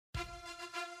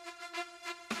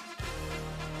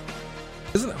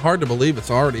Isn't it hard to believe it's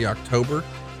already October?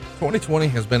 2020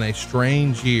 has been a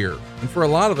strange year, and for a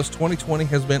lot of us, 2020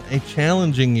 has been a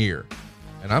challenging year.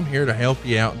 And I'm here to help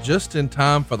you out just in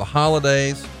time for the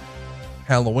holidays.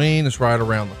 Halloween is right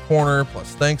around the corner,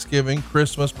 plus Thanksgiving,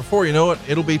 Christmas. Before you know it,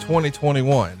 it'll be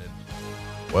 2021. And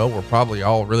well, we're probably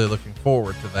all really looking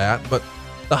forward to that. But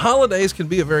the holidays can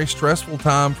be a very stressful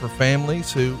time for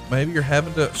families who maybe you're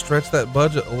having to stretch that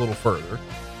budget a little further.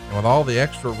 And with all the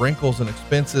extra wrinkles and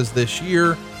expenses this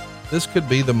year, this could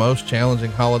be the most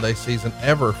challenging holiday season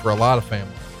ever for a lot of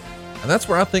families. And that's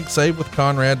where I think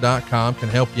SaveWithConrad.com can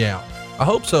help you out. I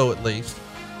hope so, at least.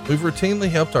 We've routinely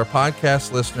helped our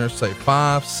podcast listeners save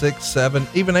 $500, $600,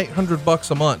 $700, even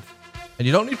 $800 a month. And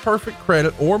you don't need perfect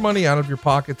credit or money out of your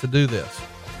pocket to do this.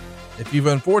 If you've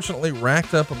unfortunately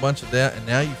racked up a bunch of debt and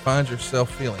now you find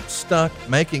yourself feeling stuck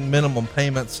making minimum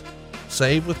payments,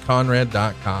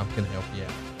 SaveWithConrad.com can help you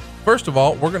out. First of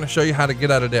all, we're going to show you how to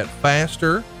get out of debt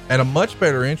faster at a much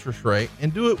better interest rate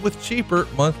and do it with cheaper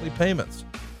monthly payments.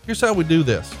 Here's how we do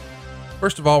this.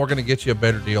 First of all, we're going to get you a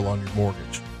better deal on your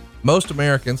mortgage. Most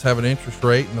Americans have an interest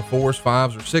rate in the 4s,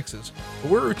 5s, or 6s,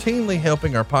 but we're routinely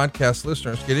helping our podcast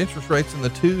listeners get interest rates in the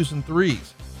 2s and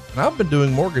 3s. And I've been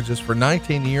doing mortgages for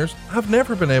 19 years. I've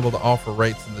never been able to offer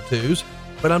rates in the 2s,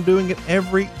 but I'm doing it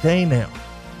every day now.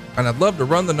 And I'd love to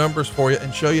run the numbers for you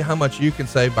and show you how much you can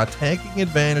save by taking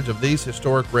advantage of these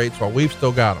historic rates while we've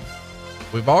still got them.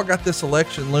 We've all got this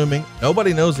election looming.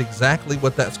 Nobody knows exactly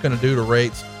what that's going to do to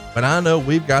rates, but I know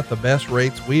we've got the best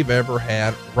rates we've ever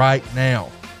had right now.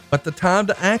 But the time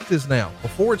to act is now,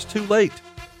 before it's too late.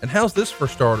 And how's this for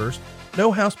starters?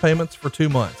 No house payments for 2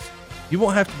 months. You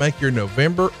won't have to make your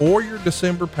November or your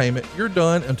December payment. You're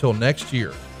done until next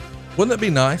year. Wouldn't that be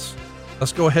nice?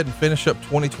 Let's go ahead and finish up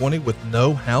 2020 with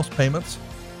no house payments.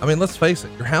 I mean, let's face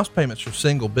it, your house payment's your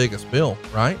single biggest bill,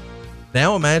 right?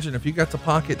 Now imagine if you got to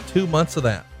pocket 2 months of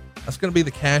that. That's going to be the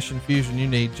cash infusion you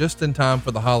need just in time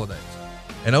for the holidays.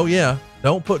 And oh yeah,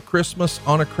 don't put Christmas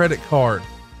on a credit card.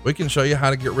 We can show you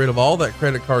how to get rid of all that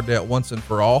credit card debt once and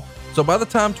for all. So by the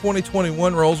time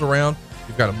 2021 rolls around,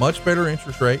 you've got a much better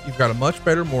interest rate, you've got a much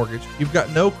better mortgage, you've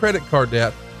got no credit card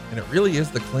debt, and it really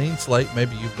is the clean slate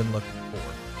maybe you've been looking for.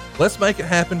 Let's make it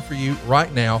happen for you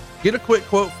right now. Get a quick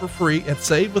quote for free at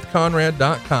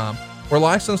SaveWithConrad.com. We're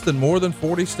licensed in more than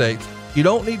 40 states. You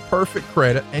don't need perfect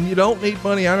credit, and you don't need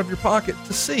money out of your pocket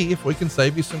to see if we can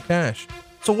save you some cash.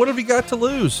 So what have you got to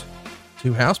lose?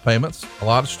 2 house payments, a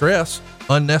lot of stress,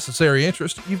 unnecessary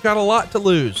interest. You've got a lot to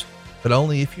lose, but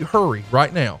only if you hurry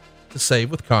right now to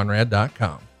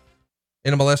SaveWithConrad.com.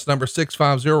 NMLS number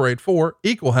 65084,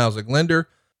 equal housing lender.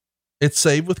 It's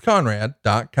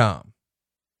SaveWithConrad.com.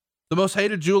 The most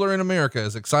hated jeweler in America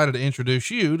is excited to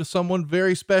introduce you to someone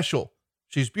very special.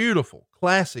 She's beautiful,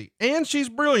 classy, and she's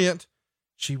brilliant.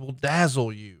 She will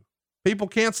dazzle you. People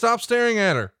can't stop staring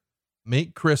at her.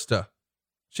 Meet Krista.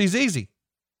 She's easy.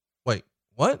 Wait,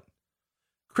 what?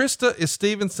 Krista is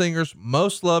Steven Singer's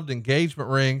most loved engagement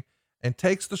ring and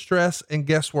takes the stress and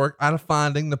guesswork out of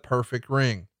finding the perfect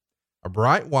ring. A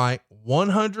bright white,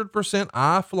 100%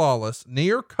 eye flawless,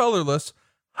 near colorless,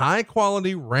 high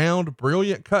quality, round,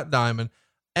 brilliant cut diamond,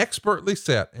 expertly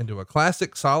set into a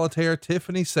classic solitaire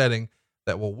Tiffany setting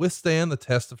that will withstand the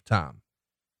test of time.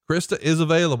 Krista is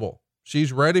available.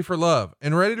 She's ready for love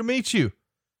and ready to meet you.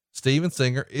 Steven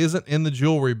Singer isn't in the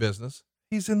jewelry business.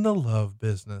 He's in the love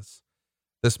business.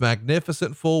 This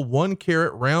magnificent full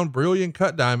 1-carat round brilliant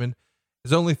cut diamond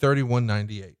is only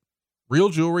 $31.98. Real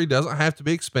jewelry doesn't have to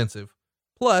be expensive.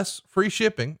 Plus free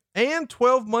shipping and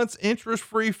 12 months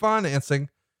interest-free financing.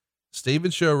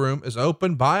 Steven's showroom is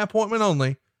open by appointment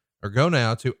only, or go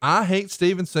now to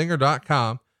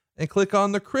IHateStevenSinger.com and click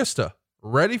on the Krista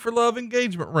Ready for Love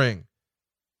engagement ring.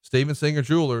 Steven Singer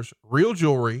Jewelers, real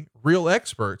jewelry, real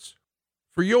experts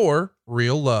for your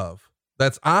real love.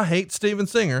 That's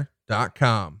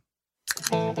IHateStevenSinger.com.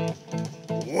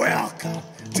 Welcome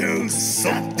to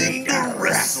Something to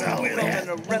Wrestle with.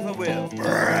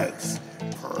 Bruce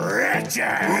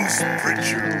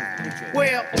Pritchard.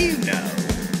 Well, you know.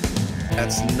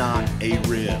 That's not a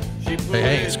rib.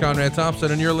 Hey, it's Conrad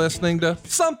Thompson, and you're listening to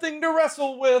Something to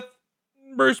Wrestle with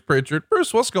Bruce Pritchard.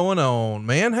 Bruce, what's going on,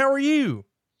 man? How are you?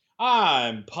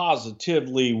 I'm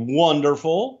positively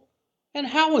wonderful. And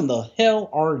how in the hell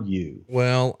are you?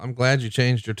 Well, I'm glad you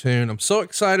changed your tune. I'm so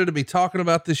excited to be talking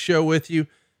about this show with you.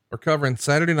 We're covering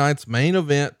Saturday night's main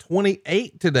event,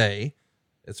 28 today.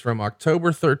 It's from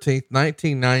October 13th,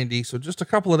 1990. So just a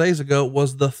couple of days ago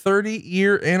was the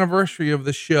 30-year anniversary of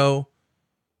the show.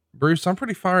 Bruce, I'm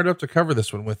pretty fired up to cover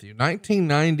this one with you.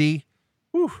 1990.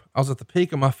 Whew, I was at the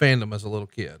peak of my fandom as a little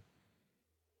kid.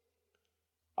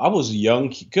 I was a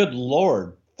young, good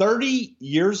Lord. 30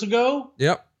 years ago?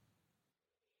 Yep.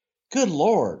 Good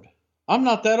Lord. I'm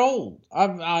not that old.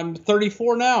 I'm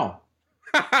 34 now.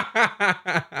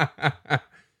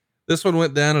 This one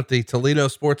went down at the Toledo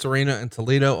Sports Arena in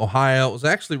Toledo, Ohio. It was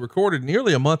actually recorded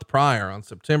nearly a month prior on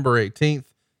September 18th,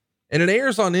 and it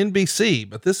airs on NBC,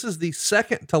 but this is the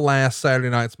second to last Saturday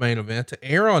night's main event to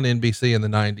air on NBC in the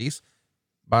 90s.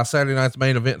 By Saturday night's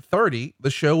main event 30,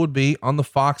 the show would be on the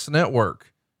Fox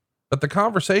network, but the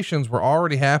conversations were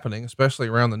already happening, especially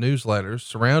around the newsletters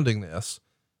surrounding this.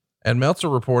 And Meltzer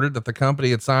reported that the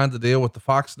company had signed the deal with the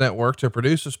Fox network to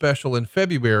produce a special in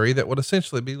February that would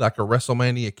essentially be like a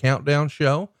WrestleMania countdown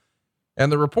show.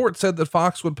 And the report said that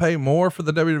Fox would pay more for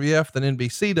the WWF than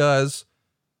NBC does,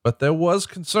 but there was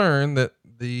concern that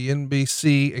the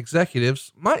NBC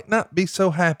executives might not be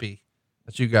so happy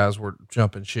that you guys were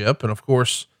jumping ship. And of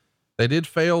course they did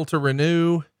fail to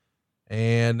renew,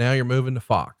 and now you're moving to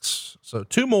Fox. So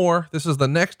 2 more. This is the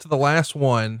next to the last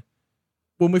one.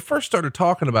 When we first started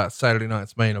talking about Saturday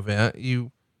night's main event,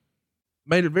 you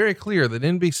made it very clear that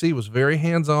NBC was very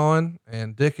hands-on,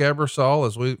 and Dick Ebersol,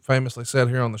 as we famously said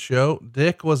here on the show,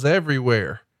 Dick was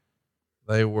everywhere.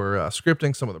 They were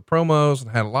scripting some of the promos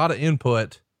and had a lot of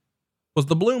input. Was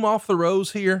the bloom off the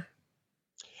rose here?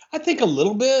 I think a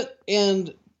little bit,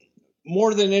 and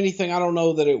more than anything, I don't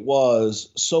know that it was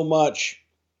so much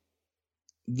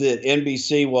that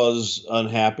NBC was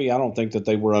unhappy. I don't think that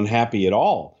they were unhappy at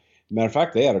all. Matter of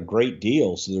fact, they had a great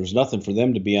deal, so there's nothing for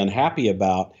them to be unhappy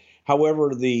about.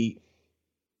 However, the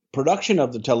production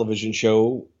of the television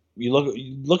show, you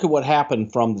look at what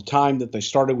happened from the time that they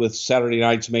started with Saturday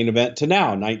night's main event to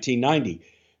now, 1990.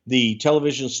 The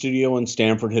television studio in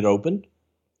Stamford had opened.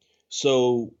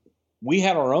 So we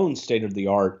had our own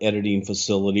state-of-the-art editing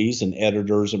facilities and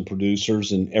editors and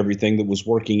producers and everything that was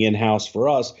working in-house for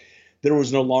us. There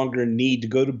was no longer a need to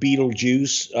go to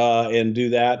Beetlejuice and do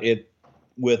that.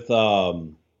 With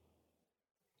the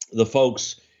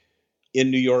folks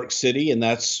in New York City, and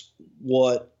that's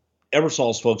what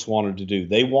Ebersol's folks wanted to do.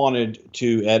 They wanted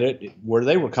to edit where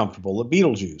they were comfortable at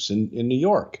Beetlejuice in New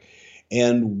York,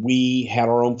 and we had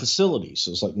our own facility.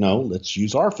 So it's like, no, let's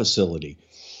use our facility.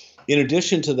 In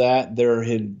addition to that, there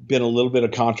had been a little bit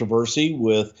of controversy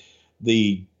with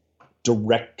the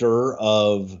director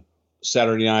of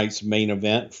Saturday night's main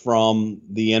event from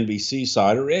the NBC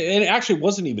side, and it actually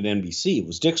wasn't even NBC. It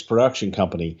was Dick's production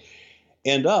company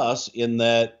and us, in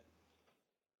that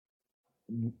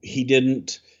he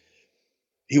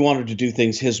wanted to do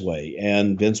things his way,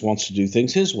 and Vince wants to do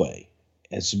things his way.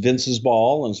 It's Vince's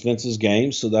ball and it's Vince's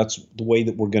game. So that's the way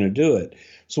that we're going to do it.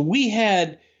 So we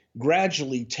had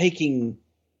gradually taking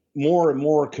more and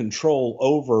more control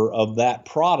over of that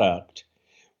product,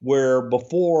 where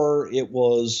before it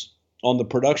was on the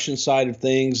production side of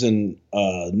things and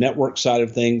network side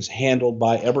of things handled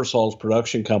by Ebersol's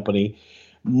production company,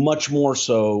 much more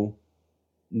so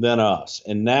than us.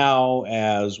 And now,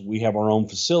 as we have our own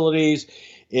facilities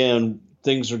and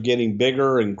things are getting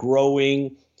bigger and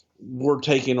growing, we're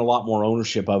taking a lot more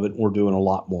ownership of it. And we're doing a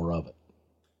lot more of it.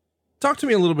 Talk to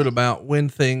me a little bit about when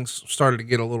things started to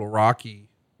get a little rocky.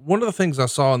 One of the things I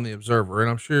saw in the Observer, and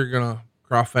I'm sure you're going to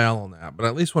cry foul on that, but I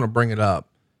at least want to bring it up.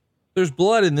 There's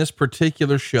blood in this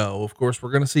particular show. Of course,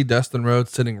 we're going to see Dustin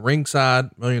Rhodes sitting ringside.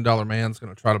 $1 Million Man's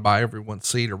going to try to buy everyone's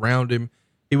seat around him.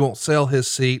 He won't sell his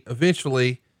seat.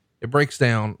 Eventually it breaks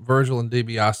down. Virgil and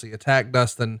DiBiase attack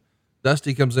Dustin.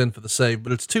 Dusty comes in for the save,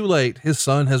 but it's too late. His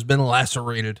son has been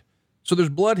lacerated. So there's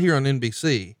blood here on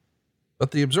NBC,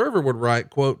 but the Observer would write,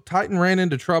 quote, Titan ran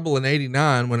into trouble in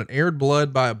 '89 when it aired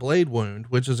blood by a blade wound,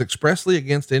 which is expressly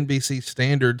against NBC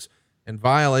standards and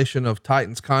violation of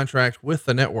Titan's contract with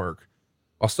the network.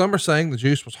 While some are saying the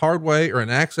juice was hard way or an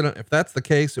accident, if that's the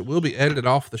case, it will be edited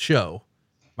off the show.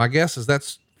 My guess is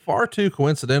that's far too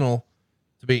coincidental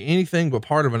to be anything but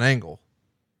part of an angle.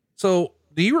 So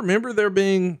do you remember there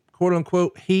being quote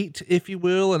unquote heat, if you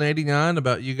will, in '89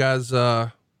 about you guys,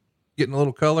 getting a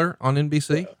little color on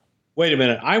NBC? Wait a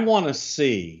minute. I want to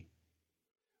see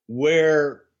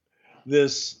where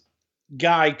this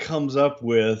guy comes up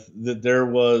with that there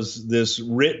was this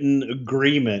written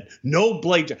agreement. No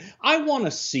blade. I want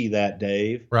to see that,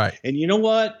 Dave. Right. And you know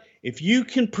what? If you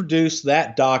can produce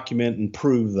that document and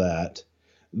prove that,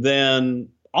 then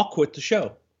I'll quit the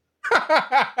show.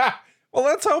 Well,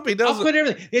 let's hope he doesn't. I'll quit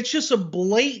everything. It's just a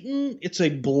blatant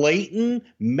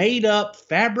made up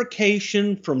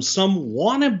fabrication from some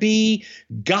wannabe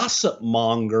gossip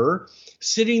monger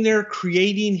sitting there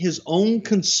creating his own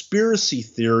conspiracy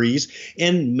theories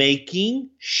and making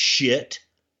shit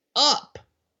up.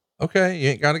 Okay, you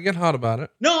ain't got to get hot about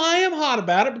it. No, I am hot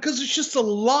about it because it's just a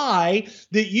lie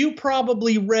that you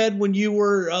probably read when you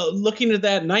were looking at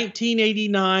that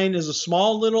 1989 as a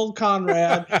small little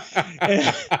Conrad,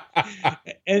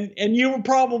 and you were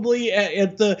probably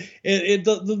at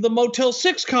the Motel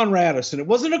 6 Conradison. It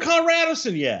wasn't a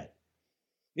Conradison yet.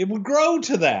 It would grow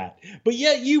to that. But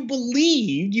yet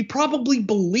you probably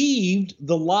believed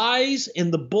the lies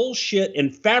and the bullshit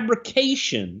and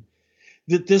fabrication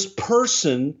that this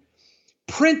person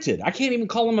printed. I can't even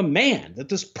call him a man, that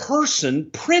this person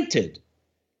printed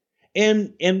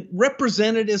and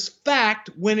represented as fact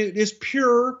when it is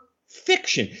pure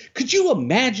fiction. Could you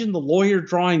imagine the lawyer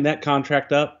drawing that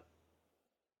contract up?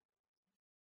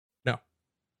 No.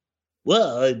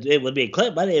 Well, it would be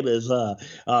Clint. My name is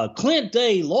Clint,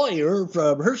 a lawyer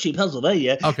from Hershey,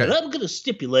 Pennsylvania. Okay. And I'm going to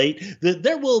stipulate that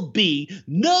there will be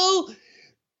no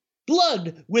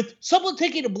blood with someone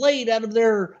taking a blade out of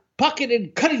their pocket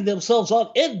and cutting themselves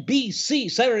on NBC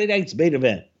Saturday night's main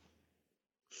event.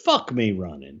 Fuck me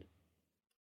running.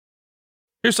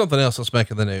 Here's something else that's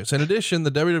making the news. In addition,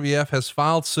 the WWF has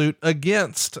filed suit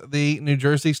against the New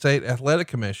Jersey State Athletic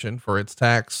Commission for its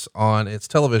tax on its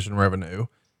television revenue.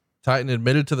 Titan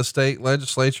admitted to the state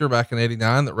legislature back in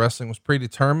 '89 that wrestling was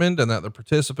predetermined and that the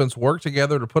participants worked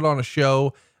together to put on a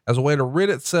show as a way to rid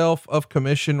itself of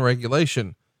commission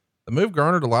regulation. The move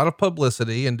garnered a lot of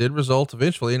publicity and did result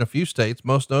eventually in a few states,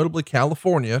 most notably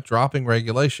California, dropping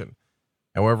regulation.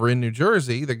 However, in New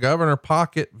Jersey, the Governor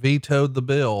Pocket vetoed the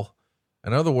bill.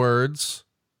 In other words,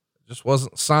 it just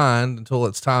wasn't signed until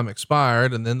its time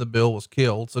expired, and then the bill was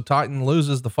killed. So Titan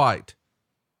loses the fight.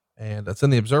 And it's in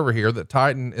the Observer here that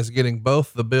Titan is getting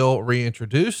both the bill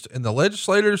reintroduced in the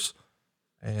legislators,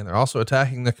 and they're also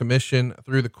attacking the commission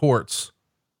through the courts,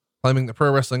 claiming that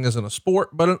pro wrestling isn't a sport,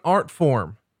 but an art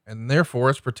form, and therefore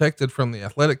it's protected from the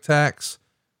athletic tax.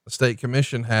 The state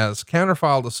commission has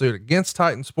counterfiled a suit against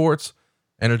Titan Sports,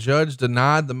 and a judge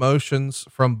denied the motions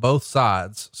from both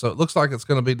sides. So it looks like it's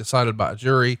going to be decided by a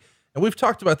jury. And we've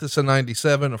talked about this in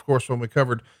 97. Of course, when we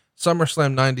covered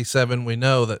SummerSlam 97, we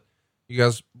know that you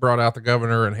guys brought out the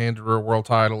governor and handed her a world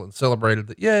title and celebrated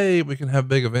that, yay, we can have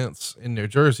big events in New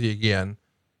Jersey again.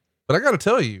 But I got to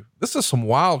tell you, this is some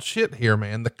wild shit here,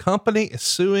 man. The company is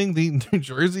suing the New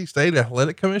Jersey State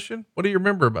Athletic Commission. What do you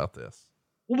remember about this?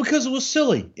 Well, because it was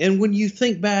silly. And when you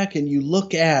think back and you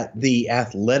look at the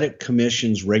athletic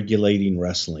commissions regulating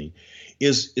wrestling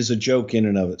is a joke in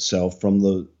and of itself from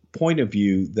the point of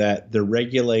view that they're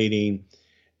regulating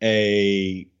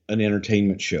an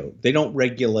entertainment show. They don't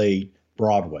regulate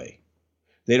Broadway.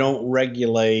 They don't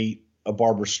regulate a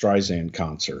Barbra Streisand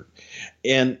concert.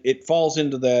 And it falls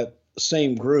into that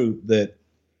same group that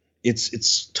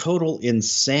it's total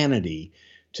insanity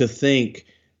to think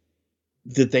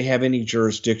that they have any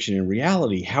jurisdiction in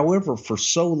reality. However, for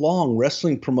so long,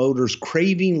 wrestling promoters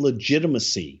craving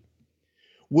legitimacy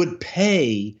would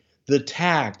pay the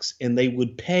tax, and they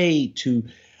would pay to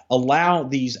allow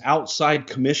these outside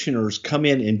commissioners come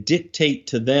in and dictate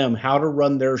to them how to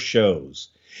run their shows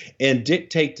and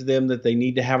dictate to them that they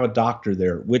need to have a doctor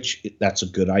there, which that's a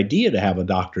good idea to have a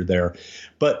doctor there.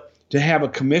 But to have a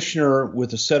commissioner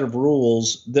with a set of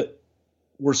rules that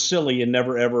were silly and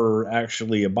never ever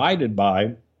actually abided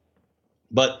by,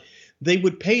 but they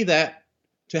would pay that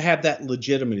to have that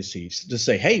legitimacy to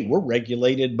say, hey, we're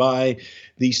regulated by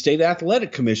the state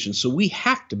athletic commission, so we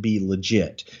have to be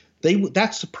legit.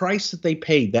 That's the price that they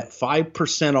paid, that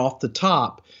 5% off the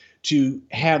top to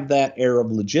have that air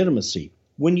of legitimacy.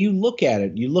 When you look at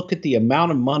it, you look at the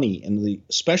amount of money and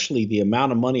especially the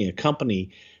amount of money a company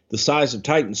the size of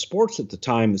Titan Sports at the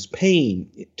time is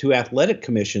paying to athletic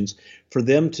commissions for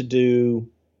them to do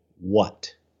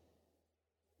what?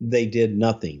 They did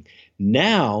nothing.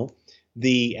 Now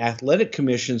the athletic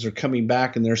commissions are coming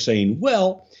back and they're saying,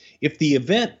 well, if the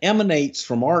event emanates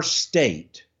from our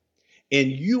state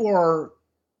and you are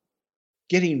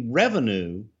getting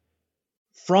revenue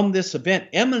from this event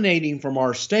emanating from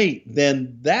our state,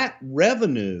 then that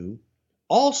revenue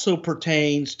also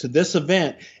pertains to this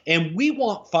event, and we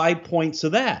want 5 points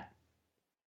of that.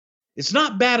 It's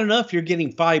not bad enough you're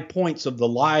getting 5 points of the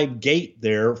live gate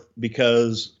there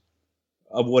because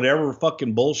of whatever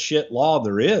fucking bullshit law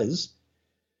there is,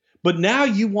 but now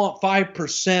you want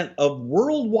 5% of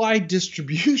worldwide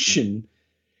distribution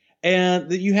and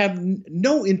that you have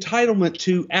no entitlement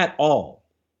to at all.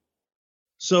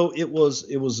 So it was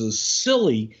a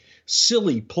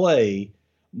silly play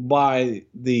by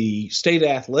the state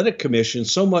athletic commission,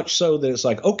 so much so that it's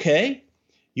like, okay,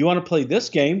 you want to play this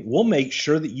game? We'll make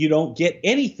sure that you don't get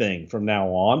anything from now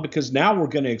on, because now we're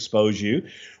going to expose you.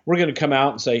 We're going to come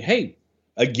out and say, hey,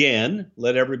 again,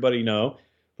 let everybody know,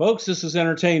 Folks, this is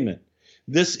entertainment.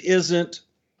 This isn't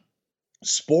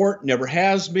sport, never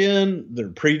has been. They're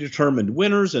predetermined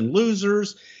winners and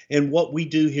losers. And what we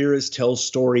do here is tell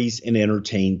stories and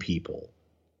entertain people.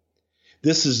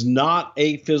 This is not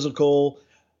a physical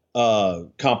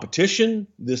competition.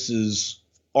 This is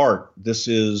art. This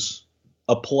is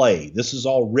a play. This is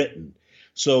all written.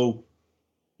 So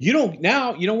you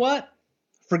know what?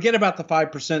 Forget about the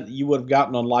 5% that you would have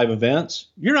gotten on live events.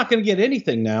 You're not going to get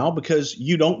anything now because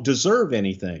you don't deserve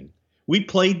anything. We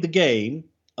played the game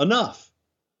enough.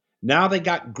 Now they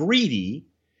got greedy,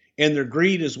 and their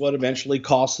greed is what eventually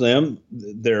costs them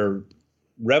their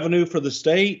revenue for the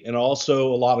state and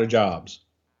also a lot of jobs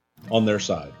on their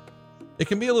side. It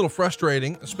can be a little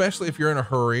frustrating, especially if you're in a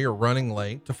hurry or running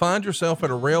late, to find yourself at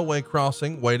a railway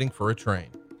crossing waiting for a train.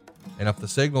 And if the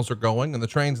signals are going and the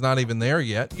train's not even there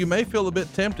yet, you may feel a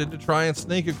bit tempted to try and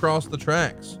sneak across the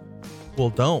tracks.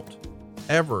 Well, don't.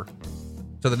 Ever.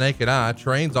 To the naked eye,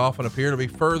 trains often appear to be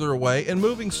further away and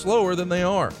moving slower than they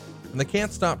are, and they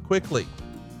can't stop quickly.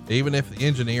 Even if the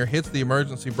engineer hits the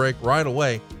emergency brake right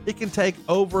away, it can take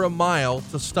over a mile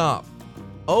to stop.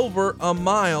 Over a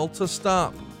mile to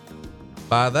stop.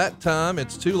 By that time,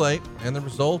 it's too late, and the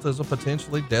result is a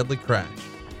potentially deadly crash.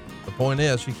 The point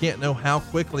is, you can't know how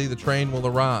quickly the train will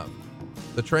arrive.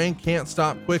 The train can't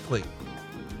stop quickly.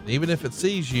 Even if it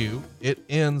sees you, it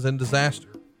ends in disaster.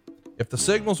 If the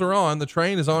signals are on, the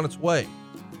train is on its way.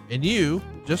 And you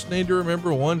just need to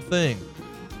remember one thing.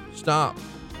 Stop.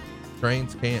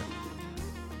 Trains can't.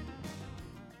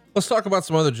 Let's talk about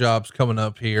some other jobs coming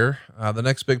up here. The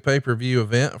next big pay-per-view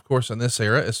event, of course, in this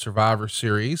era is Survivor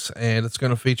Series, and it's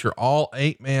going to feature all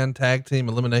 8-man tag team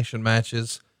elimination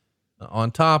matches.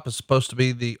 On top is supposed to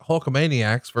be the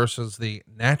Hulkamaniacs versus the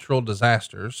Natural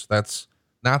Disasters. That's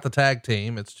not the tag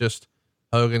team. It's just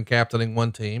Hogan captaining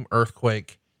one team,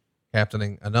 Earthquake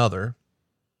captaining another.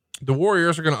 The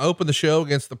Warriors are going to open the show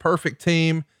against the Perfect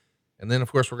Team. And then,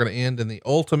 of course, we're going to end in the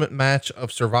ultimate match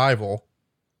of survival.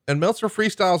 And Meltzer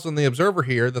freestyles in the Observer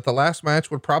here that the last match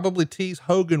would probably tease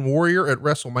Hogan Warrior at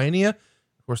WrestleMania.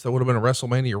 Of course, that would have been a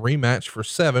WrestleMania rematch for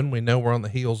 7. We know we're on the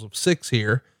heels of 6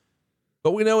 here.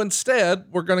 But we know instead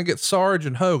we're going to get Sarge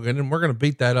and Hogan, and we're going to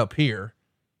beat that up here.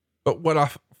 But what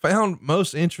I found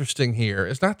most interesting here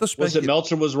is not the Was it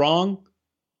Meltzer was wrong?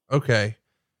 Okay.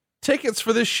 Tickets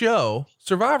for this show,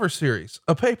 Survivor Series,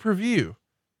 a pay-per-view,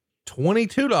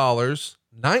 $22,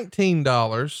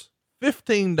 $19,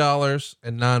 $15,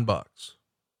 and $9.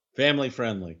 Family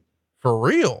friendly. For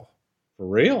real. For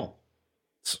real.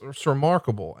 It's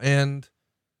remarkable. And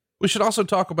we should also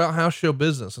talk about house show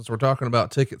business since we're talking about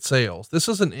ticket sales. This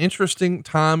is an interesting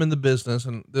time in the business,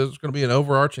 and there's going to be an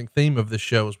overarching theme of this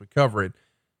show as we cover it.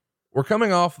 We're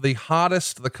coming off the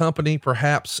hottest the company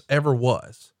perhaps ever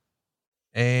was,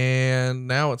 and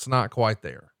now it's not quite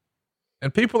there.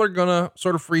 And people are going to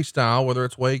sort of freestyle, whether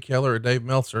it's Wade Keller or Dave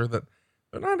Meltzer, that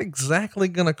they're not exactly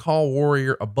going to call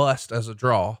Warrior a bust as a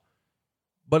draw,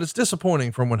 but it's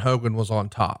disappointing from when Hogan was on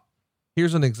top.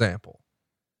 Here's an example.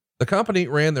 The company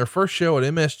ran their first show at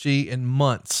MSG in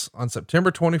months on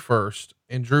September 21st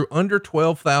and drew under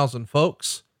 12,000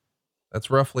 folks.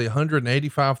 That's roughly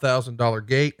 $185,000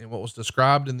 gate in what was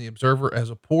described in the Observer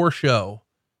as a poor show.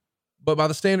 But by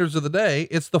the standards of the day,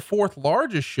 it's the 4th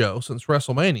largest show since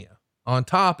WrestleMania. On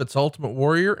top, it's Ultimate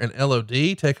Warrior and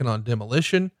LOD taking on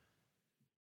Demolition.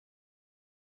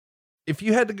 If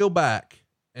you had to go back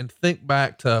and think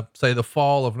back to, say, the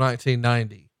fall of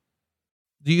 1990,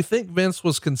 do you think Vince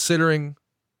was considering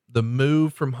the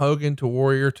move from Hogan to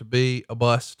Warrior to be a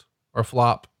bust or a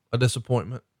flop, a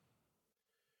disappointment?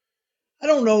 I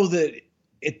don't know that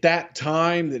at that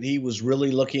time that he was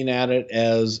really looking at it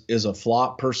as a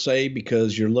flop per se,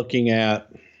 because you're looking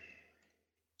at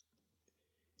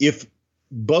if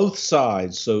both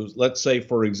sides. So let's say,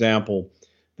 for example,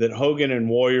 that Hogan and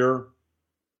Warrior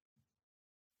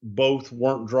both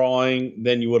weren't drawing,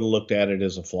 then you would have looked at it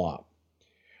as a flop.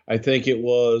 I think it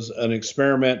was an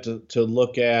experiment to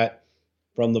look at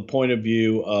from the point of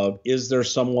view of, is there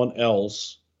someone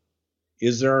else?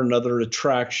 Is there another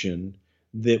attraction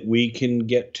that we can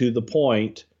get to the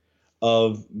point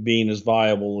of being as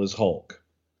viable as Hulk?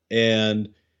 And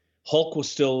Hulk was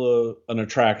still an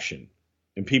attraction,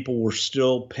 and people were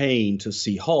still paying to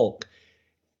see Hulk.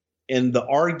 And the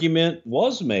argument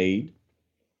was made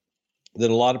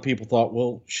that a lot of people thought,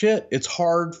 well, shit, it's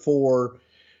hard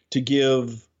to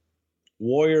give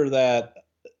Warrior that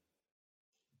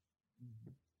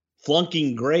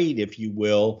flunking grade, if you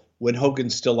will, when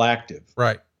Hogan's still active.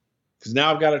 Right. Because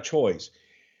now I've got a choice.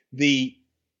 The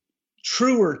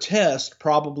truer test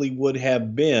probably would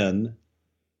have been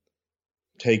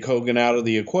take Hogan out of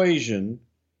the equation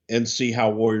and see how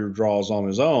Warrior draws on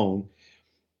his own.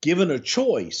 Given a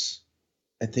choice,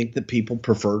 I think that people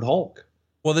preferred Hulk.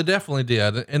 Well, they definitely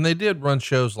did. And they did run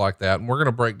shows like that. And we're going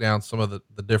to break down some of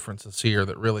the differences here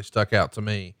that really stuck out to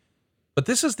me. But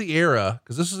this is the era,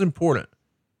 because this is important.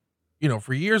 You know,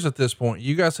 for years at this point,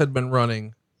 you guys had been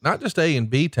running not just A and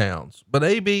B towns, but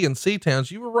A, B, and C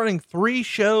towns. You were running 3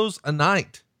 shows a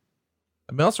night.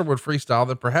 And Meltzer would freestyle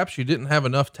that perhaps you didn't have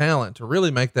enough talent to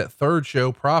really make that 3rd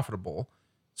show profitable.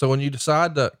 So when you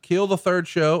decide to kill the 3rd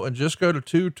show and just go to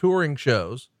 2 touring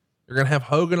shows, you're going to have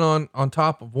Hogan on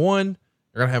top of one.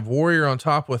 You're going to have Warrior on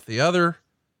top with the other.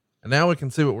 And now we can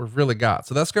see what we've really got.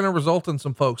 So that's going to result in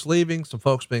some folks leaving, some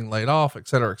folks being laid off, et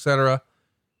cetera, et cetera.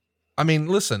 I mean,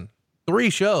 listen, 3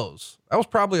 shows, that was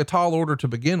probably a tall order to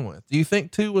begin with. Do you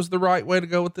think 2 was the right way to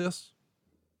go with this?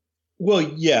 Well,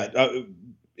 yeah.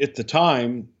 At the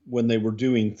time when they were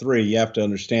doing 3, you have to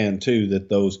understand too, that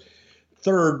those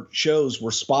 3rd shows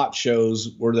were spot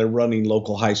shows where they're running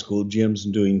local high school gyms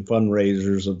and doing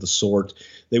fundraisers of the sort.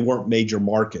 They weren't major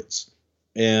markets.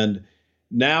 And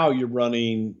now you're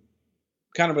running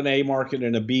kind of an A market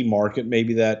and a B market.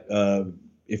 Maybe that,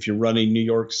 if you're running New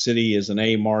York City as an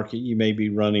A market, you may be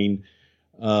running,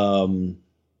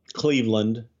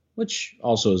 Cleveland, which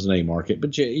also is an A market,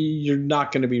 but you're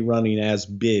not going to be running as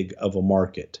big of a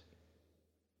market.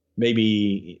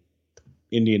 Maybe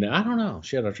Indiana. I don't know.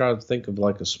 Shit. I try to think of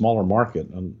like a smaller market.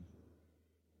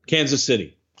 Kansas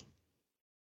City.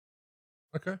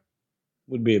 Okay.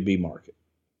 Would be a B market.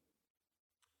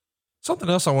 Something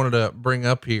else I wanted to bring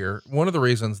up here. One of the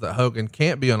reasons that Hogan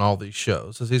can't be on all these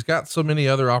shows is he's got so many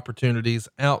other opportunities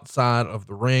outside of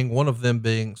the ring. One of them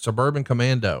being Suburban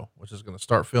Commando, which is going to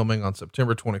start filming on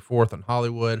September 24th in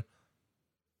Hollywood.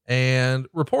 And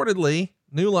reportedly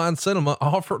New Line Cinema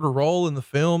offered a role in the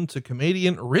film to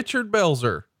comedian Richard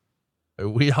Belzer,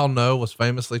 who we all know was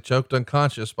famously choked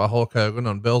unconscious by Hulk Hogan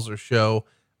on Belzer's show.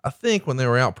 I think when they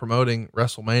were out promoting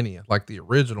WrestleMania, like the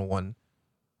original one.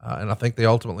 And I think they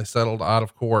ultimately settled out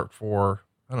of court for,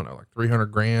 I don't know, like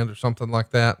 $300,000 or something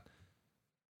like that.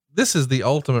 This is the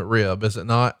ultimate rib, is it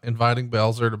not? Inviting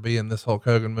Belzer to be in this Hulk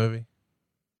Hogan movie.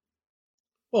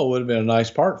 Well, it would have been a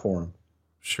nice part for him.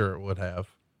 Sure, it would have.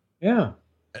 Yeah.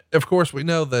 Of course, we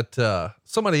know that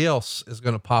somebody else is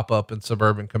going to pop up in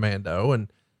Suburban Commando,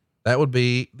 and that would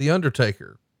be The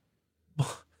Undertaker.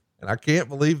 And I can't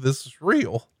believe this is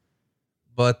real,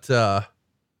 but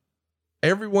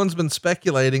everyone's been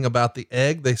speculating about the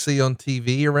egg they see on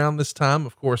TV around this time.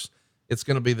 Of course, it's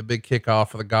going to be the big kickoff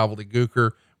for the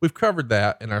gobbledygooker. We've covered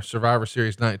that in our Survivor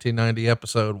Series 1990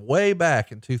 episode way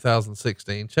back in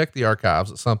 2016. Check the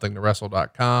archives at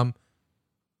somethingtowrestle.com.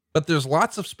 But there's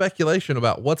lots of speculation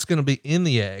about what's going to be in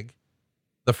the egg.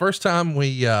 The first time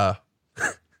we heard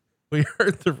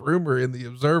the rumor in the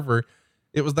Observer,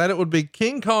 it was that it would be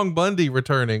King Kong Bundy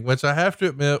returning, which I have to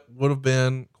admit would have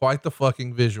been quite the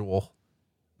fucking visual.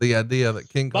 The idea that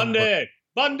King Kong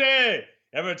Bundy,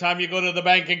 every time you go to the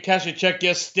bank and cash a check,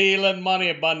 you're stealing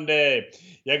money, Bundy.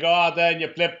 You go out there and you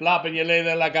flip flop and you lay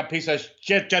there like a piece of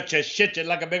shit, you're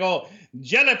like a big old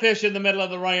jellyfish in the middle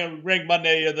of the ring,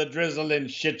 Bundy. You're the drizzling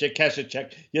shit. You cash a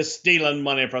check. You're stealing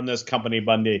money from this company,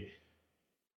 Bundy.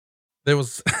 There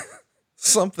was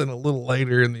something a little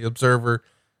later in the Observer.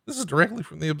 This is directly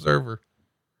from the Observer,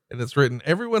 and it's written,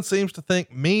 everyone seems to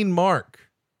think Mean Mark,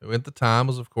 who at the time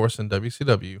was of course in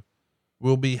WCW,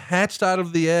 will be hatched out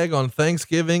of the egg on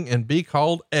Thanksgiving and be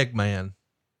called Eggman.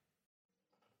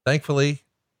 Thankfully,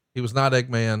 he was not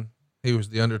Eggman. He was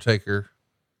the Undertaker,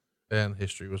 and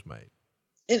history was made.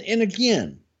 And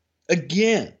again,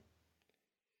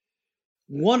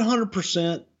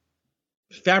 100%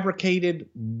 fabricated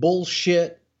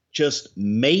bullshit, just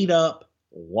made up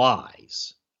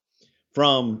lies.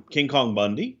 From King Kong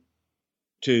Bundy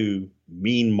to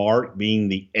Mean Mark being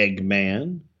the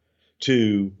Eggman,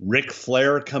 to Ric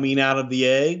Flair coming out of the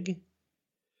egg,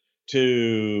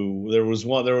 to there was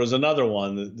another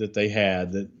one that they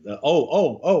had that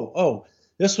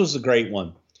this was a great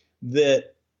one,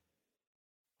 that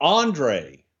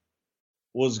Andre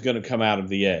was going to come out of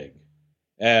the egg,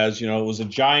 as you know, it was a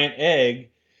giant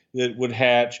egg that would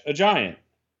hatch a giant.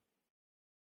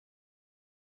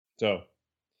 So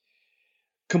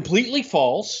completely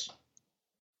false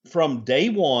from day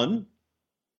one,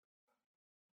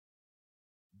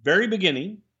 very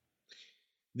beginning.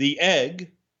 The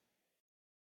egg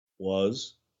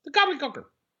was the gobbledygooker.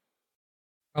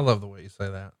 I love the way you say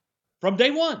that. From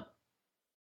day one.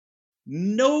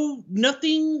 No,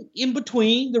 nothing in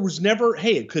between. There was never,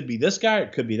 hey, it could be this guy,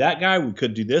 it could be that guy, we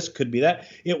could do this, could be that.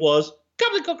 It was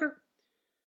gobbledygooker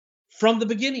from the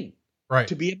beginning. Right.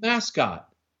 To be a mascot.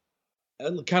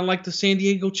 Kind of like the San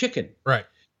Diego Chicken. Right.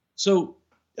 So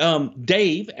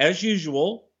Dave, as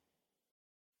usual,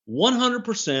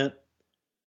 100%,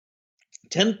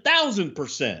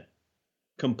 10,000%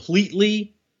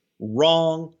 completely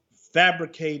wrong,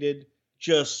 fabricated,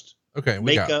 just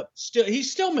makeup.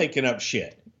 He's still making up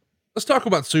shit. Let's talk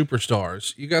about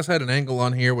superstars. You guys had an angle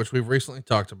on here, which we've recently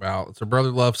talked about. It's a brother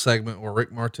love segment where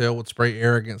Rick Martel would spray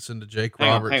arrogance into Jake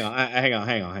Roberts.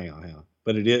 Hang on.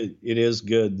 But it is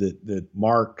good that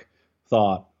Mark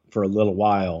thought for a little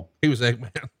while he was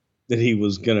Eggman, that he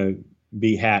was going to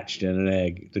be hatched in an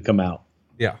egg to come out.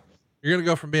 Yeah. You're going to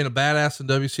go from being a badass in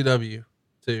WCW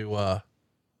to,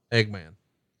 Eggman.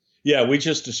 Yeah. We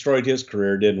just destroyed his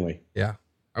career, didn't we? Yeah.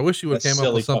 I wish you would have came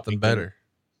up with something better.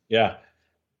 Yeah.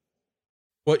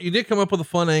 Well, you did come up with a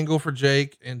fun angle for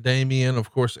Jake and Damian.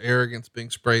 Of course, arrogance being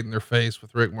sprayed in their face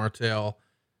with Rick Martel.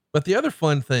 But the other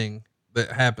fun thing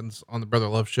that happens on the Brother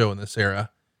Love show in this era,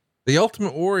 the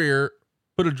Ultimate Warrior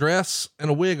put a dress and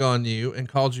a wig on you and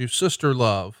called you Sister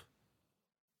Love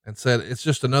and said, it's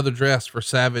just another dress for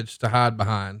Savage to hide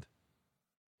behind.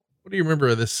 What do you remember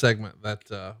of this segment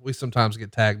that we sometimes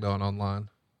get tagged on online?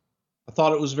 I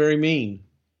thought it was very mean.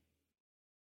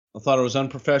 I thought it was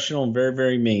unprofessional and very,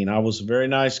 very mean. I was a very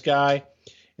nice guy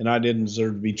and I didn't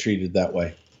deserve to be treated that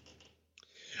way.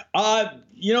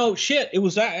 It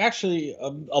was actually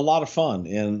a lot of fun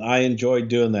and I enjoyed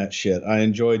doing that shit. I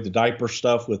enjoyed the diaper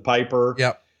stuff with Piper.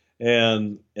 Yep.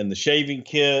 And the shaving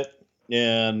kit.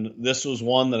 And this was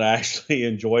one that I actually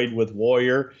enjoyed with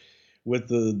Warrior, with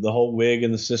the whole wig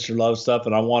and the Sister Love stuff.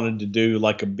 And I wanted to do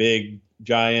like a big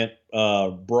giant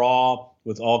bra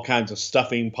with all kinds of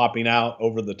stuffing popping out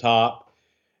over the top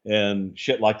and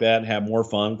shit like that and have more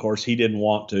fun. Of course, he didn't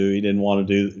want to. He didn't want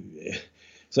to do.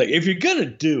 It's like, if you're going to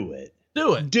do it.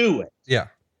 Do it. Yeah.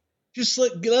 Just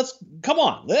let's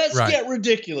get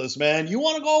ridiculous, man. You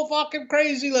want to go fucking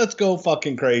crazy? Let's go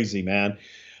fucking crazy, man.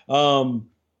 But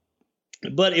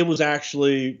it was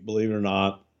actually, believe it or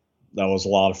not, that was a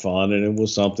lot of fun. And it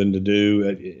was something to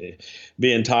do,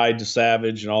 being tied to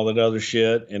Savage and all that other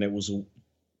shit. And it was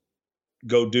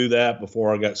go do that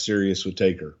before I got serious with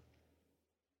Taker.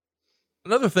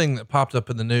 Another thing that popped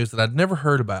up in the news that I'd never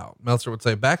heard about, Meltzer would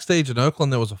say, backstage in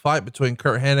Oakland, there was a fight between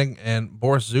Kurt Hennig and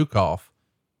Boris Zukov.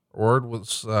 Word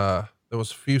was, there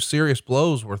was a few serious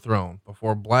blows were thrown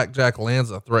before Blackjack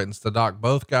Lanza threatens to dock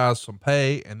both guys some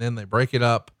pay and then they break it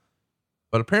up.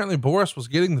 But apparently Boris was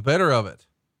getting the better of it.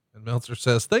 And Meltzer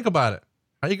says, think about it.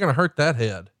 How are you going to hurt that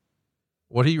head?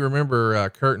 What do you remember,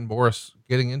 Kurt and Boris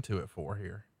getting into it for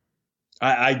here?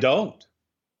 I don't.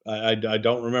 I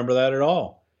don't remember that at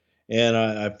all. And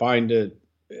I find it,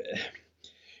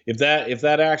 if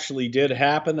that actually did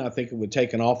happen, I think it would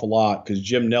take an awful lot because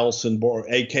Jim Nelson,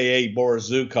 AKA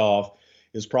Boris Zukov,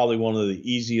 is probably one of the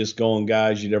easiest going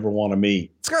guys you'd ever want to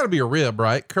meet. It's got to be a rib,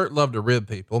 right? Kurt loved to rib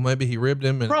people. Maybe he ribbed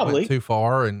him and went too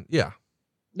far. And yeah.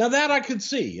 Now that I could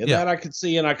see, and I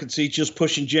could see just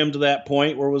pushing Jim to that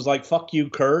point where it was like, fuck you,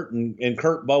 Kurt, and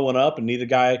Kurt bowing up and neither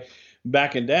guy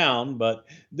backing down. But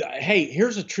hey,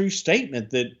 here's a true statement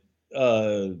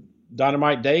that,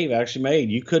 Dynamite Dave actually made.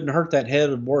 You couldn't hurt that head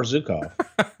of Boris Zukov.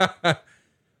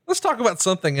 Let's talk about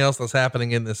something else that's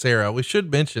happening in this era. We should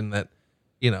mention that,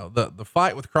 the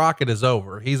fight with Crockett is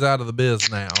over. He's out of the biz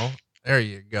now. There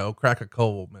you go. Crack a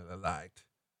cold Miller Lite.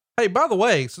 Hey, by the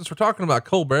way, since we're talking about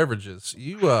cold beverages,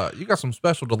 you got some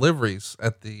special deliveries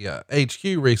at the HQ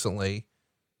recently.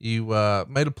 You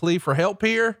made a plea for help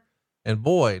here. And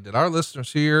boy, did our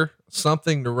listeners hear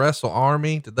something to Wrestle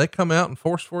Army. Did they come out and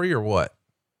force for you or what?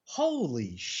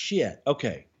 Holy shit.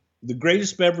 Okay. The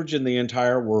greatest beverage in the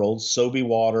entire world, Sobe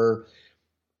water,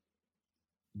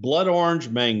 blood orange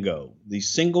mango, the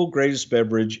single greatest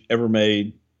beverage ever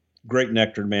made, great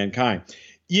nectar to mankind.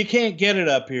 You can't get it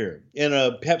up here. And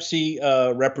a Pepsi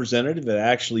representative that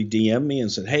actually DM'd me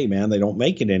and said, hey man, they don't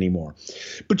make it anymore.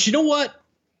 But you know what?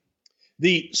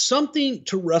 The something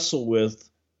to wrestle with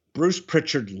Bruce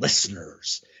Pritchard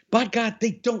listeners. By God,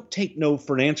 they don't take no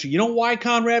for an answer. You know why,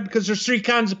 Conrad? Because there's three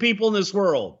kinds of people in this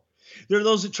world. There are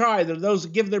those that try. There are those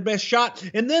that give their best shot.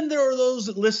 And then there are those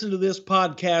that listen to this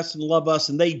podcast and love us,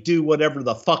 and they do whatever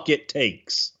the fuck it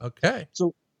takes. Okay.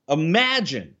 So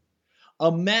imagine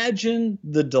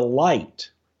the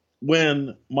delight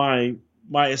when my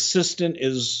assistant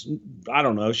is, I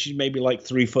don't know, she's maybe like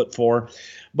 3'4",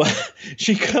 but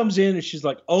she comes in and she's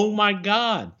like, oh my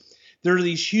God, there are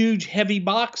these huge heavy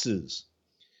boxes.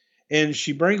 And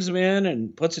she brings them in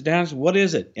and puts it down and says, what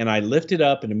is it? And I lift it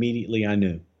up and immediately I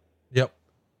knew. Yep.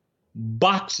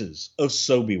 Boxes of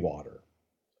Sobe water,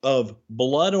 of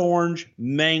blood orange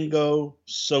mango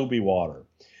Sobe water.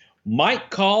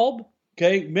 Mike Kolb,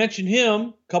 okay, mentioned him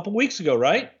a couple weeks ago,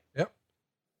 right? Yep.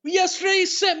 Yesterday he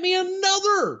sent me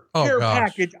another care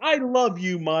package. I love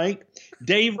you, Mike.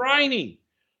 Dave Riney.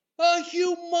 A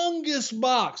humongous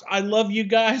box. I love you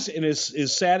guys. And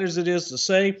as sad as it is to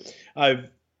say,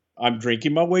 I'm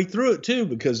drinking my way through it too,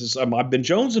 because I've been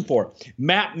jonesing for it.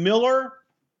 Matt Miller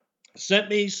sent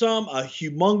me a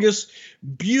humongous,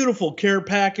 beautiful care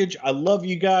package. I love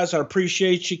you guys. I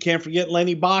appreciate you. Can't forget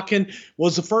Lenny Bakken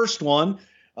was the first one.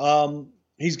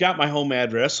 He's got my home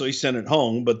address, so he sent it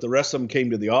home, but the rest of them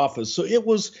came to the office. So it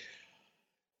was,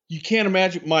 you can't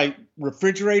imagine, my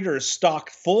refrigerator is stocked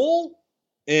full.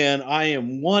 And I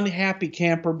am one happy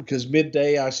camper because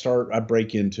midday I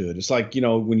break into it. It's like,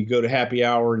 when you go to happy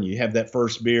hour and you have that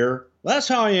first beer. That's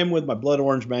how I am with my Blood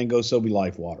Orange Mango Sobe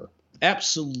Life Water.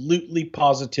 Absolutely,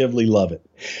 positively love it.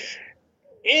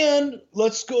 And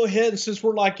let's go ahead, and since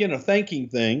we're like in a thanking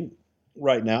thing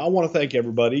right now, I want to thank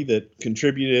everybody that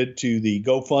contributed to the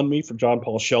GoFundMe for John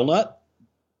Paul Shelnut.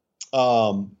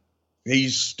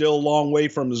 He's still a long way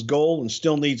from his goal and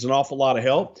still needs an awful lot of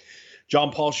help. John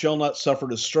Paul Shelnut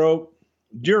suffered a stroke.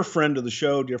 Dear friend of the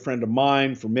show, dear friend of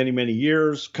mine for many, many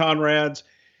years, Conrad's,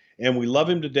 and we love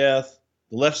him to death.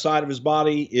 The left side of his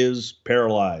body is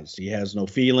paralyzed. He has no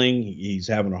feeling. He's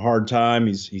having a hard time.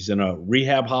 He's in a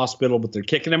rehab hospital, but they're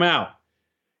kicking him out.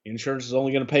 Insurance is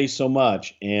only going to pay so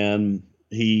much, and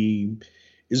he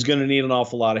is going to need an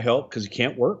awful lot of help because he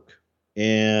can't work.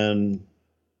 And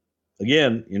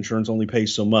again, insurance only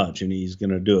pays so much, and he's going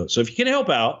to do it. So if you can help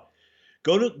out,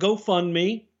 go to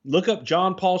GoFundMe, look up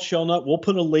John Paul Shelnut. We'll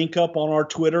put a link up on our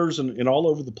Twitters and all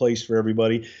over the place for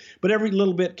everybody. But every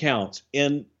little bit counts.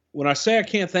 And when I say I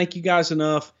can't thank you guys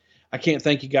enough, I can't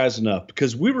thank you guys enough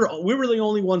because we were the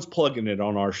only ones plugging it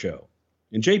on our show.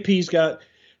 And JP's got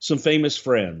some famous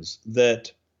friends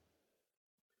that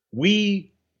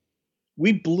we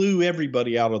blew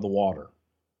everybody out of the water.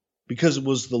 Because it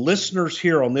was the listeners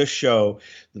here on this show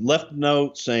that left a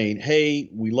note saying, hey,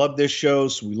 we love this show,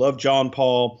 so we love John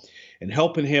Paul and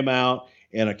helping him out,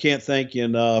 and I can't thank you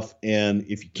enough. And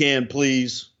if you can,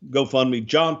 please GoFundMe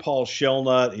John Paul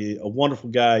Shelnut, a wonderful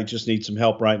guy. He just needs some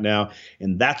help right now.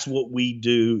 And that's what we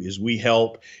do, is we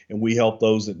help, and we help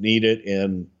those that need it.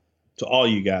 And to all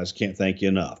you guys, can't thank you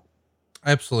enough.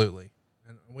 Absolutely.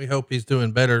 And we hope he's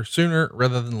doing better sooner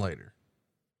rather than later.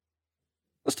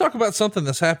 Let's talk about something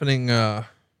that's happening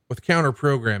with counter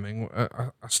programming.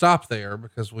 I stopped there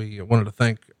because we wanted to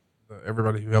thank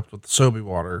everybody who helped with the Sobe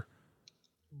water,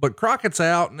 but Crockett's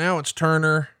out. Now it's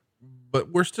Turner,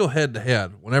 but we're still head to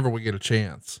head whenever we get a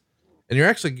chance. And you're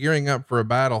actually gearing up for a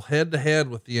battle head to head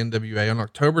with the NWA on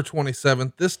October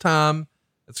 27th. This time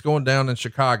it's going down in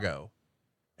Chicago,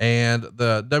 and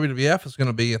the WWF is going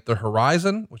to be at the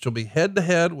Horizon, which will be head to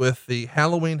head with the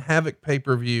Halloween Havoc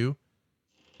pay-per-view.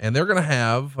 And they're going to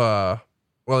have,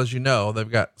 well, as you know, they've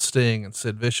got Sting and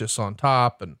Sid Vicious on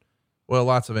top, and well,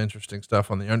 lots of interesting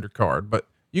stuff on the undercard, but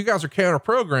you guys are counter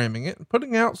programming it and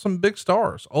putting out some big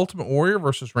stars. Ultimate Warrior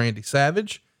versus Randy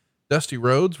Savage, Dusty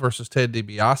Rhodes versus Ted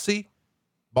DiBiase,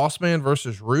 Bossman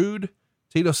versus Rude,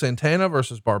 Tito Santana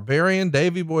versus Barbarian,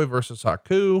 Davey Boy versus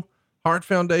Haku, Hart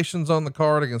Foundation's on the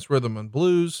card against Rhythm and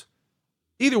Blues.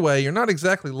 Either way, you're not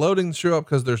exactly loading the show up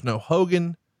because there's no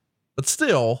Hogan, but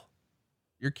still,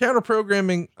 you're counter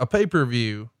programming a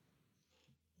pay-per-view.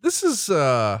 This is,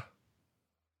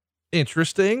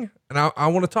 interesting. And I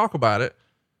want to talk about it.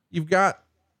 You've got,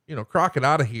 Crockett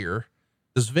out of here.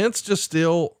 Does Vince just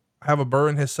still have a burr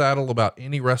in his saddle about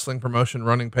any wrestling promotion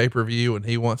running pay-per-view and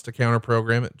he wants to counter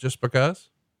program it just because?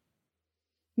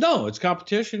 No, it's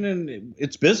competition and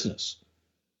it's business.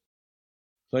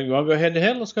 So you want to go head to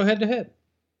head? Let's go head to head.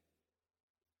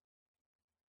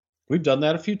 We've done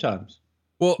that a few times.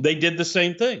 Well, they did the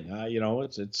same thing.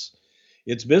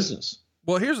 It's business.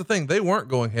 Well, here's the thing. They weren't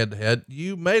going head to head.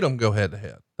 You made them go head to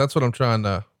head. That's what I'm trying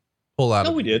to pull out.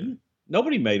 No, we didn't.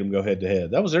 Nobody made them go head to head.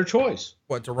 That was their choice.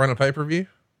 What, to run a pay-per-view?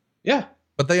 Yeah.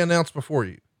 But they announced before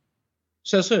you.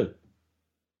 Says who?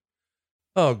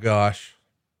 Oh gosh.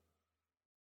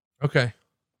 Okay.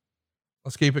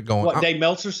 Let's keep it going. What, Dave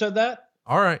Meltzer said that?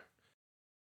 All right.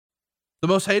 The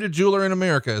most hated jeweler in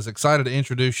America is excited to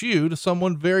introduce you to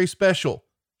someone very special.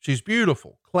 She's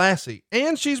beautiful, classy,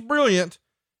 and she's brilliant.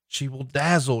 She will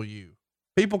dazzle you.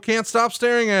 People can't stop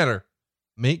staring at her.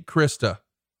 Meet Krista.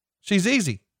 She's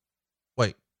easy.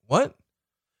 Wait, what?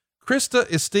 Krista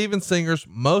is Steven Singer's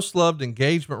most loved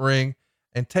engagement ring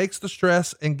and takes the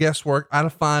stress and guesswork out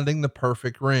of finding the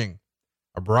perfect ring.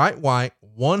 A bright white,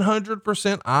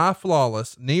 100% eye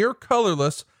flawless, near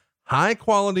colorless, high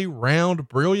quality, round,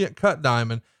 brilliant cut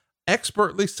diamond,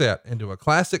 expertly set into a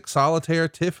classic solitaire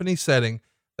Tiffany setting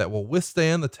that will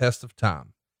withstand the test of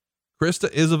time.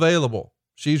 Krista is available.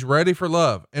 She's ready for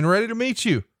love and ready to meet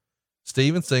you.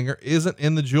 Steven Singer isn't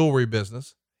in the jewelry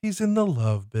business. He's in the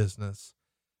love business.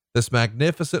 This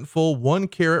magnificent full 1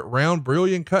 carat round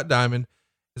brilliant cut diamond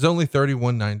is only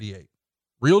 $31.98.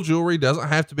 Real jewelry doesn't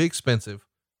have to be expensive.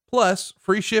 Plus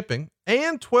free shipping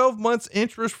and 12 months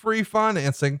interest-free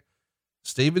financing.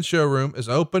 Steven's showroom is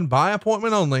open by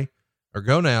appointment only, or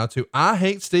go now to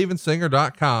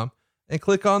IHateStevenSinger.com and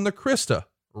click on the Krista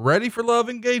Ready for Love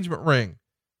engagement ring.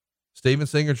 Steven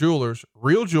Singer Jewelers,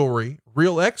 real jewelry,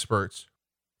 real experts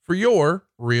for your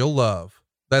real love.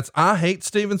 That's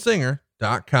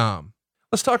IHateStevenSinger.com.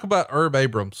 Let's talk about Herb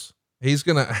Abrams. He's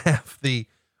going to have the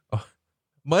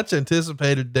much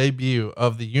anticipated debut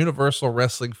of the Universal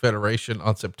Wrestling Federation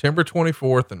on September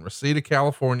 24th in Reseda,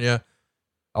 California.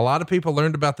 A lot of people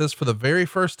learned about this for the very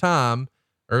first time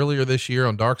earlier this year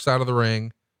on Dark Side of the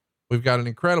Ring. We've got an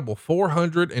incredible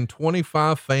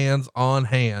 425 fans on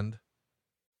hand.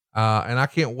 And I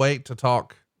can't wait to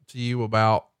talk to you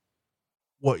about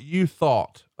what you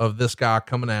thought of this guy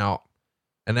coming out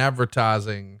and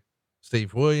advertising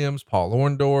Steve Williams, Paul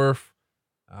Orndorff,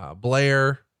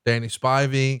 Blair, Danny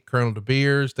Spivey, Colonel De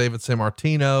Beers, David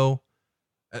Sammartino.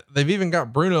 They've even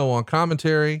got Bruno on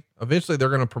commentary. Eventually they're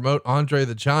going to promote Andre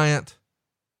the Giant.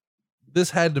 This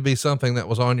had to be something that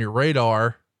was on your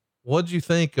radar. What'd you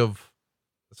think of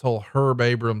this whole Herb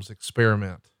Abrams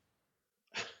experiment?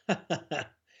 You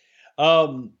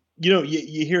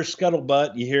hear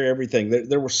scuttlebutt, you hear everything.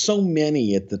 There were so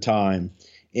many at the time,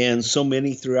 and so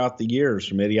many throughout the years,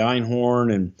 from Eddie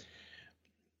Einhorn and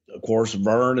of course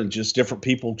Vern, and just different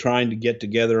people trying to get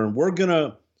together. And we're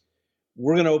gonna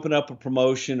open up a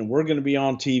promotion, and we're gonna be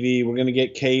on TV. We're gonna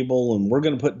get cable, and we're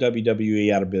gonna put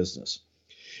WWE out of business.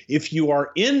 If you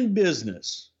are in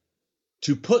business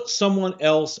to put someone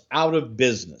else out of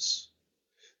business,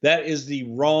 that is the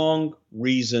wrong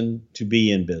reason to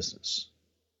be in business.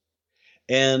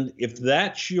 And if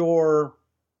that's your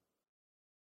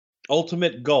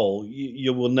ultimate goal,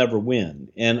 you will never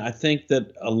win. And I think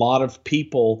that a lot of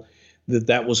people,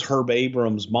 that was Herb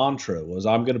Abrams' mantra, was,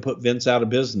 I'm going to put Vince out of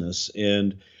business,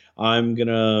 and I'm going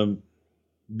to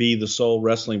be the sole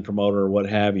wrestling promoter, or what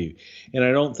have you. And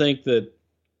I don't think that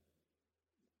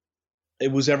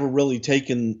it was ever really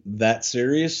taken that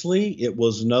seriously. It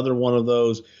was another one of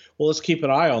those, well, let's keep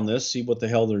an eye on this, see what the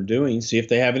hell they're doing, see if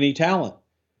they have any talent.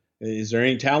 Is there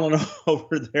any talent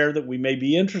over there that we may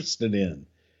be interested in?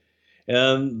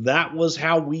 And that was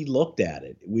how we looked at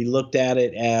it. We looked at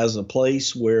it as a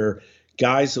place where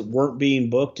guys that weren't being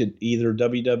booked at either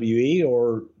WWE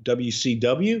or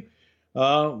WCW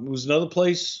was another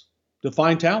place to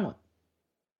find talent.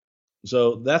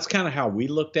 So that's kind of how we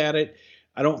looked at it.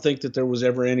 I don't think that there was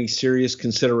ever any serious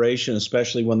consideration,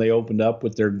 especially when they opened up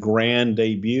with their grand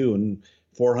debut and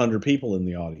 400 people in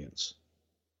the audience.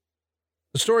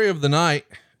 The story of the night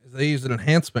is they used an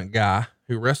enhancement guy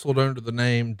who wrestled under the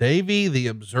name Davey the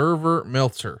Observer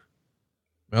Meltzer.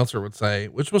 Meltzer would say,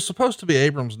 which was supposed to be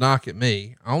Abrams' knock at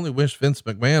me. I only wish Vince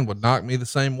McMahon would knock me the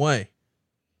same way.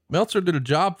 Meltzer did a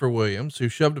job for Williams, who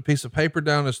shoved a piece of paper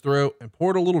down his throat and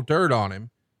poured a little dirt on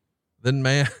him. Then,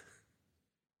 man,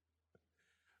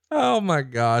 oh my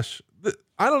gosh.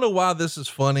 I don't know why this is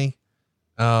funny.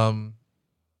 I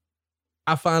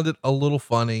find it a little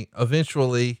funny.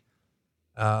 Eventually,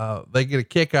 they get a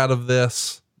kick out of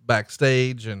this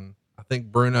backstage, and I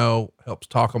think Bruno helps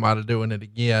talk him out of doing it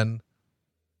again.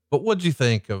 But what'd you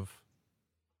think of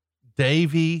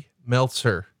Davey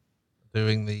Meltzer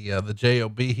doing the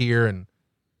JOB here, and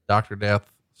Dr.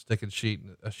 Death sticking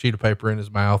a sheet of paper in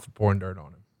his mouth and pouring dirt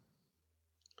on him?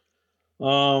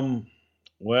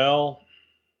 Well,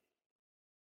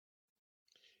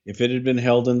 if it had been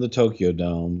held in the Tokyo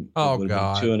Dome, it would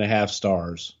have been 2.5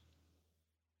 stars.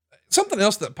 Something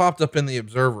else that popped up in the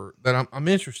Observer that I'm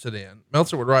interested in.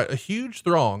 Meltzer would write, a huge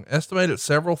throng, estimated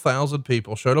several thousand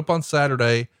people, showed up on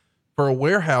Saturday for a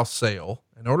warehouse sale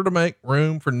in order to make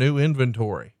room for new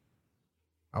inventory.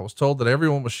 I was told that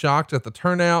everyone was shocked at the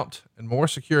turnout and more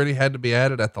security had to be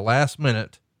added at the last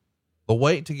minute. The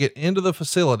wait to get into the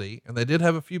facility, and they did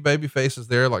have a few baby faces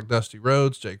there like Dusty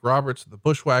Rhodes, Jake Roberts, and the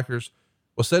Bushwhackers,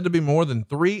 was said to be more than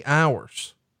 3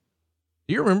 hours.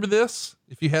 Do you remember this?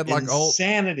 If you had like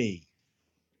insanity,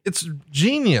 it's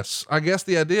genius. I guess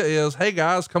the idea is, hey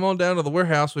guys, come on down to the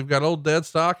warehouse. We've got old dead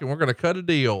stock and we're going to cut a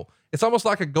deal. It's almost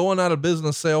like a going out of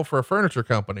business sale for a furniture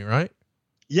company, right?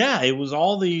 Yeah. It was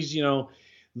all these,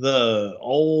 the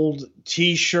old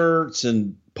t-shirts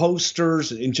and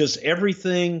posters and just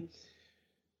everything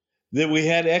that we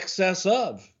had excess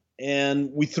of.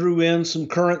 And we threw in some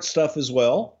current stuff as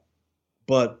well.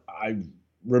 But I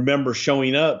remember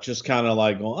showing up just kind of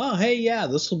like, oh, hey, yeah,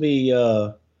 this will be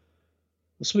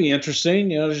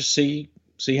interesting. Just see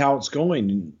see how it's going,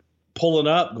 and pulling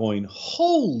up going,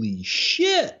 holy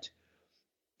shit.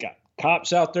 Got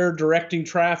cops out there directing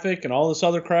traffic and all this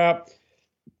other crap.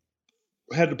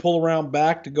 Had to pull around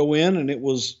back to go in, and it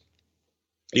was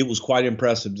quite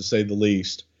impressive to say the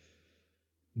least.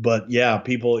 But yeah,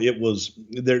 people, it was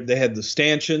there. They had the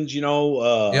stanchions,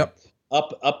 Yep.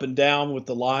 up and down with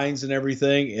the lines and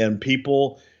everything, and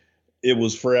people, it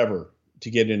was forever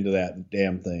to get into that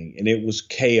damn thing, and it was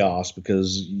chaos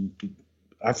because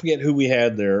I forget who we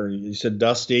had there. You said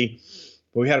Dusty,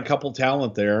 but we had a couple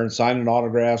talent there and signing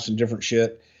autographs and different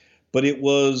shit. But it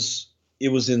was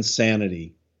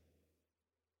insanity.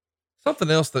 Something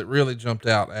else that really jumped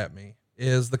out at me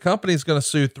is the company's going to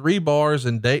sue 3 bars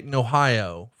in Dayton,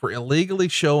 Ohio for illegally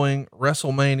showing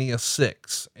WrestleMania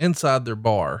 6 inside their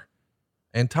bar.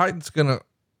 And Titan's going to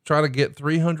try to get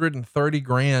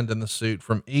 $330,000 in the suit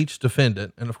from each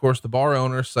defendant. And of course, the bar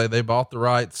owners say they bought the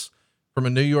rights from a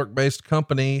New York based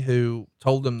company who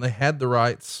told them they had the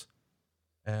rights.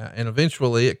 And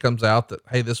eventually it comes out that,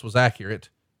 hey, this was accurate.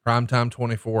 Primetime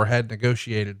 24 had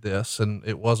negotiated this and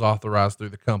it was authorized through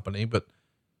the company, but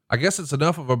I guess it's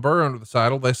enough of a burr under the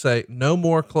saddle. They say no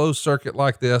more closed circuit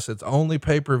like this. It's only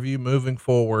pay-per-view moving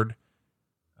forward.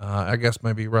 I guess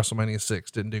maybe WrestleMania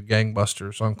 6 didn't do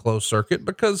gangbusters on closed circuit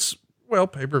because, well,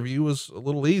 pay-per-view was a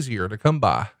little easier to come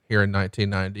by here in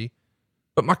 1990.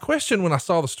 But my question when I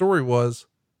saw the story was,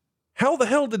 how the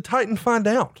hell did Titan find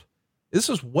out? This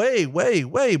is way, way,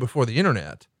 way before the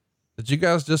internet. Did you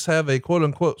guys just have a quote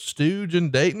unquote stooge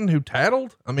in Dayton who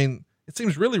tattled? I mean, it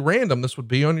seems really random. This would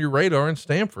be on your radar in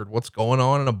Stamford. What's going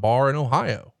on in a bar in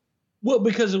Ohio? Well,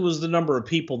 because it was the number of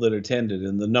people that attended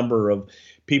and the number of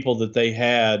people that they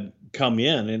had come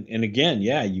in. And again,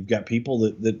 yeah, you've got people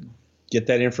that get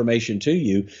that information to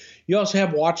you. You also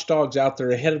have watchdogs out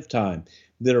there ahead of time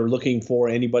that are looking for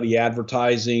anybody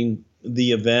advertising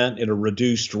the event at a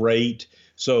reduced rate.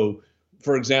 So,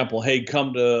 for example, hey,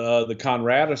 come to the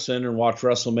Conradison and watch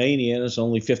WrestleMania, and it's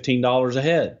only $15 a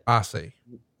head. I see.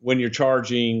 When you're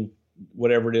charging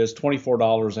whatever it is,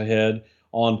 $24 a head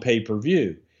on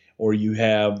pay-per-view, or you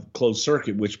have closed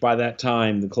circuit, which by that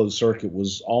time the closed circuit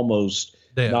was almost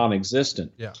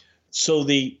non-existent. Yeah. So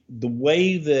the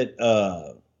way that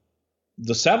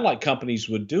the satellite companies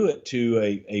would do it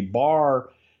to a bar,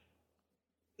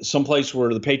 someplace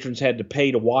where the patrons had to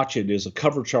pay to watch it as a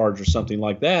cover charge or something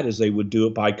like that, is they would do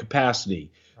it by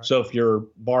capacity. Right. So if your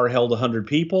bar held 100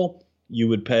 people, you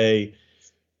would pay,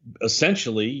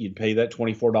 essentially, you'd pay that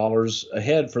 $24 a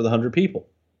head for the 100 people.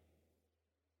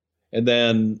 And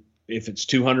then if it's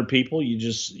 200 people,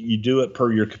 you do it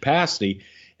per your capacity.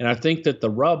 And I think that the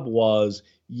rub was,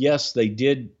 yes, they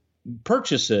did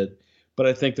purchase it, but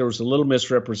I think there was a little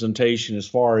misrepresentation as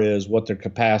far as what their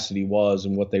capacity was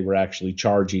and what they were actually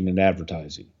charging and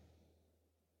advertising.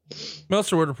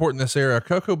 Meltzer would report in this era,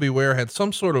 Coco Beware had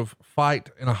some sort of fight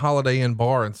in a Holiday Inn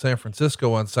bar in San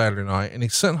Francisco on Saturday night, and he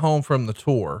sent home from the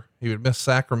tour. He would miss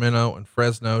Sacramento and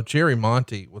Fresno. Jerry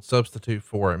Monty would substitute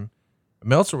for him.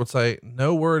 Meltzer would say,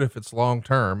 no word if it's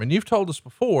long-term. And you've told us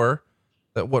before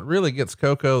that what really gets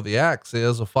Coco the axe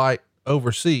is a fight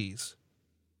overseas.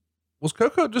 Was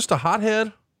Coco just a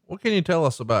hothead? What can you tell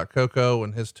us about Coco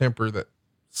and his temper that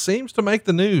seems to make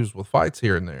the news with fights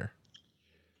here and there?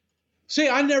 See,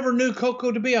 I never knew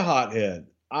Coco to be a hothead.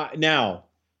 Now,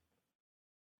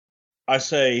 I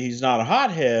say he's not a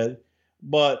hothead,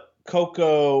 but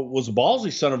Coco was a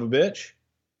ballsy son of a bitch,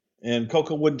 and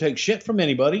Coco wouldn't take shit from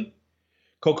anybody.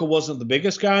 Coco wasn't the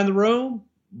biggest guy in the room,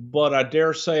 but I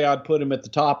dare say I'd put him at the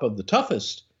top of the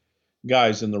toughest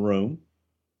guys in the room.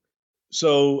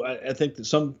 So I think that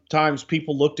sometimes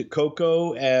people looked at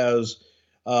Coco as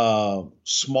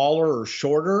smaller or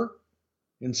shorter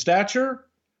in stature,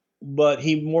 but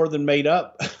he more than made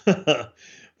up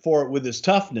for it with his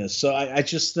toughness. So I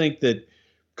just think that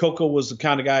Coco was the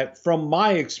kind of guy, from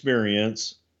my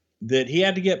experience, that he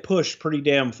had to get pushed pretty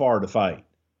damn far to fight.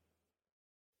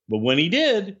 But when he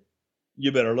did,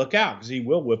 you better look out because he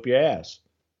will whip your ass.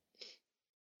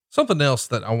 Something else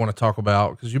that I want to talk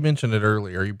about, because you mentioned it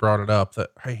earlier, you brought it up,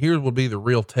 that, hey, here will be the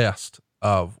real test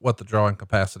of what the drawing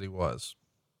capacity was.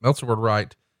 Meltzer would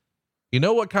write, you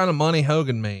know what kind of money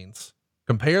Hogan means?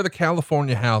 Compare the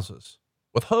California houses.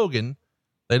 With Hogan,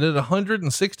 they did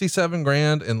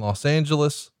 $167,000 in Los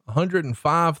Angeles,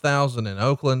 $105,000 in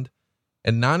Oakland,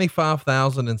 and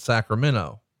 $95,000 in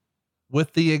Sacramento.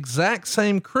 With the exact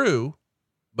same crew,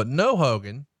 but no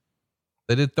Hogan,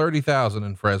 they did $30,000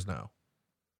 in Fresno.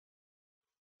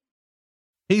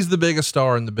 He's the biggest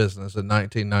star in the business in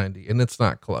 1990, and it's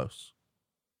not close.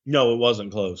 No, it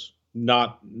wasn't close.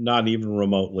 Not even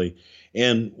remotely.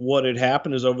 And what had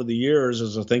happened is over the years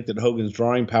is I think that Hogan's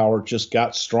drawing power just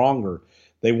got stronger.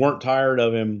 They weren't tired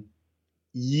of him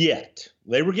yet.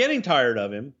 They were getting tired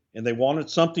of him and they wanted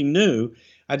something new.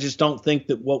 I just don't think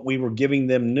that what we were giving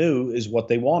them new is what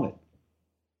they wanted.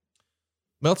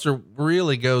 Meltzer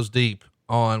really goes deep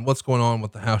on what's going on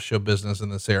with the house show business in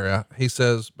this area. He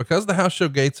says, because the house show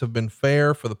gates have been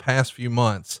fair for the past few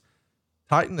months,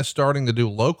 Titan is starting to do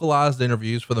localized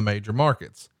interviews for the major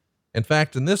markets. In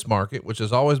fact, in this market, which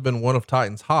has always been one of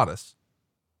Titan's hottest,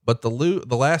 but the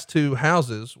last two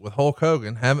houses with Hulk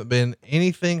Hogan haven't been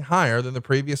anything higher than the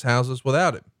previous houses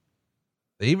without him.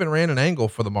 They even ran an angle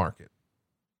for the market.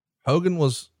 Hogan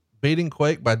was beating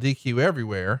Quake by DQ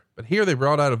everywhere, but here they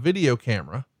brought out a video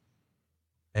camera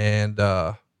and,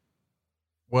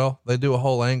 they do a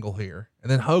whole angle here.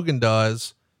 And then Hogan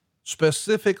does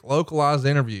specific localized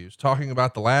interviews talking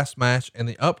about the last match and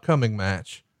the upcoming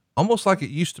match, almost like it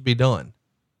used to be done.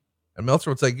 And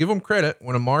Meltzer would say, give them credit.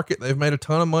 When a market they've made a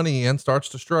ton of money in starts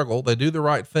to struggle, they do the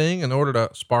right thing in order to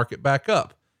spark it back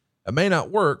up. It may not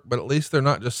work, but at least they're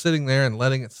not just sitting there and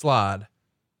letting it slide.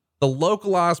 The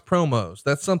localized promos,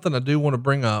 that's something I do want to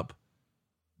bring up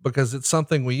because it's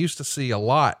something we used to see a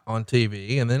lot on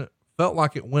TV and then it felt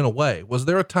like it went away. Was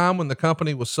there a time when the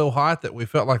company was so hot that we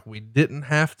felt like we didn't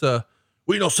have to,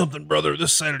 we know something, brother,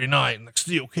 this Saturday night in the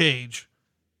steel cage.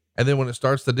 And then when it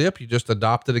starts to dip, you just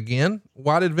adopt it again.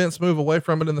 Why did Vince move away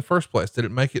from it in the first place? Did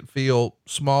it make it feel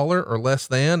smaller or less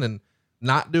than, and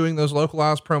not doing those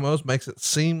localized promos makes it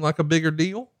seem like a bigger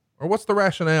deal? Or what's the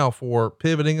rationale for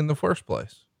pivoting in the first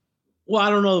place? Well, I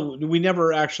don't know. We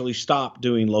never actually stopped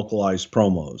doing localized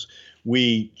promos.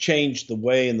 We changed the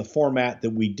way and the format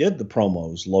that we did the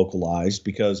promos localized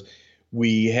because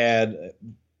we had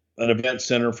an event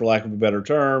center, for lack of a better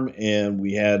term, and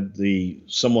we had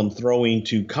someone throwing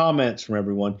to comments from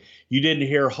everyone. You didn't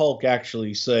hear Hulk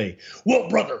actually say, well,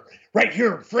 brother, right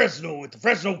here in Fresno at the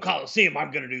Fresno Coliseum,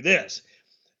 I'm going to do this.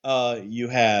 You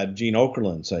had Gene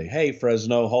Okerlund say, hey,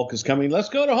 Fresno, Hulk is coming. Let's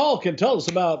go to Hulk and tell us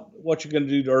about what you're going to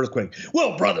do to Earthquake.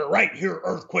 Well, brother, right here,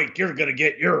 Earthquake, you're going to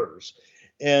get yours.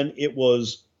 And it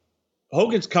was,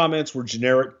 Hogan's comments were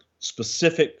generic,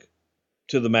 specific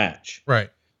to the match. Right.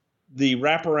 The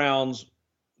wraparounds,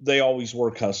 they always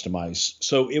were customized.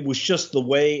 So it was just the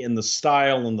way and the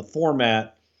style and the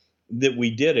format that we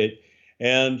did it.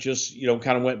 And just,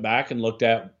 kind of went back and looked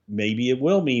at, maybe it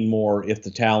will mean more if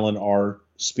the talent are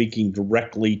speaking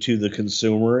directly to the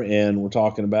consumer. And we're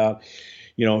talking about,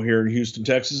 here in Houston,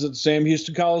 Texas at the Sam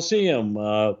Houston Coliseum,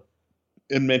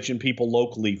 and mention people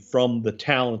locally from the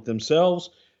talent themselves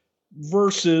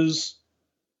versus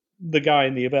the guy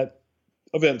in the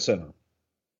event center.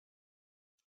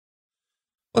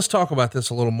 Let's talk about this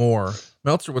a little more.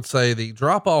 Meltzer would say the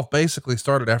drop off basically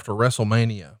started after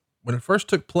WrestleMania. When it first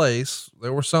took place,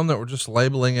 there were some that were just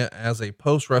labeling it as a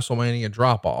post WrestleMania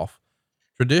drop off.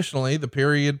 Traditionally, the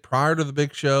period prior to the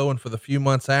big show and for the few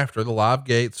months after, the live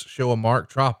gates show a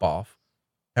marked drop off.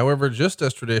 However, just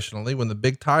as traditionally, when the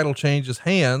big title changes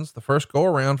hands, the first go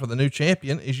around for the new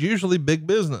champion is usually big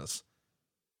business.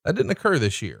 That didn't occur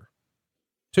this year.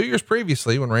 2 years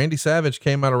previously, when Randy Savage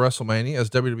came out of WrestleMania as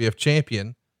WWF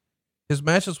champion, his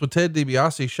matches with Ted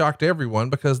DiBiase shocked everyone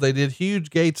because they did huge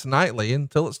gates nightly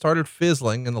until it started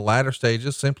fizzling in the latter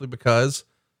stages simply because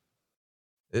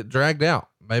it dragged out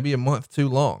maybe a month too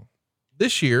long.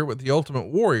 This year with the Ultimate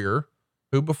Warrior,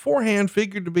 who beforehand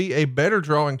figured to be a better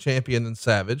drawing champion than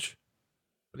Savage,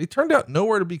 but he turned out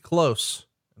nowhere to be close,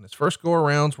 and his first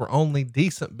go-arounds were only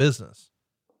decent business.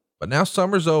 But now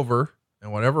summer's over,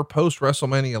 and whatever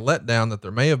post-WrestleMania letdown that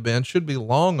there may have been should be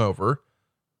long over,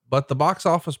 but the box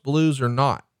office blues are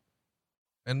not.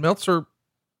 And Meltzer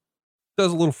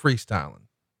does a little freestyling.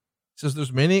 He says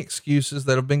there's many excuses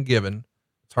that have been given.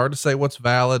 It's hard to say what's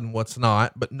valid and what's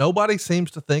not, but nobody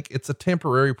seems to think it's a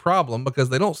temporary problem because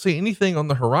they don't see anything on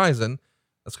the horizon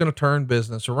that's going to turn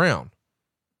business around.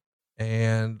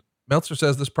 And Meltzer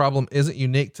says this problem isn't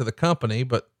unique to the company,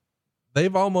 but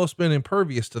they've almost been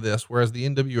impervious to this, whereas the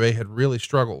NWA had really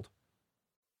struggled.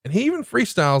 And he even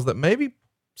freestyles that maybe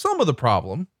some of the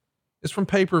problem is from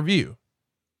pay-per-view.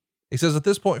 He says at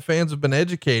this point, fans have been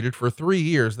educated for 3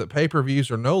 years that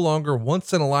pay-per-views are no longer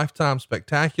once in a lifetime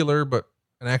spectacular, but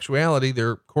in actuality,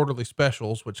 they're quarterly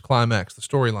specials, which climax the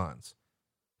storylines.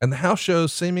 And the house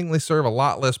shows seemingly serve a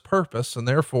lot less purpose and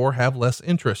therefore have less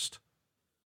interest.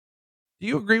 Do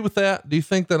you agree with that? Do you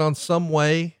think that on some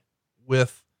way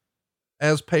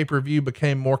as pay-per-view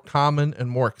became more common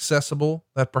and more accessible,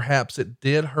 that perhaps it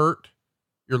did hurt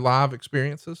your live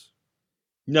experiences?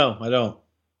 No, I don't.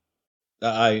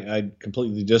 I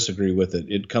completely disagree with it.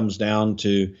 It comes down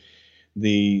to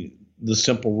the the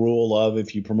simple rule of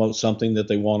if you promote something that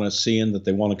they want to see and that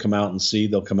they want to come out and see,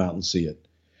 they'll come out and see it.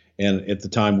 And at the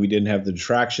time, we didn't have the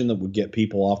distraction that would get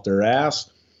people off their ass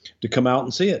to come out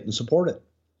and see it and support it.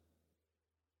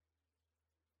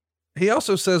 He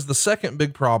also says the second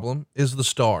big problem is the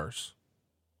stars.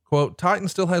 Quote, Titan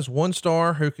still has one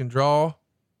star who can draw,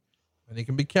 and he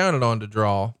can be counted on to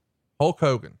draw, Hulk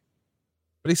Hogan.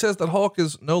 But he says that Hulk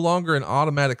is no longer an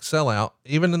automatic sellout,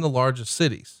 even in the largest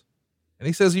cities. And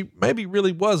he says he maybe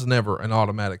really was never an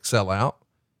automatic sellout,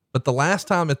 but the last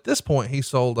time at this point he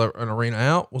sold an arena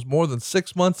out was more than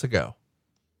 6 months ago.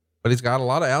 But he's got a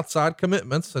lot of outside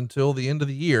commitments until the end of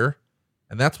the year,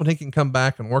 and that's when he can come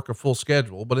back and work a full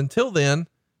schedule. But until then,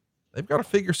 they've got to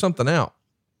figure something out.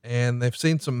 And they've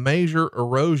seen some major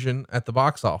erosion at the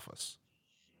box office.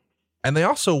 And they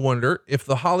also wonder if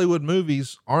the Hollywood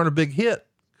movies aren't a big hit,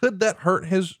 could that hurt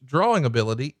his drawing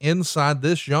ability inside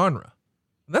this genre?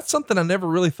 And that's something I never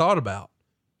really thought about.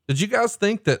 Did you guys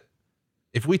think that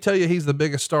if we tell you he's the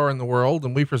biggest star in the world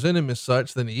and we present him as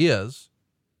such, then he is?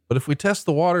 But if we test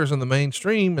the waters in the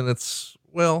mainstream and it's,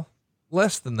 well,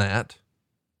 less than that,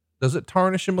 does it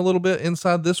tarnish him a little bit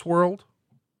inside this world?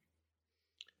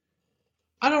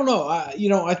 I don't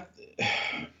know.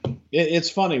 It's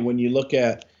funny when you look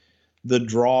at the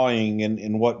drawing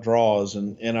and what draws.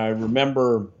 And I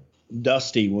remember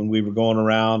Dusty when we were going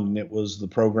around, and it was the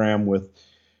program with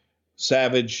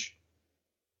Savage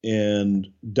and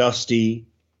Dusty,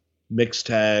 mixed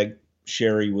tag,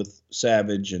 Sherry with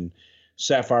Savage and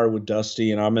Sapphire with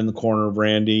Dusty. And I'm in the corner of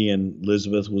Randy, and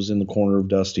Elizabeth was in the corner of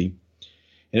Dusty.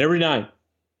 And every night,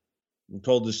 we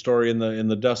told this story in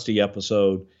the Dusty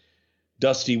episode,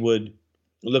 Dusty would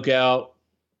look out,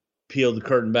 peel the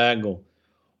curtain back, and go,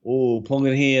 oh,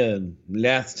 Pumpkinhead,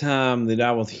 last time that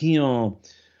I was here,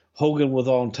 Hogan was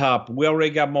on top. We already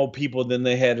got more people than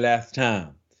they had last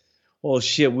time. Oh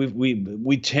shit,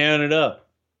 we tearing it up.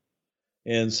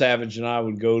 And Savage and I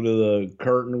would go to the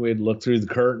curtain. We'd look through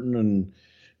the curtain, and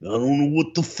I don't know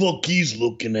what the fuck he's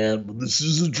looking at, but this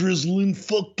is a drizzling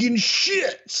fucking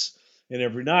shit. And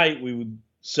every night we would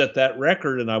set that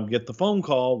record, and I would get the phone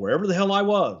call wherever the hell I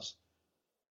was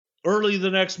early the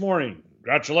next morning.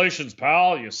 Congratulations,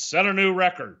 pal. You set a new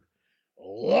record.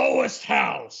 Lowest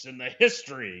house in the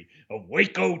history of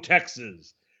Waco,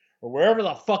 Texas. Or wherever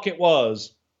the fuck it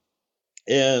was.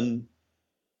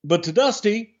 But to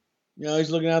Dusty, he's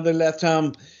looking out there. Last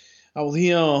time I was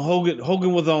here,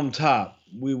 Hogan was on top.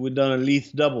 We would done a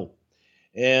least double.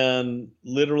 And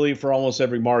literally for almost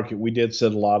every market, we did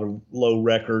set a lot of low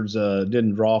records.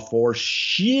 Didn't draw for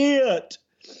shit.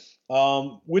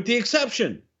 With the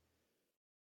exception,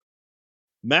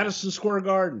 Madison Square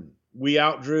Garden, we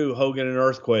outdrew Hogan and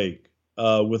Earthquake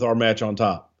with our match on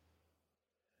top.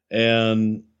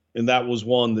 And that was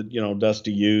one that,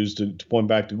 Dusty used to point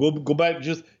back to go back,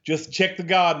 just check the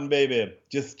garden, baby.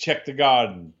 Just check the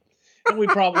garden. And we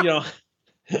probably,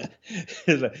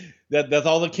 that's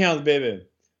all that counts, baby.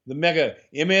 The mega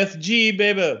MSG,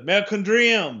 baby, American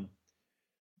Dream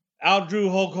outdrew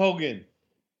Hulk Hogan.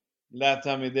 Last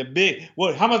time they're big.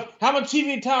 What? How much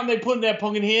TV time they put in that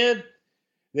Pumpkinhead?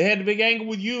 They had the big angle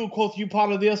with you. Of course, you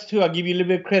part of this too. I'll give you a little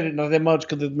bit of credit, not that much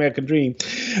because it's American Dream.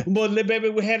 But baby,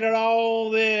 we had it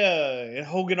all there. And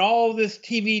Hogan, all this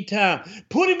TV time.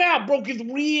 Put him out, broke his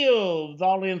ribs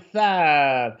all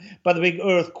inside by the big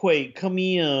Earthquake. Come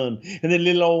in. And then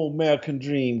little old American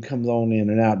Dream comes on in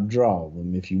and outdraw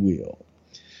them, if you will.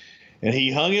 And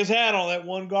he hung his hat on that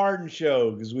one garden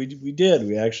show because we did.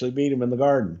 We actually beat him in the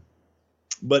garden.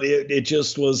 But it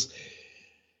just was,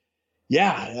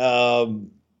 yeah.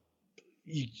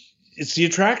 It's the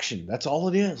attraction. That's all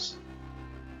it is.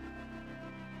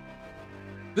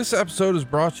 This episode is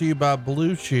brought to you by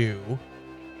Blue Chew.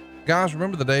 Guys,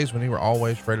 remember the days when you were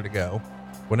always ready to go?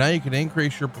 Well, now you can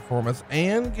increase your performance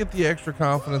and get the extra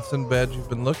confidence in bed you've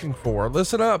been looking for.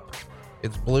 Listen up.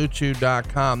 It's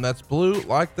BlueChew.com. That's blue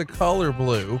like the color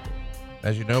blue.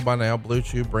 As you know by now, Blue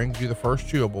Chew brings you the first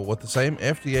chewable with the same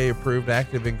FDA-approved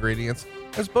active ingredients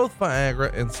as both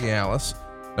Viagra and Cialis.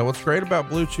 Now, what's great about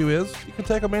Blue Chew is you can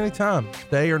take them anytime,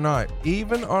 day or night,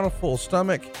 even on a full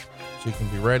stomach, so you can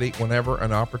be ready whenever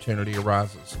an opportunity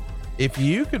arises. If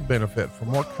you could benefit from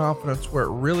more confidence where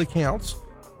it really counts,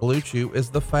 Blue Chew is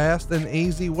the fast and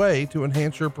easy way to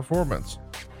enhance your performance.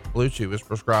 Blue Chew is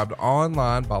prescribed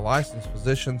online by licensed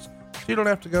physicians, so you don't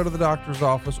have to go to the doctor's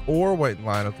office or wait in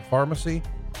line at the pharmacy.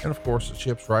 And of course, it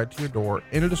ships right to your door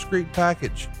in a discreet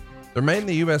package. They're made in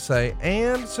the USA,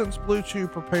 and since Blue Chew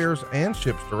prepares and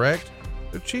ships direct,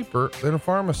 they're cheaper than a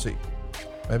pharmacy.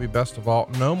 Maybe best of all,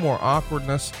 no more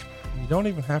awkwardness, and you don't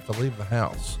even have to leave the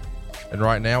house. And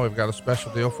right now we've got a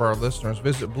special deal for our listeners.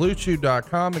 Visit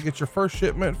BlueChew.com to get your first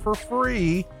shipment for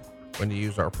free when you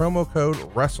use our promo code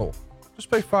WRESTLE. Just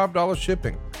pay $5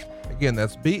 shipping. Again,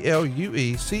 that's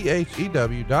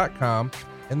BLUECHEW.com,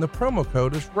 and the promo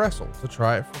code is WRESTLE to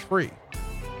try it for free.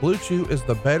 Blue Chew is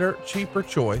the better, cheaper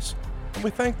choice, and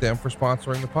we thank them for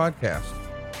sponsoring the podcast.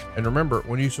 And remember,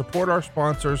 when you support our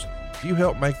sponsors, you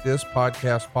help make this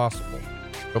podcast possible.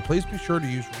 So please be sure to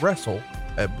use WRESTLE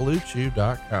at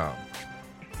BlueChew.com.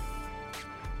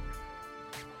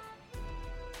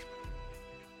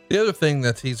 The other thing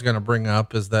that he's going to bring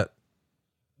up is that,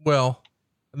 well,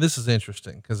 and this is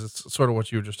interesting because it's sort of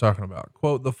what you were just talking about.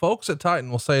 Quote, the folks at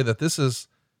Titan will say that this is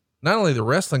not only the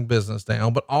wrestling business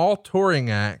down, but all touring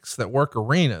acts that work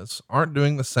arenas aren't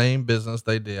doing the same business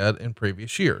they did in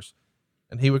previous years.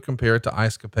 And he would compare it to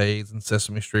Ice Capades and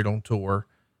Sesame Street on tour.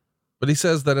 But he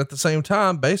says that at the same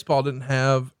time, baseball didn't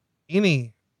have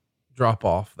any drop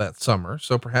off that summer.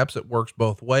 So perhaps it works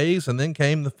both ways. And then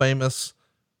came the famous,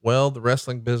 well, the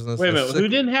wrestling business. Wait a minute. Who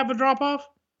didn't have a drop off?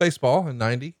 Baseball in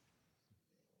 90.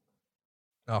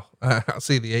 Oh, I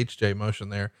see the HJ motion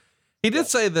there. He did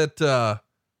say that,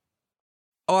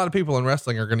 a lot of people in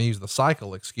wrestling are going to use the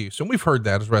cycle excuse. And we've heard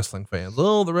that as wrestling fans.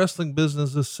 Oh, the wrestling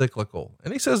business is cyclical.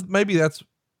 And he says maybe that's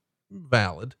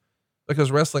valid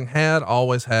because wrestling had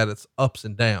always had its ups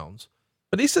and downs,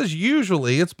 but he says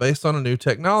usually it's based on a new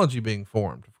technology being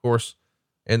formed. Of course,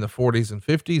 in the 40s and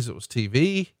 50s, it was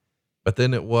TV, but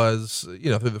then it was,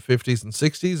 through the 50s and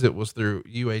 60s, it was through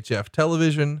UHF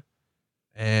television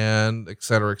and et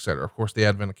cetera, et cetera. Of course, the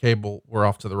advent of cable, we're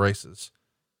off to the races.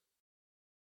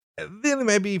 And then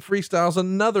maybe freestyle's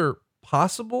another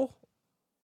possible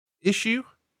issue.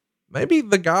 Maybe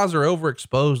the guys are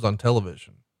overexposed on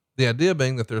television. The idea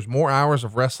being that there's more hours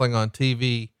of wrestling on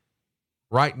TV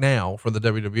right now for the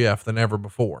WWF than ever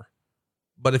before.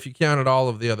 But if you counted all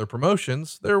of the other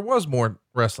promotions, there was more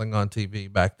wrestling on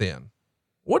TV back then.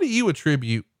 What do you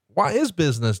attribute? Why is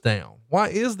business down? Why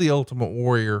is the Ultimate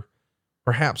Warrior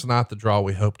perhaps not the draw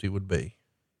we hoped he would be?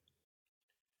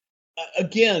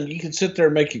 Again, you can sit there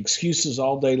and make excuses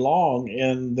all day long.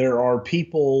 And there are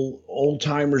people, old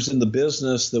timers in the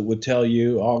business that would tell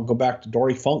you, I'll go back to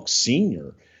Dory Funk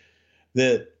Sr.,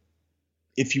 that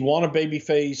if you want a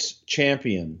babyface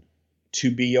champion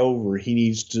to be over, he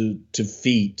needs to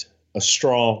defeat a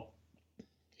strong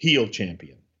heel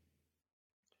champion.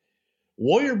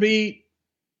 Warrior beat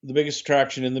the biggest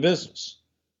attraction in the business,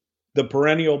 the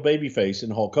perennial babyface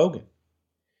in Hulk Hogan.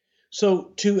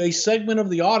 So to a segment of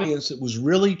the audience that was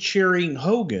really cheering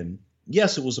Hogan,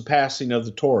 yes, it was a passing of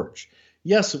the torch.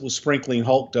 Yes, it was sprinkling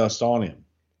Hulk dust on him.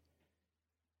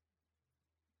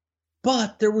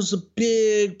 But there was a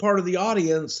big part of the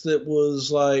audience that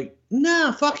was like,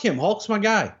 nah, fuck him. Hulk's my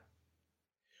guy.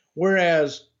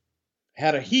 Whereas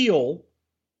had a heel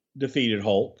defeated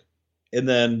Hulk and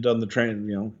then done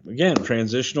the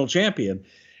transitional champion,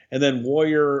 and then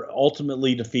Warrior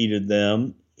ultimately defeated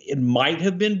them, it might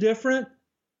have been different.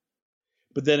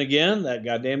 But then again, that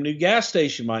goddamn new gas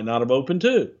station might not have opened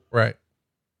too. Right.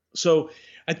 So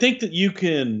I think that you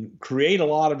can create a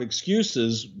lot of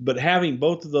excuses, but having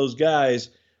both of those guys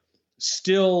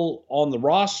still on the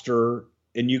roster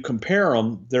and you compare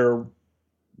them, there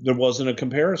wasn't a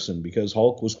comparison because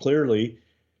Hulk was clearly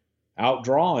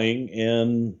outdrawing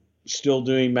and still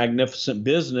doing magnificent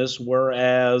business,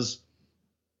 whereas,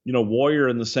 Warrior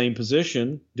in the same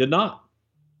position did not.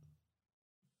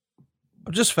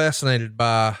 I'm just fascinated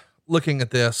by looking at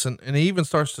this, and he even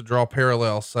starts to draw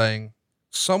parallels, saying,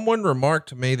 someone remarked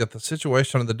to me that the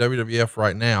situation of the WWF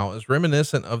right now is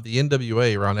reminiscent of the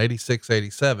NWA around 86,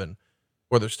 87,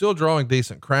 where they're still drawing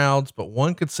decent crowds, but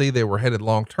one could see they were headed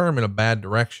long-term in a bad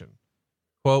direction.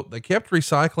 Quote, they kept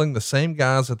recycling the same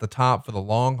guys at the top for the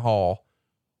long haul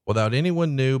without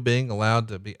anyone new being allowed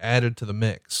to be added to the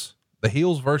mix. The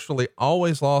heels virtually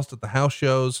always lost at the house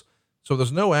shows, so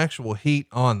there's no actual heat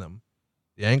on them.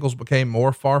 The angles became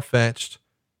more far-fetched,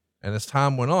 and as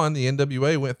time went on, the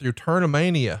NWA went through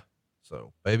Turnomania.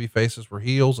 So baby faces were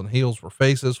heels and heels were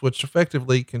faces, which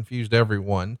effectively confused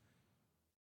everyone.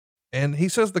 And he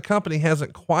says the company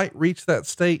hasn't quite reached that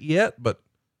state yet, but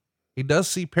he does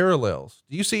see parallels.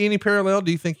 Do you see any parallel?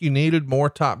 Do you think you needed more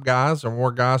top guys or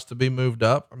more guys to be moved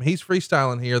up? I mean, he's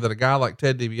freestyling here that a guy like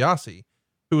Ted DiBiase,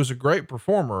 who was a great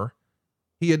performer,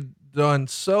 he had done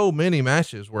so many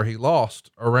matches where he lost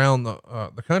around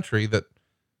the country that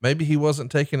maybe he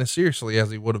wasn't taken as seriously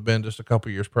as he would have been just a couple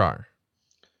years prior.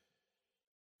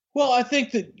 Well, I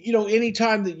think that,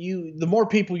 anytime that the more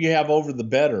people you have over, the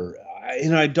better.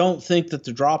 I don't think that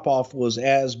the drop off was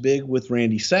as big with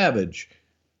Randy Savage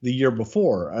the year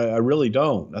before. I really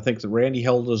don't. I think that Randy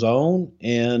held his own,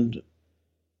 and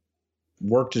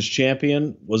worked as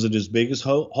champion. Was it as big as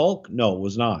Hulk? No, it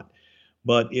was not.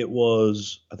 But I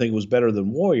think it was better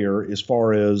than Warrior as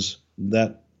far as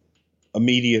that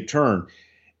immediate turn.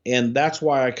 And that's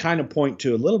why I kind of point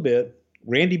to a little bit,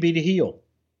 Randy beat a heel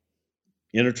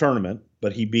in a tournament,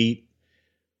 but he beat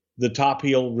the top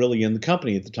heel really in the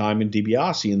company at the time in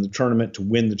DiBiase in the tournament to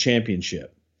win the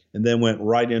championship, and then went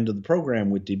right into the program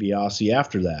with DiBiase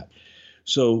after that.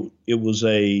 So it was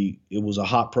a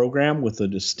hot program with a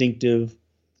distinctive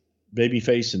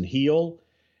babyface and heel,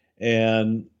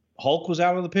 and Hulk was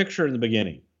out of the picture in the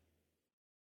beginning.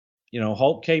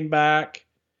 Hulk came back,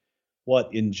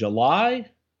 in July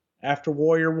after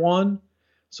Warrior won?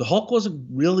 So Hulk wasn't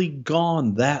really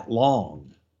gone that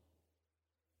long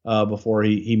before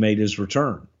he made his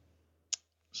return.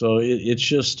 So it's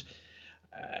just,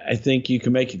 I think you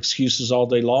can make excuses all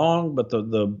day long, but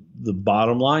the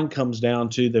bottom line comes down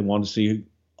to they want to see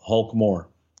Hulk more.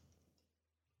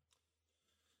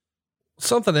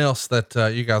 Something else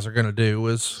that you guys are going to do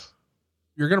is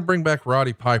you're going to bring back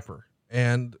Roddy Piper,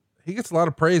 and he gets a lot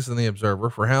of praise in the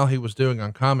Observer for how he was doing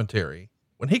on commentary.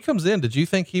 When he comes in, did you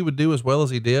think he would do as well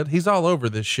as he did? He's all over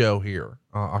this show here,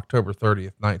 October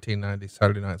 30th, 1990,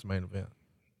 Saturday Night's Main Event.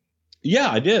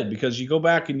 Yeah, I did, because you go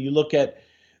back and you look at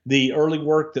the early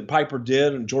work that Piper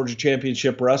did in Georgia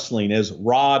Championship Wrestling as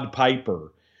Rod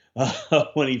Piper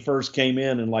when he first came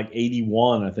in like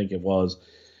 81, I think it was.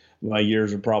 My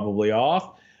years are probably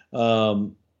off.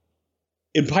 And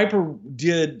Piper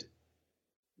did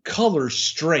color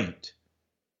straight.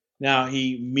 Now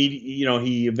he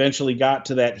eventually got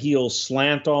to that heel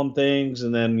slant on things,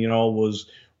 and then, was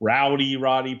rowdy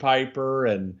Roddy Piper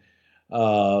and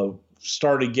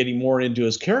started getting more into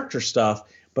his character stuff.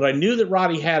 But I knew that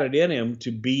Roddy had it in him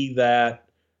to be that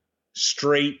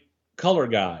straight color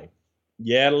guy.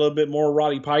 You add a little bit more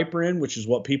Roddy Piper in, which is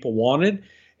what people wanted.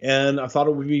 And I thought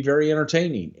it would be very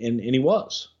entertaining, and he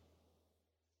was.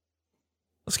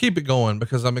 Let's keep it going,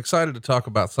 because I'm excited to talk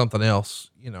about something else.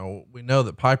 We know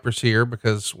that Piper's here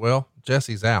because,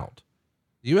 Jesse's out.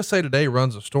 The USA Today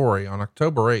runs a story on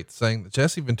October 8th saying that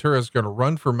Jesse Ventura is going to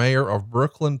run for mayor of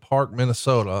Brooklyn Park,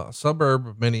 Minnesota, a suburb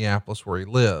of Minneapolis where he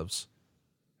lives.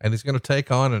 And he's going to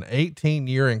take on an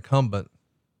 18-year incumbent.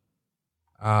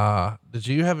 Did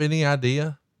you have any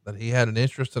idea that he had an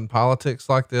interest in politics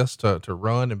like this to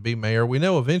run and be mayor? We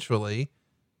know eventually,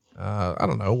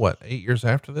 8 years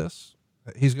after this,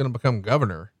 he's going to become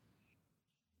governor.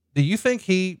 Do you think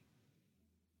he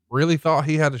really thought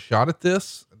he had a shot at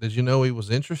this? Did you know he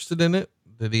was interested in it?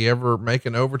 Did he ever make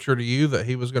an overture to you that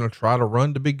he was going to try to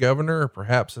run to be governor, or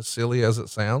perhaps, as silly as it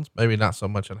sounds, maybe not so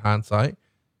much in hindsight,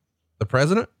 the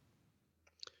president?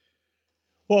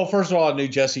 Well, first of all, I knew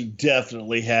Jesse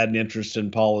definitely had an interest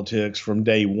in politics from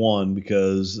day one,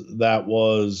 because that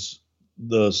was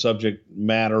the subject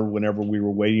matter whenever we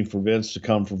were waiting for Vince to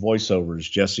come for voiceovers.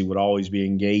 Jesse would always be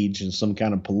engaged in some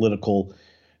kind of political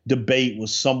debate with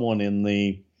someone in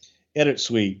the edit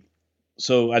suite.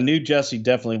 So I knew Jesse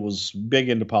definitely was big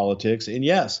into politics. And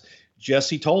yes,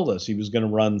 Jesse told us he was going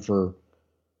to run for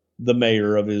the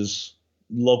mayor of his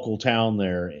local town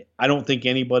there. I don't think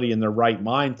anybody in their right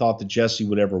mind thought that Jesse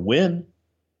would ever win.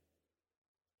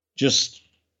 Just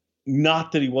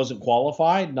not that he wasn't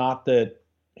qualified, not that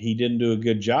he didn't do a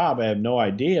good job. I have no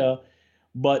idea,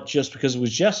 but just because it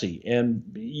was Jesse. And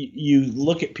you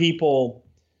look at people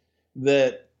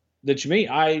that you meet,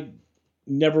 I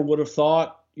never would have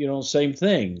thought, same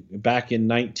thing back in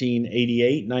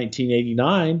 1988,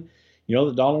 1989,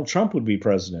 that Donald Trump would be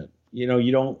president.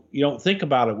 You don't think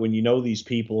about it when you know these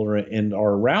people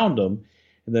are around them.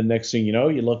 And then next thing you know,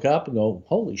 you look up and go,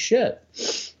 holy shit.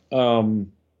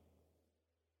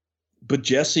 But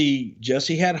Jesse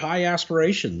had high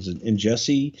aspirations, and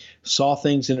Jesse saw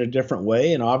things in a different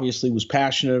way, and obviously was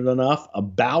passionate enough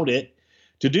about it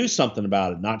to do something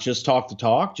about it, not just talk the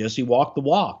talk. Jesse walked the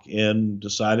walk and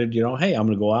decided, hey, I'm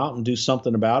going to go out and do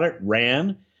something about it.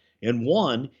 Ran and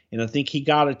won. And I think he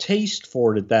got a taste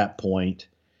for it at that point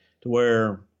to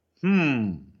where,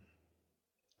 I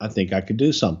think I could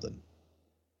do something.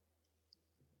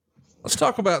 Let's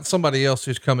talk about somebody else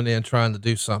who's coming in trying to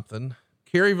do something.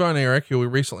 Kerry Von Erich, who we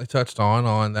recently touched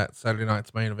on that Saturday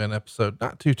Night's Main Event episode,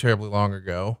 not too terribly long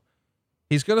ago.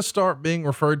 He's going to start being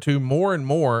referred to more and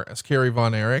more as Kerry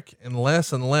Von Erich and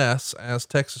less as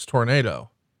Texas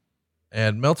Tornado.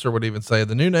 And Meltzer would even say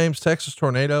the new names Texas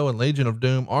Tornado and Legion of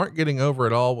Doom aren't getting over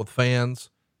at all with fans,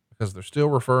 because they're still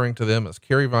referring to them as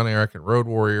Kerry Von Erich and Road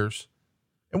Warriors.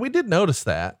 And we did notice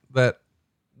that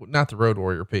not the Road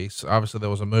Warrior piece. Obviously there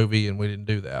was a movie and we didn't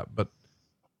do that, but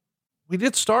we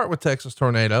did start with Texas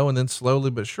Tornado and then slowly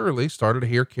but surely started to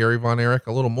hear Kerry Von Erich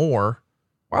a little more.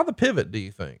 Why the pivot, do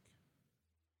you think?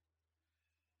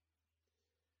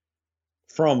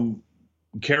 From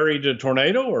Kerry to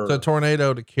Tornado, or to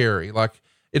Tornado to Kerry? Like,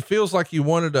 it feels like you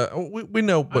wanted to, we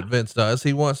know what Vince does.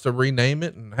 He wants to rename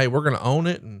it and, hey, we're going to own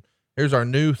it. And here's our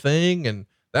new thing. And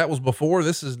that was before,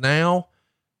 this is now,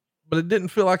 but it didn't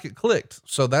feel like it clicked.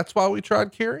 So that's why we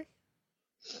tried Kerry.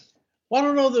 Well, I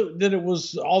don't know that it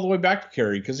was all the way back to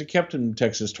Kerry, because he kept him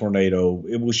Texas Tornado.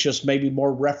 It was just maybe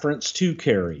more reference to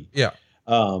Kerry. Yeah.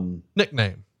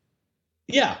 Nickname.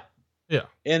 Yeah. Yeah.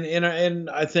 And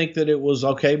I think that it was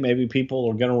okay. Maybe people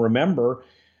are going to remember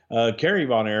Kerry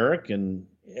Von Erich, and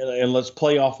let's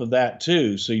play off of that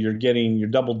too. So you're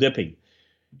double dipping.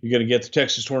 You're going to get the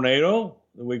Texas Tornado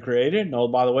that we created. And, oh,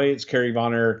 by the way, it's Kerry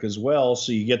Von Erich as well.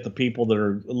 So you get the people that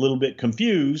are a little bit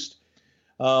confused.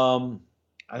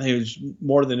 I think it was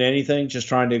more than anything just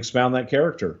trying to expound that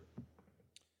character.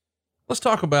 Let's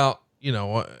talk about,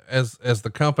 as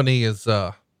the company is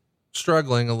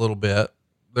struggling a little bit,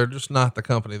 they're just not the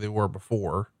company they were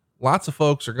before. Lots of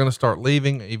folks are going to start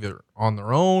leaving either on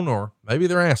their own or maybe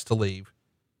they're asked to leave.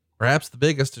 Perhaps the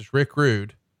biggest is Rick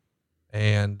Rude.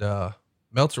 And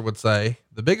Meltzer would say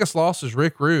the biggest loss is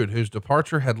Rick Rude, whose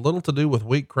departure had little to do with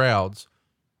weak crowds.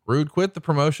 Rude quit the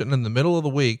promotion in the middle of the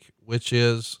week, which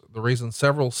is the reason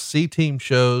several C-Team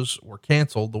shows were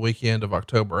canceled the weekend of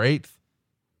October 8th.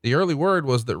 The early word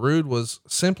was that Rude was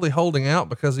simply holding out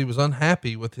because he was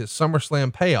unhappy with his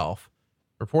SummerSlam payoff,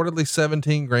 reportedly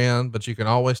 17 grand, but you can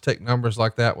always take numbers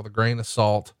like that with a grain of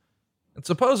salt. And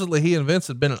supposedly he and Vince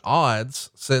had been at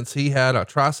odds since he had a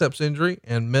triceps injury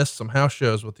and missed some house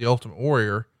shows with the Ultimate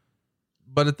Warrior.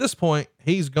 But at this point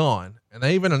he's gone, and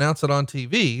they even announced it on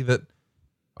TV that,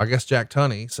 I guess Jack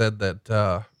Tunney said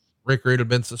that, Rick Rude had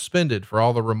been suspended for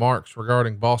all the remarks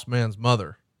regarding Boss Man's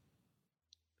mother.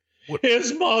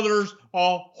 His mother's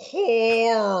a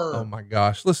whore. Oh my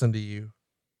gosh. Listen to you.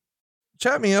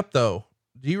 Chat me up though.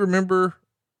 Do you remember,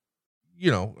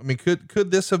 could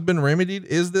this have been remedied?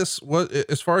 Is this what,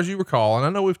 as far as you recall, and I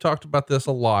know we've talked about this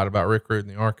a lot about Rick Rude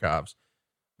in the archives,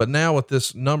 but now with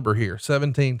this number here,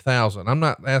 17,000, I'm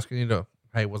not asking you to,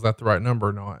 hey, was that the right number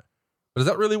or not? But is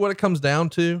that really what it comes down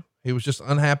to? He was just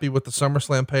unhappy with the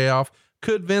SummerSlam payoff.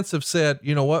 Could Vince have said,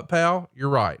 you know what, pal, you're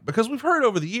right? Because we've heard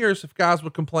over the years, if guys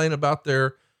would complain about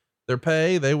their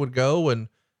pay, they would go and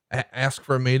ask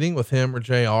for a meeting with him or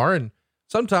JR. And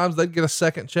sometimes they'd get a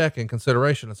second check in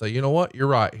consideration and say, you know what, you're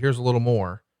right. Here's a little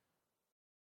more.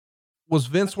 Was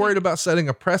Vince worried about setting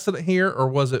a precedent here, or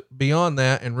was it beyond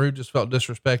that and Rude just felt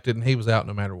disrespected and he was out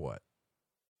no matter what?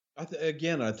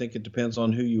 Again, I think it depends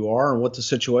on who you are and what the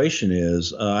situation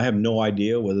is. I have no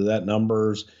idea whether that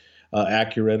number's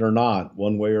accurate or not,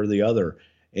 one way or the other.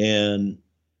 And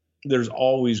there's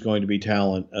always going to be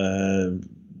talent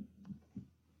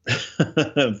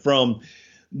from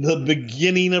the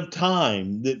beginning of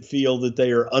time that feel that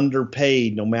they are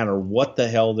underpaid no matter what the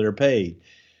hell they're paid.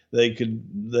 They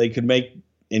could make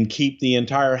and keep the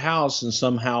entire house and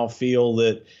somehow feel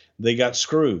that they got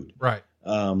screwed. Right.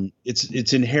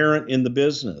 It's inherent in the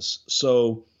business.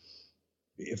 So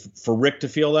for Rick to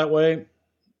feel that way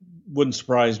wouldn't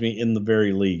surprise me in the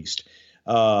very least.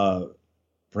 For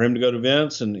him to go to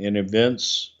Vince and if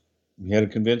Vince, he had a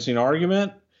convincing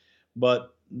argument,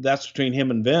 but that's between him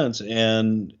and Vince.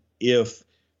 And if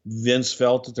Vince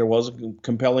felt that there was a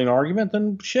compelling argument,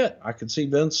 then shit, I could see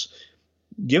Vince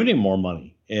giving him more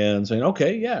money and saying,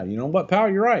 okay, yeah, you know what, pal,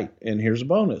 you're right. And here's a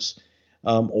bonus.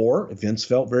 Or if Vince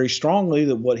felt very strongly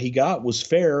that what he got was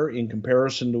fair in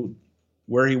comparison to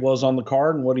where he was on the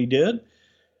card and what he did,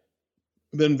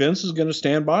 then Vince is going to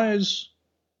stand by his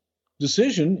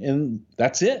decision, and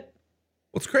that's it.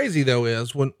 What's crazy though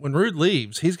is when Rude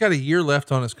leaves, he's got a year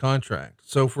left on his contract.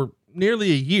 So for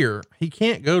nearly a year, he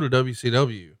can't go to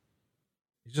WCW.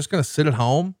 He's just going to sit at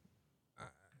home.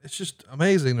 It's just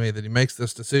amazing to me that he makes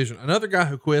this decision. Another guy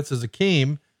who quits is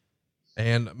Akeem.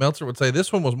 And Meltzer would say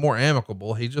this one was more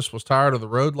amicable. He just was tired of the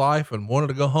road life and wanted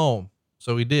to go home.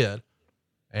 So he did.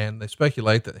 And they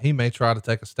speculate that he may try to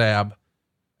take a stab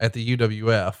at the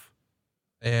UWF.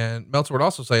 And Meltzer would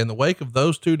also say in the wake of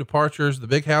those two departures, the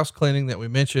big house cleaning that we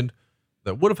mentioned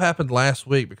that would have happened last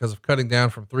week because of cutting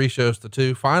down from 3 shows to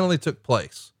 2 finally took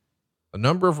place. The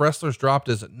number of wrestlers dropped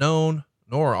isn't known,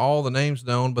 nor are all the names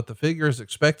known, but the figure is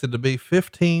expected to be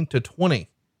 15 to 20.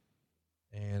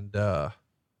 And,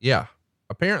 yeah.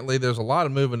 Apparently there's a lot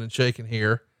of moving and shaking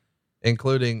here,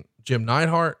 including Jim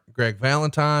Neidhart, Greg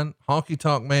Valentine, Honky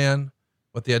Tonk Man,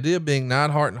 with the idea being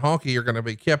Neidhart and Honky are going to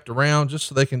be kept around just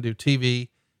so they can do TV.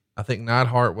 I think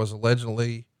Neidhart was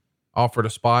allegedly offered a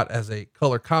spot as a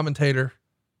color commentator.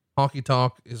 Honky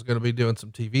Tonk is going to be doing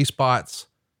some TV spots.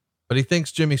 But he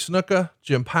thinks Jimmy Snuka,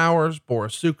 Jim Powers,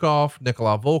 Boris Sukov,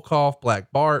 Nikolai Volkov,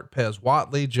 Black Bart, Pez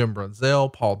Watley, Jim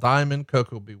Brunzell, Paul Diamond,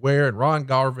 Coco Beware, and Ron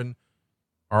Garvin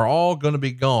are all going to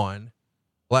be gone.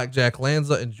 Blackjack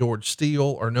Lanza and George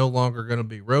Steele are no longer going to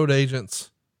be road agents.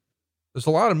 There's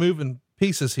a lot of moving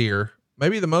pieces here.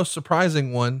 Maybe the most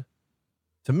surprising one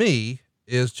to me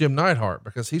is Jim Neidhart,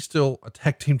 because he's still a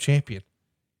tag team champion.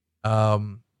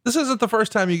 This isn't the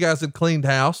first time you guys had cleaned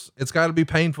house. It's got to be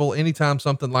painful anytime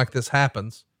something like this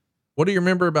happens. What do you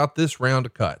remember about this round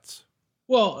of cuts?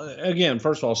 Well, again,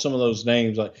 first of all, some of those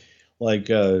names like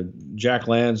Jack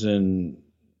Lanza and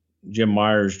Jim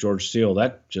Myers, George Steele,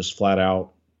 that just flat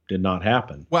out did not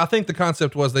happen. Well, I think the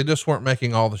concept was they just weren't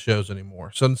making all the shows anymore.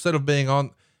 So instead of being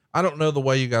on, I don't know the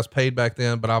way you guys paid back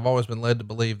then, but I've always been led to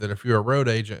believe that if you're a road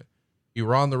agent, you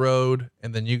were on the road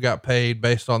and then you got paid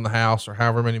based on the house or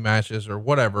however many matches or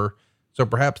whatever. So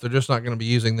perhaps they're just not going to be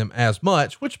using them as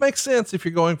much, which makes sense if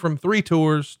you're going from 3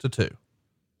 tours to 2.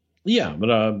 Yeah.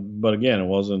 But again, it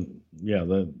wasn't,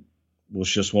 that was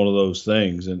just one of those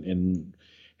things. And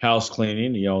house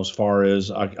cleaning, as far as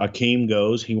Akeem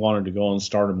goes, he wanted to go and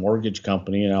start a mortgage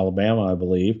company in Alabama, I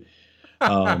believe.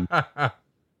 Then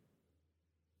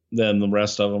the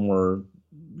rest of them were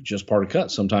just part of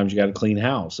cut. Sometimes you got to clean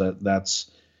house.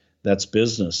 That's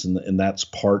business. And that's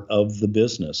part of the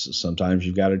business. Sometimes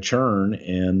you've got to churn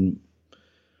and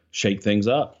shake things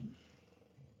up.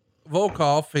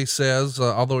 Volkov, he says,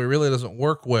 although he really doesn't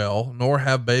work well, nor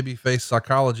have babyface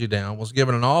psychology down, was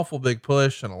given an awful big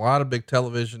push and a lot of big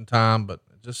television time, but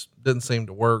it just didn't seem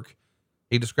to work.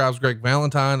 He describes Greg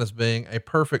Valentine as being a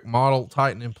perfect model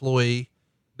Titan employee,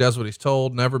 does what he's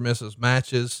told, never misses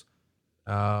matches.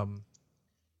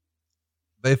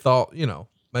 They thought,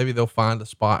 maybe they'll find a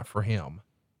spot for him.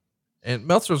 And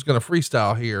Meltzer's going to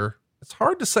freestyle here. It's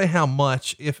hard to say how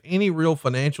much, if any, real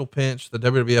financial pinch the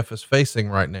WWF is facing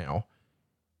right now.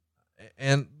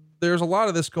 And there's a lot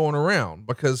of this going around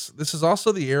because this is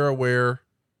also the era where,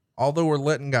 although we're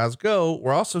letting guys go,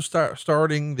 we're also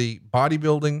starting the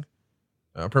bodybuilding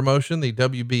promotion, the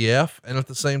WBF. And at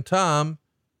the same time,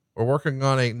 we're working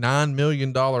on a $9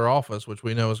 million office, which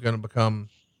we know is going to become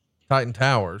Titan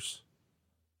Towers.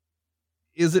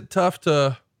 Is it tough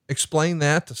to explain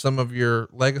that to some of your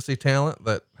legacy talent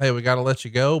that, hey, we got to let you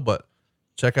go, but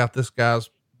check out this guy's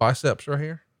biceps right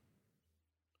here?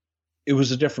 It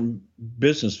was a different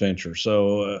business venture.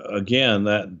 So again,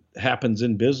 that happens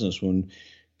in business when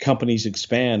companies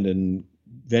expand and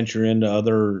venture into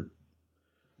other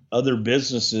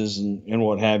businesses and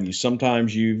what have you.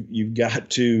 Sometimes you've got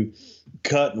to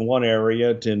cut in one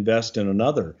area to invest in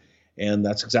another. And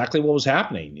that's exactly what was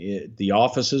happening. The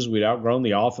offices, we'd outgrown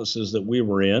the offices that we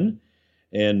were in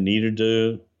and needed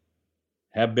to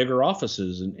have bigger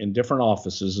offices and different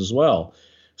offices as well.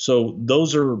 So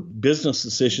those are business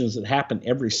decisions that happen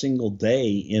every single day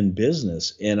in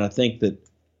business. And I think that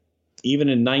even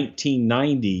in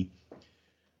 1990,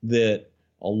 that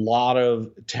a lot of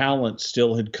talent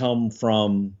still had come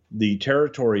from the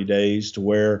territory days to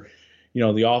where,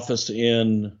 the office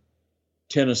in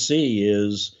Tennessee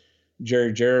is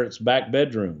Jerry Jarrett's back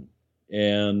bedroom,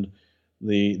 and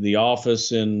the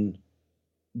office in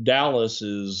Dallas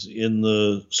is in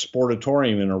the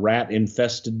sportatorium in a rat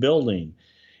infested building.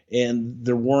 And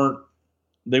they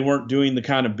weren't doing the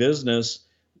kind of business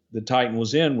that Titan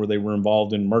was in, where they were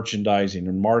involved in merchandising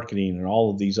and marketing and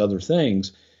all of these other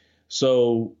things.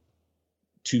 So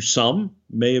to some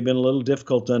may have been a little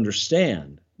difficult to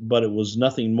understand, but it was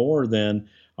nothing more than,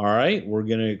 all right, we're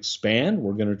going to expand.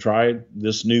 We're going to try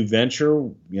this new venture,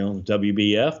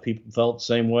 WBF. People felt the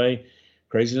same way.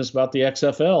 Craziness about the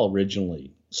XFL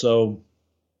originally. So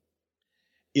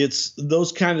it's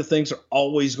those kind of things are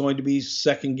always going to be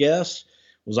second guessed.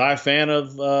 Was I a fan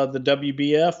of the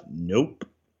WBF? Nope.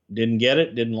 Didn't get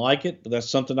it. Didn't like it. But that's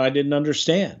something I didn't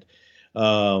understand.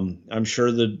 I'm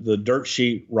sure the dirt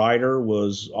sheet writer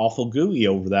was awful gooey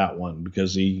over that one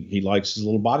because he likes his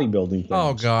little bodybuilding things.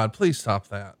 Oh God, please stop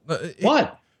that.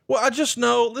 What? Well, I just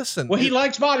know, listen. Well, he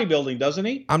likes bodybuilding, doesn't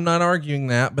he? I'm not arguing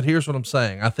that, but here's what I'm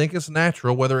saying. I think it's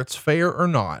natural, whether it's fair or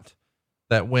not,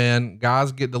 that when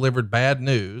guys get delivered bad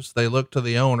news, they look to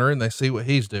the owner and they see what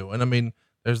he's doing. I mean,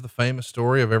 there's the famous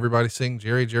story of everybody seeing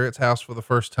Jerry Jarrett's house for the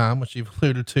first time, which you've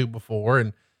alluded to before.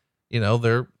 And,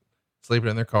 they're sleeping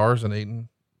in their cars and eating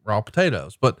raw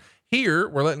potatoes. But here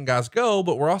we're letting guys go,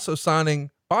 but we're also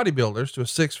signing bodybuilders to a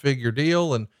 6-figure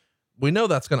deal. And we know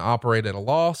that's going to operate at a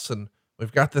loss. And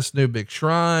we've got this new big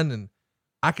shrine. And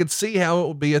I could see how it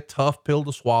would be a tough pill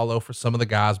to swallow for some of the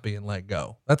guys being let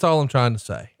go. That's all I'm trying to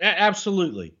say.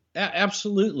 Absolutely.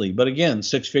 Absolutely. But again,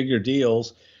 6-figure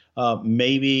deals,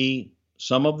 maybe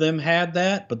Some of them had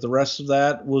that, but the rest of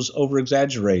that was over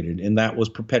exaggerated. And that was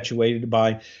perpetuated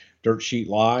by dirt sheet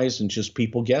lies and just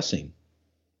people guessing.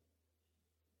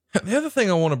 The other thing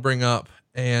I want to bring up,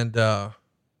 and,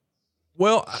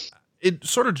 it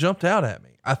sort of jumped out at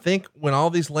me. I think when all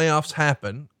these layoffs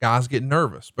happen, guys get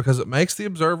nervous because it makes the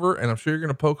Observer, and I'm sure you're going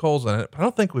to poke holes in it, but I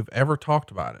don't think we've ever talked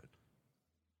about it.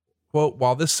 Quote,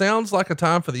 while this sounds like a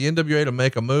time for the NWA to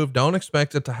make a move, don't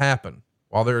expect it to happen.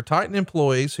 While there are Titan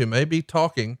employees who may be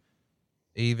talking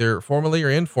either formally or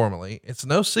informally, it's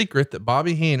no secret that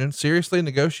Bobby Heenan seriously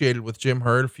negotiated with Jim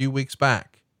Herd a few weeks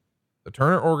back. The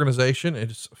Turner organization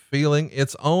is feeling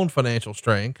its own financial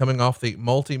strain coming off the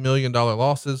multi-million-dollar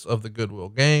losses of the Goodwill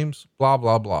Games, blah,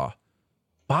 blah, blah.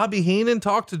 Bobby Heenan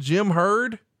talked to Jim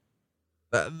Herd?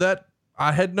 That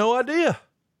I had no idea.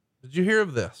 Did you hear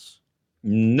of this?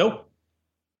 Nope.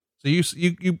 So you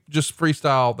just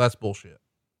freestyle. That's bullshit.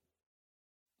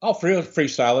 I'll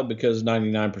freestyle it because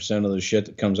 99% of the shit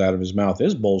that comes out of his mouth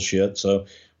is bullshit. So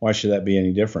why should that be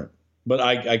any different? But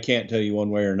I can't tell you one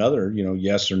way or another,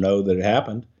 yes or no that it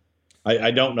happened.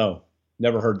 I don't know.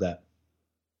 Never heard that.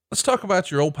 Let's talk about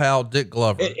your old pal, Dick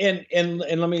Glover. And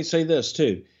let me say this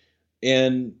too.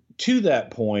 And to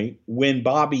that point, when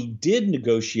Bobby did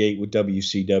negotiate with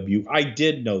WCW, I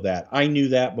did know that. I knew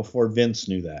that before Vince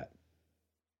knew that,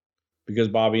 because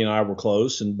Bobby and I were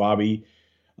close, and Bobby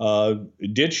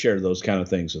did share those kind of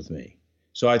things with me.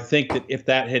 So I think that if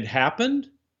that had happened,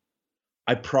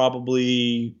 I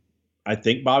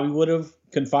think Bobby would have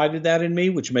confided that in me,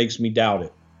 which makes me doubt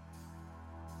it.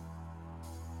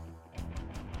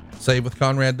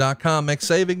 SaveWithConrad.com makes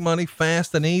saving money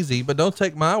fast and easy, but don't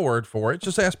take my word for it.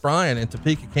 Just ask Brian in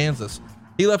Topeka, Kansas.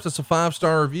 He left us a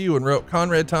 5-star review and wrote,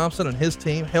 Conrad Thompson and his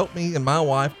team helped me and my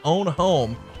wife own a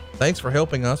home. Thanks for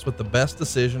helping us with the best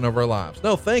decision of our lives.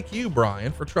 No, thank you,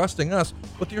 Brian, for trusting us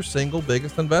with your single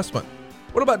biggest investment.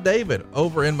 What about David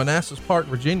over in Manassas Park,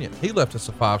 Virginia? He left us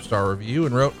a 5-star review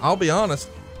and wrote, I'll be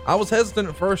honest, I was hesitant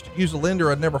at first to use a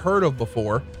lender I'd never heard of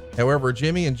before. However,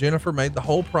 Jimmy and Jennifer made the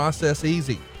whole process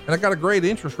easy, and I got a great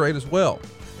interest rate as well.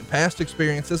 In past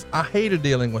experiences, I hated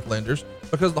dealing with lenders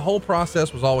because the whole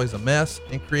process was always a mess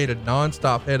and created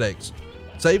nonstop headaches.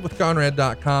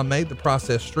 SaveWithConrad.com made the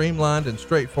process streamlined and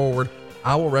straightforward.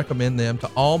 I will recommend them to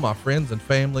all my friends and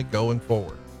family going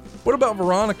forward. What about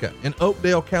Veronica in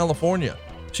Oakdale, California?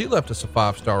 She left us a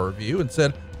 5-star review and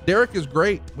said, Derek is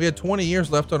great. We had 20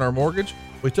 years left on our mortgage.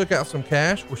 We took out some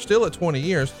cash. We're still at 20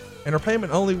 years and our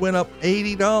payment only went up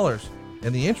 $80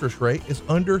 and the interest rate is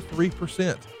under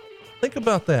 3%. Think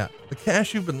about that. The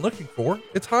cash you've been looking for,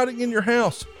 it's hiding in your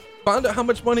house. Find out how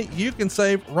much money you can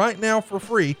save right now for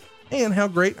free and how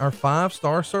great our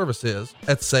 5-star service is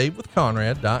at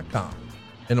SaveWithConrad.com.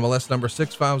 NMLS number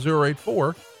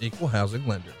 65084, Equal Housing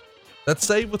Lender. That's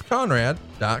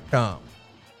SaveWithConrad.com.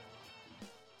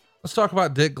 Let's talk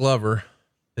about Dick Glover,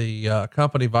 the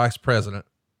company vice president.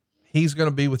 He's going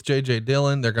to be with JJ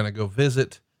Dillon. They're going to go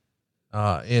visit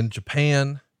in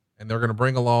Japan, and they're going to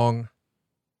bring along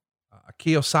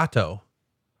Akio Sato,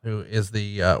 who is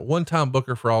the one-time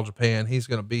booker for All Japan. He's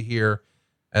going to be here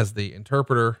as the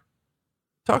interpreter.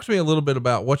 Talk to me a little bit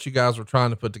about what you guys were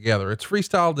trying to put together. It's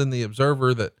freestyled in the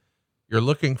Observer that you're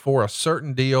looking for a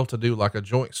certain deal to do like a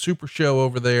joint super show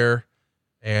over there,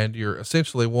 and you're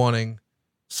essentially wanting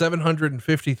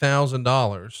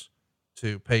 $750,000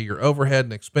 to pay your overhead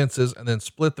and expenses and then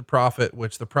split the profit,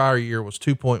 which the prior year was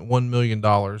 $2.1 million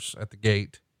at the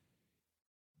gate.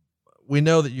 We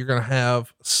know that you're going to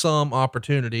have some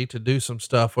opportunity to do some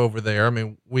stuff over there. I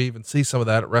mean, we even see some of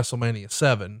that at WrestleMania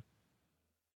 7.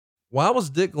 Why was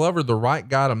Dick Glover the right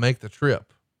guy to make the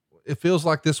trip? It feels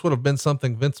like this would have been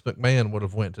something Vince McMahon would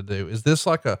have went to do. Is this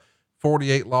like a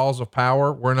 48 laws of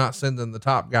power? We're not sending the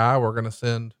top guy. We're going to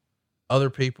send other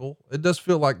people. It does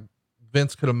feel like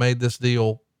Vince could have made this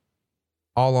deal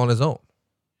all on his own.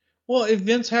 Well, if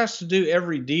Vince has to do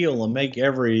every deal and make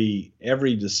every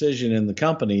decision in the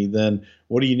company, then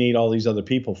what do you need all these other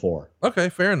people for? Okay.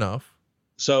 Fair enough.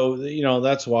 So,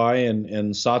 that's why.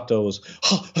 And Sato was,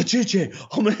 JJ,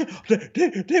 oh man,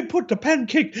 they put the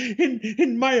pancake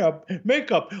in my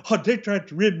makeup. Oh, they tried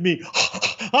to rib me.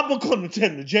 I'm going to tell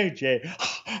the JJ.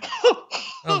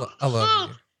 I love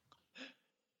you.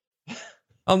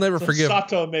 I'll never forgive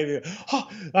Sato maybe.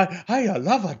 I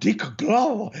love a Dick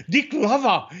Glover. Dick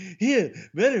Glover. Here,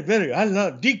 very, very. I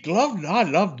love Dick Glover. I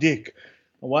love Dick.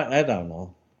 What? I don't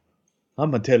know. I'm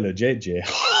going to tell the JJ.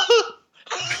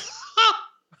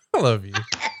 I love you.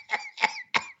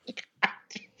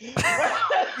 You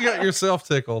got yourself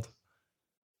tickled.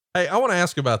 Hey, I want to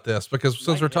ask about this because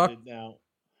since we're talking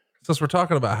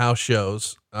about house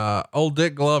shows, old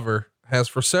Dick Glover has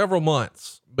for several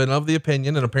months been of the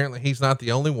opinion, and apparently he's not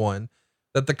the only one,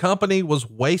 that the company was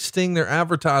wasting their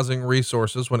advertising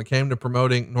resources when it came to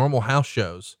promoting normal house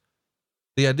shows.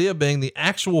 The idea being the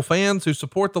actual fans who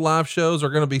support the live shows are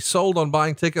going to be sold on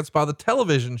buying tickets by the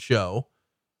television show,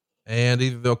 and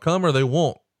either they'll come or they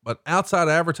won't. But outside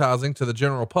advertising to the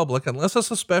general public, unless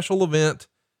it's a special event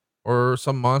or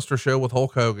some monster show with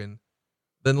Hulk Hogan,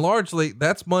 then largely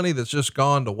that's money that's just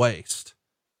gone to waste.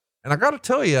 And I got to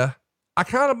tell you, I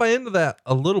kind of buy into that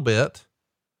a little bit.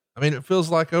 I mean, it feels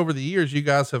like over the years, you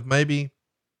guys have maybe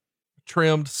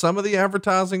trimmed some of the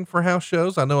advertising for house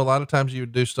shows. I know a lot of times you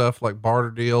would do stuff like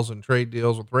barter deals and trade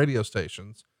deals with radio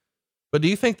stations, but do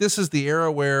you think this is the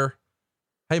era where,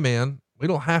 hey man, we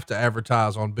don't have to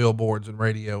advertise on billboards and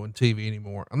radio and TV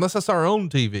anymore, unless that's our own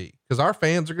TV, because our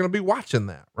fans are going to be watching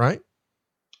that, right?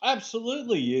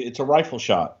 Absolutely. It's a rifle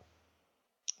shot.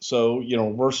 So,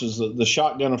 versus the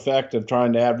shotgun effect of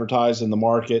trying to advertise in the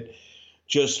market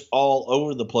just all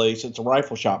over the place. It's a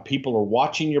rifle shot. People are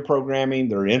watching your programming.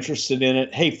 They're interested in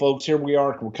it. Hey folks, here we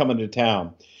are. We're coming to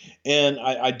town. And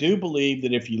I do believe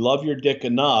that if you love your dick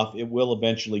enough, it will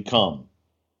eventually come.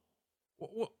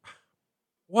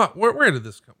 What, where did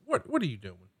this come? What are you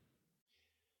doing?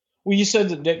 Well, you said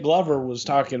that Dick Glover was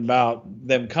talking about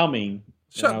them coming.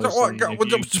 If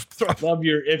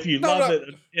you love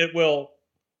it, it will.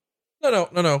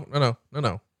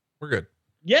 No. We're good.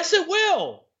 Yes, it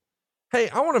will. Hey,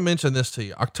 I want to mention this to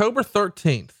you. October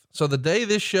 13th. So the day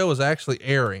this show is actually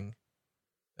airing,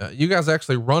 you guys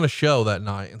actually run a show that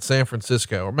night in San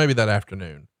Francisco, or maybe that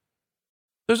afternoon.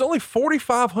 There's only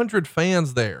 4,500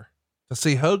 fans there to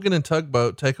see Hogan and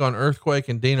Tugboat take on Earthquake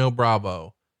and Dino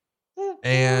Bravo.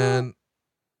 And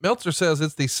Meltzer says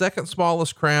it's the second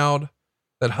smallest crowd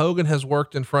that Hogan has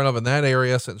worked in front of in that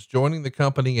area since joining the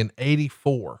company in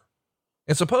 '84.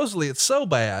 And supposedly it's so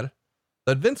bad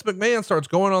that Vince McMahon starts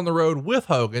going on the road with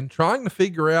Hogan, trying to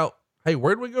figure out, hey,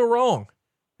 where'd we go wrong?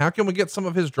 How can we get some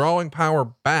of his drawing power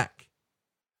back?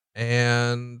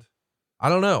 And I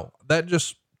don't know, that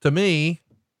just, to me,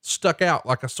 stuck out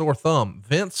like a sore thumb.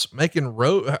 Vince making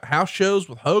house shows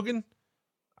with Hogan.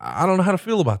 I don't know how to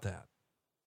feel about that.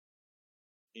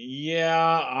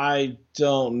 Yeah, I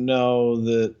don't know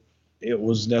that it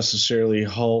was necessarily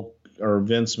Hulk or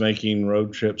Vince making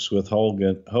road trips with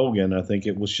Hogan. I think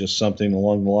it was just something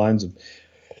along the lines of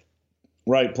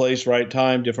right place, right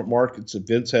time, different markets. If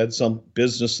Vince had some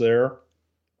business there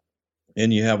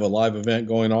and you have a live event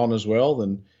going on as well,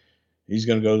 then he's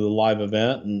going to go to the live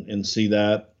event and see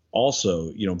that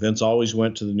also. Vince always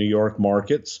went to the New York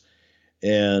markets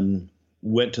and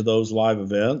went to those live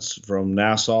events from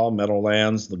Nassau,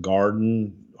 Meadowlands, the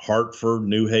Garden, Hartford,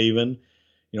 New Haven.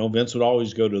 Vince would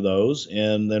always go to those.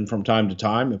 And then from time to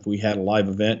time, if we had a live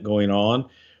event going on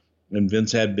and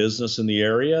Vince had business in the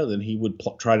area, then he would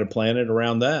try to plan it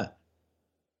around that.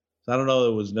 So I don't know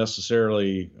that it was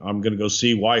necessarily, I'm going to go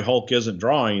see why Hulk isn't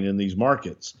drawing in these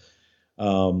markets.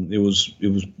 It was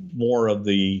more of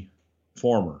the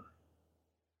former.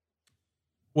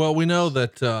 Well, we know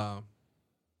that, to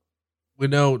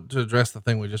address the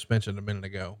thing we just mentioned a minute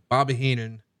ago, Bobby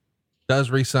Heenan does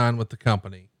re-sign with the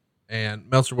company. And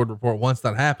Meltzer would report once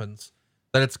that happens,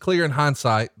 that it's clear in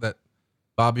hindsight that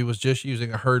Bobby was just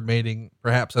using a herd meeting,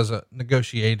 perhaps as a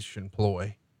negotiation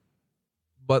ploy.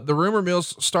 But the rumor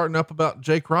mill's starting up about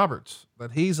Jake Roberts,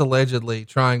 that he's allegedly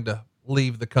trying to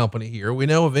leave the company here. We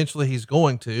know eventually he's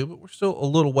going to, but we're still a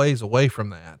little ways away from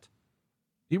that.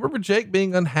 Do you remember Jake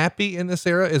being unhappy in this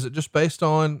era? Is it just based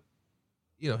on,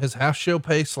 his house show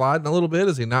pay sliding a little bit?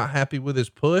 Is he not happy with his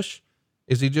push?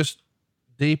 Is he just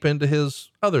deep into his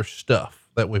other stuff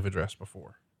that we've addressed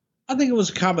before? I think it was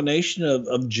a combination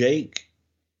of Jake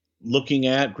looking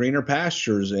at greener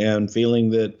pastures and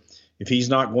feeling that if he's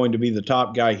not going to be the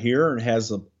top guy here and has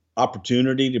the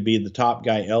opportunity to be the top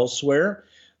guy elsewhere,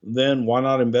 then why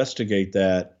not investigate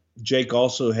that? Jake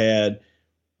also had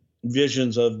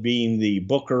visions of being the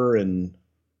booker and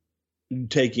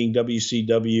taking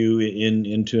WCW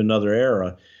into another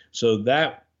era. So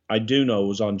that, I do know,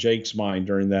 was on Jake's mind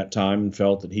during that time, and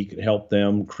felt that he could help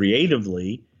them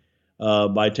creatively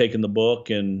by taking the book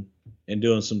and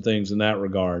doing some things in that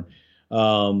regard.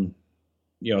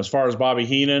 As far as Bobby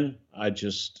Heenan, I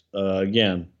just,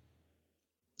 again,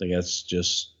 think that's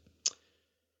just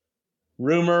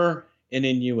rumor and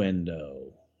innuendo.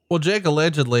 Well, Jake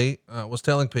allegedly was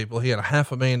telling people he had a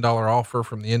 $500,000 offer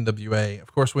from the NWA.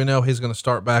 Of course, we know he's going to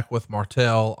start back with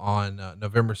Martel on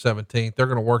November 17th. They're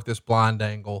going to work this blind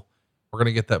angle. We're going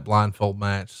to get that blindfold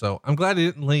match. So I'm glad he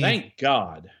didn't leave. Thank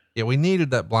God. Yeah, we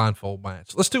needed that blindfold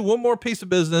match. Let's do one more piece of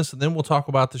business and then we'll talk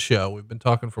about the show. We've been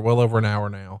talking for well over an hour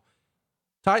now.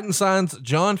 Titan signs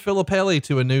John Filippelli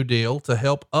to a new deal to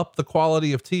help up the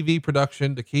quality of TV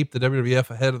production to keep the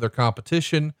WWF ahead of their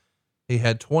competition. He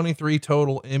had 23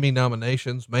 total Emmy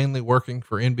nominations, mainly working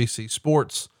for NBC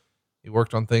Sports. He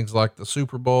worked on things like the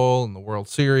Super Bowl and the World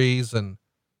Series. And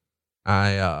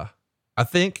I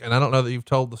think, and I don't know that you've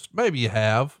told this, maybe you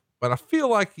have, but I feel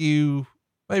like you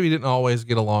maybe didn't always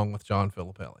get along with John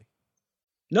Filippelli.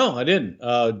 No, I didn't.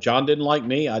 John didn't like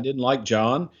me. I didn't like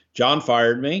John. John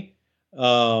fired me.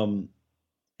 And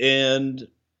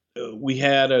we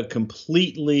had a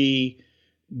completely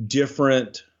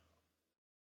different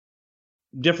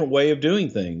way of doing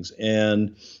things.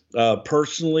 And,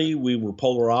 personally, we were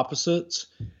polar opposites,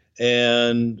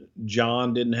 and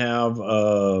John didn't have,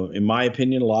 in my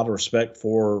opinion, a lot of respect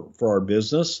for our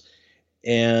business.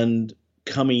 And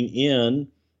coming in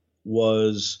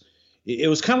it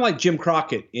was kind of like Jim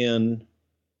Crockett in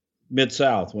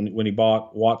Mid-South when he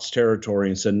bought Watts Territory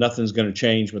and said nothing's going to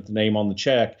change but the name on the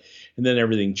check, and then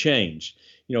everything changed.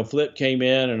 Flip came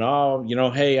in and,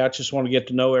 hey, I just want to get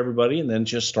to know everybody, and then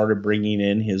just started bringing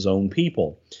in his own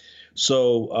people.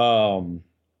 So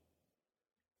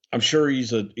I'm sure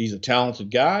he's a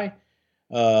talented guy.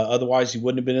 Otherwise, he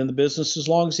wouldn't have been in the business as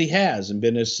long as he has and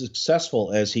been as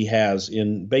successful as he has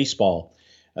in baseball.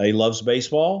 He loves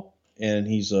baseball, and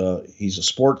he's a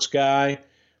sports guy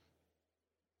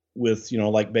with,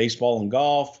 like baseball and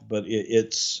golf, but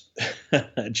it's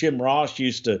Jim Ross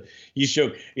used to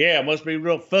joke, yeah, it must be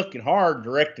real fucking hard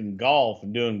directing golf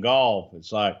and doing golf.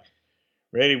 It's like,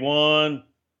 ready, one,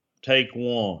 take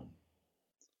one.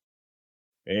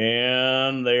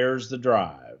 And there's the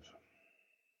drive.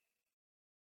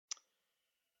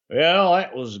 Well,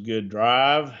 that was a good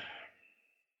drive.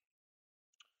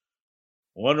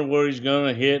 Wonder where he's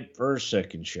going to hit for a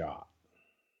second shot.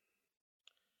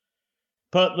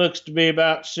 Putt looks to be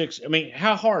about 6. I mean,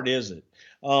 how hard is it?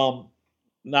 Not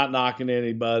knocking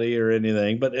anybody or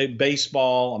anything, but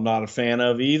baseball, I'm not a fan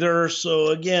of either. So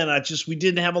again, we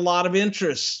didn't have a lot of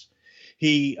interest.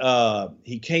 He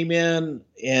came in,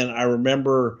 and I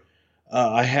remember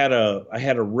I had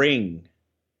a ring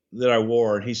that I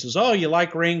wore, and he says, "Oh, you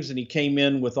like rings?" And he came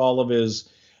in with all of his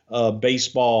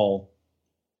baseball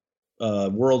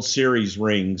World Series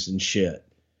rings and shit.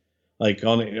 Like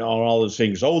on all his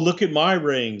fingers. Oh, look at my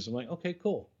rings. I'm like, okay,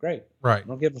 cool. Great. Right. I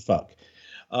don't give a fuck.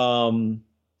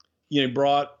 Brought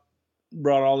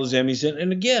all his Emmys in.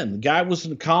 And again, the guy was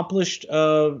an accomplished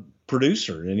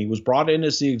producer, and he was brought in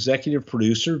as the executive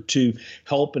producer to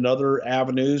help in other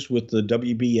avenues with the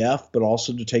WBF, but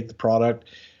also to take the product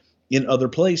in other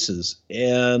places.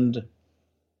 And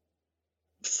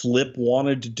Flip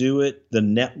wanted to do it the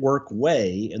network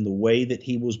way and the way that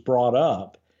he was brought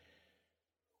up,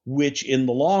 which in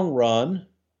the long run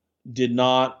did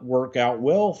not work out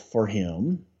well for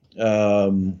him,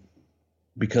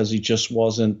 because he just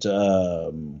wasn't.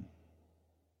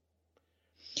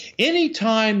 Any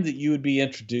time that you would be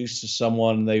introduced to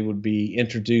someone, they would be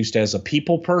introduced as a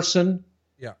people person.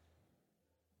 Yeah.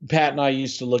 Pat and I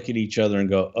used to look at each other and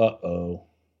go, uh-oh,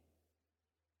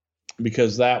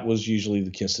 because that was usually the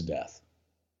kiss of death.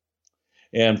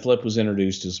 And Flip was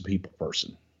introduced as a people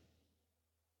person.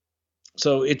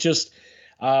 So it just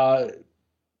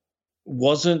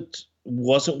wasn't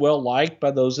well liked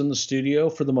by those in the studio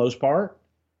for the most part.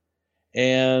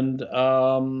 And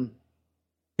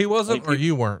he wasn't, or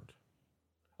you weren't?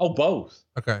 Oh, both.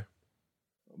 Okay.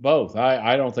 Both.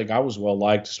 I don't think I was well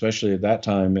liked, especially at that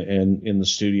time in the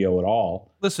studio at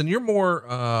all. Listen, you're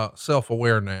more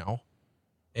self-aware now,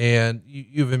 and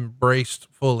you've embraced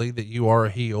fully that you are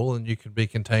a heel and you can be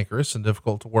cantankerous and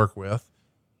difficult to work with.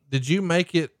 Did you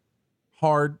make it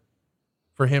hard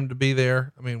for him to be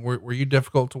there? I mean, were you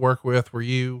difficult to work with? Were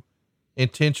you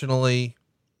intentionally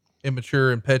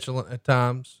immature and petulant at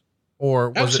times,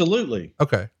 or was Absolutely.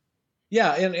 Okay.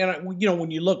 Yeah. And when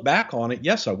you look back on it,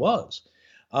 yes, I was.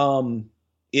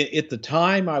 At the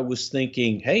time I was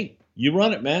thinking, hey, you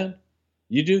run it, man.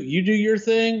 You do your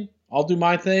thing. I'll do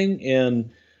my thing. And,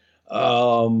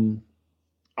 I'm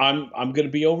going to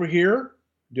be over here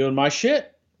doing my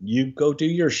shit. You go do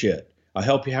your shit. I'll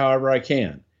help you however I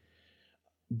can.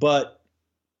 But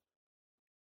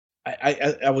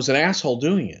I was an asshole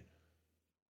doing it.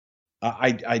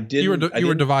 I didn't. You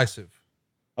were divisive.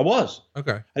 I was.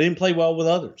 Okay. I didn't play well with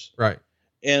others. Right.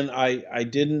 And I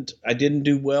didn't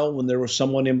do well when there was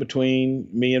someone in between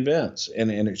me and Vince.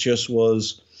 And it just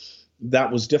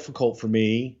that was difficult for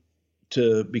me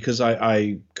because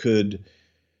I could.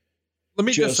 Let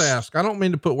me just ask, I don't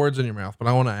mean to put words in your mouth, but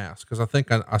I want to ask, because I think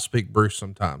I speak Bruce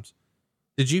sometimes.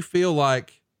 Did you feel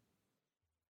like,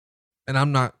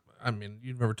 and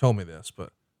you've never told me this,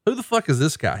 but who the fuck is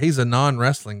this guy? He's a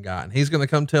non-wrestling guy and he's going to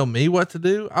come tell me what to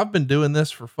do. I've been doing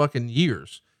this for fucking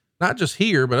years, not just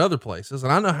here, but other places.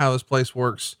 And I know how this place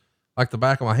works like the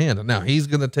back of my hand. And now he's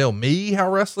going to tell me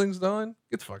how wrestling's done.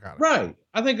 Get the fuck out of here. Right.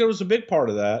 I think there was a big part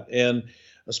of that. And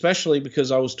especially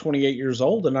because I was 28 years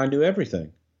old and I knew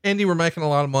everything. And you were making a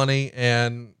lot of money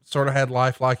and sort of had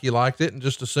life like you liked it and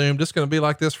just assumed it's going to be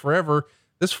like this forever.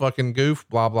 This fucking goof,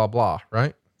 blah, blah, blah.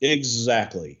 Right.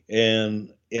 Exactly.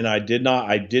 And I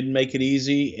didn't make it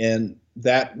easy. And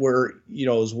that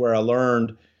is where I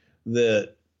learned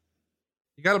that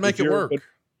you got to make it work.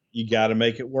 You got to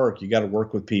make it work. You got to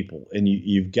work with people, and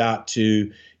you've got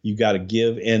to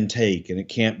give and take, and it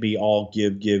can't be all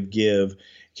give. It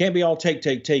can't be all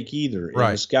take either. Right.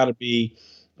 And it's got to be,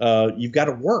 you've got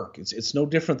to work. It's no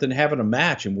different than having a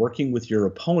match and working with your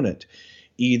opponent.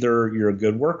 Either you're a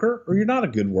good worker or you're not a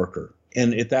good worker.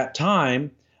 And at that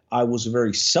time, I was a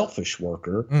very selfish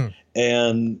worker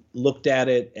and looked at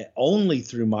it only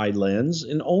through my lens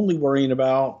and only worrying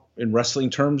about, in wrestling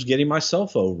terms, getting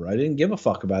myself over. I didn't give a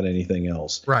fuck about anything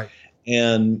else. Right.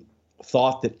 And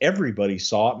thought that everybody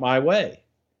saw it my way.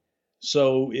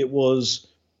 So it was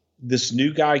this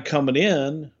new guy coming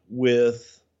in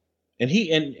with, and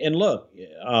look,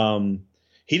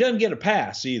 he doesn't get a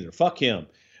pass either. Fuck him.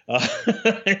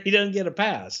 He doesn't get a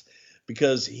pass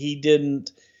because he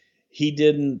didn't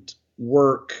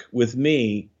work with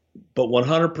me, but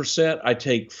 100% I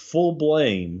take full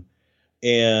blame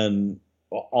and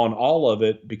on all of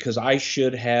it, because I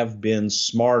should have been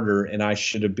smarter and I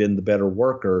should have been the better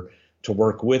worker to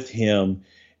work with him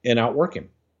and outwork him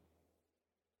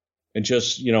and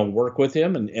just, work with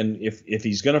him. And if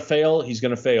he's going to fail, he's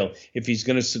going to fail. If he's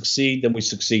going to succeed, then we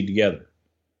succeed together.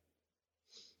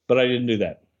 But I didn't do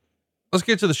that. Let's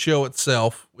get to the show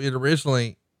itself. We had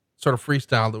originally sort of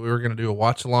freestyled that we were going to do a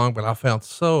watch along, but I found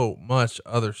so much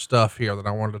other stuff here that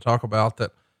I wanted to talk about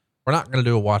that we're not going to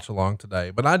do a watch along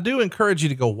today, but I do encourage you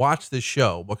to go watch this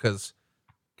show because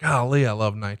golly, I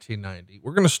love 1990.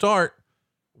 We're going to start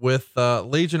with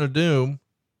Legion of Doom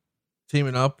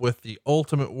teaming up with the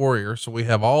Ultimate Warrior. So we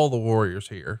have all the Warriors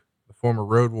here, the former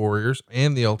Road Warriors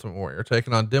and the Ultimate Warrior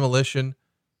taking on Demolition.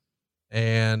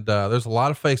 And there's a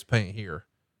lot of face paint here.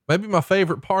 Maybe my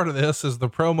favorite part of this is the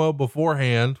promo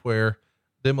beforehand where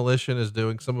Demolition is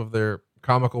doing some of their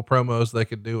comical promos they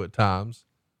could do at times.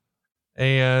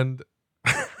 And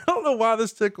I don't know why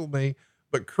this tickled me,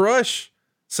 but Crush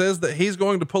says that he's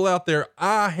going to pull out their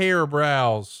hair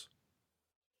brows,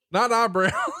 not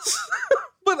eyebrows,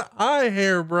 but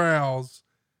hair brows.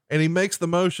 And he makes the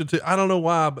motion to, I don't know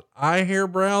why, but hair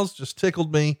brows just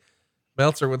tickled me.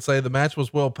 Meltzer would say the match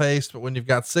was well paced, but when you've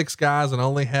got 6 guys and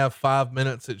only have 5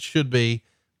 minutes, it should be.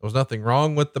 There was nothing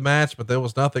wrong with the match, but there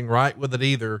was nothing right with it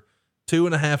either.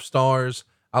 2.5 stars.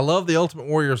 I love the Ultimate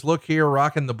Warriors look here,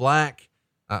 rocking the black.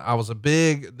 I was a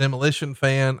big Demolition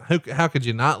fan. How could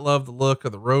you not love the look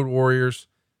of the Road Warriors?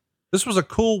 This was a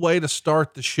cool way to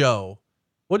start the show.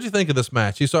 What'd you think of this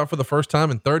match? You saw it for the first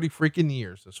time in 30 freaking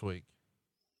years this week.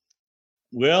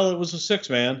 Well, it was a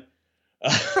 6-man.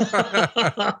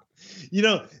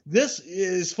 This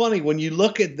is funny when you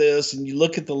look at this and you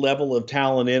look at the level of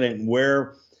talent in it and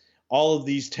where all of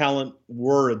these talent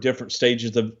were at different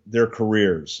stages of their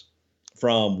careers,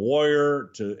 from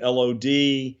Warrior to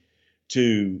LOD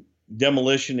to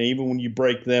Demolition. And even when you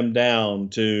break them down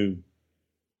to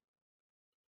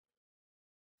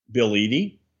Bill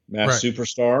Eadie, Masked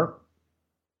Superstar,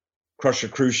 Crusher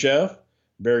Khrushchev,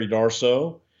 Barry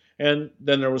Darsow, and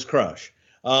then there was Crush.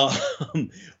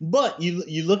 But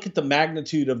you look at the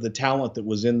magnitude of the talent that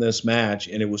was in this match,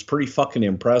 and it was pretty fucking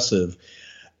impressive.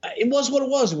 It was what it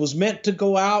was. It was meant to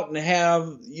go out and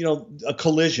have, a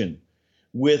collision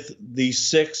with these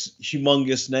 6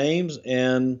 humongous names,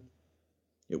 and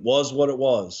it was what it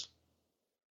was.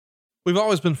 We've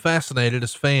always been fascinated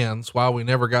as fans why we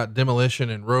never got Demolition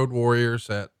and Road Warriors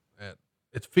at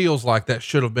it feels like that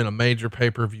should have been a major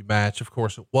pay-per-view match. Of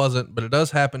course it wasn't, but it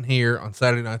does happen here on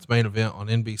Saturday night's main event on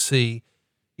NBC.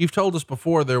 You've told us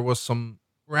before there was some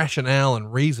rationale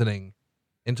and reasoning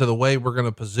into the way we're going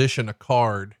to position a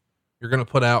card. You're going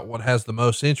to put out what has the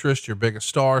most interest, your biggest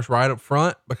stars right up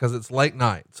front, because it's late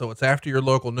night. So it's after your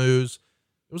local news.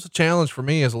 It was a challenge for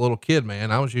me as a little kid,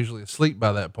 man. I was usually asleep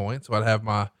by that point. So I'd have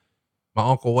my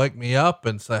uncle wake me up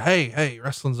and say, Hey,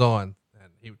 wrestling's on.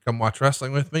 He would come watch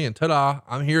wrestling with me, and ta-da,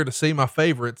 I'm here to see my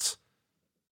favorites.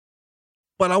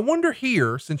 But I wonder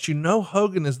here, since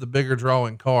Hogan is the bigger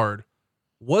drawing card,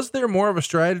 was there more of a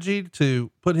strategy to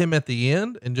put him at the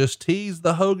end and just tease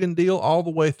the Hogan deal all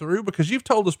the way through? Because you've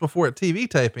told us before at TV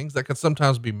tapings that could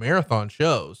sometimes be marathon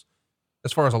shows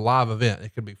as far as a live event.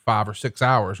 It could be 5 or 6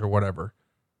 hours or whatever.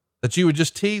 that you would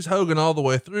just tease Hogan all the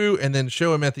way through and then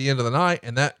show him at the end of the night.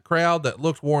 And that crowd that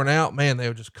looked worn out, man, they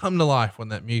would just come to life when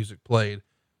that music played.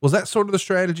 Was that sort of the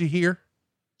strategy here?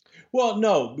 Well,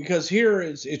 no, because here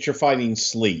it's you're fighting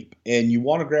sleep, and you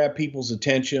want to grab people's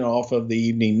attention off of the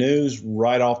evening news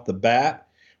right off the bat.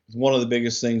 It's one of the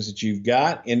biggest things that you've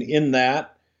got. And in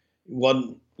that, it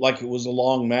wasn't like it was a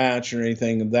long match or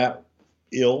anything of that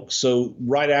ilk. So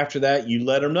right after that, you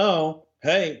let them know,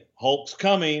 hey, Hulk's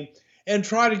coming, and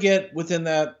try to get within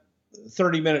that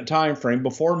 30-minute time frame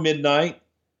before midnight.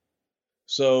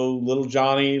 So little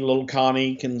Johnny, little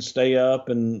Connie can stay up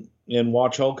and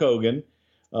watch Hulk Hogan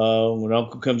when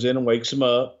Uncle comes in and wakes him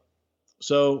up.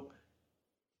 So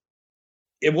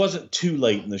it wasn't too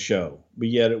late in the show, but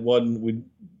yet it wasn't. We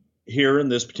here in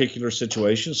this particular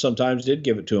situation sometimes did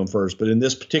give it to him first, but in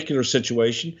this particular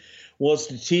situation was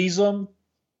to tease them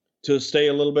to stay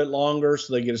a little bit longer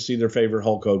so they get to see their favorite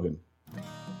Hulk Hogan.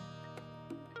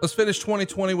 Let's finish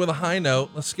 2020 with a high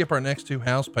note. Let's skip our next two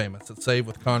house payments at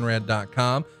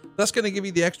savewithconrad.com. That's going to give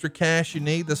you the extra cash you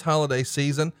need this holiday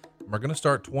season. We're going to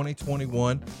start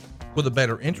 2021 with a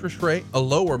better interest rate, a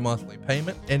lower monthly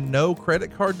payment, and no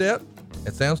credit card debt.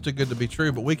 It sounds too good to be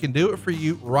true, but we can do it for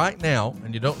you right now,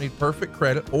 and you don't need perfect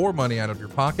credit or money out of your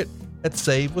pocket at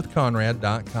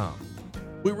savewithconrad.com.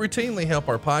 We routinely help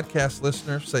our podcast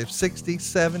listeners save $60,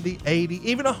 $70, $80,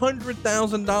 even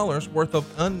 $100,000 worth of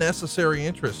unnecessary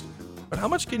interest. But how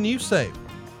much can you save?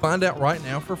 Find out right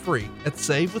now for free at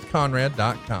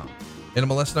savewithconrad.com.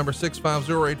 NMLS number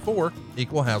 65084,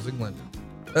 Equal Housing Lender.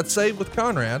 That's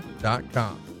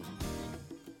savewithconrad.com.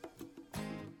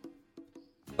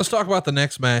 Let's talk about the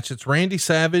next match. It's Randy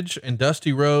Savage and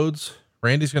Dusty Rhodes.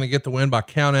 Randy's going to get the win by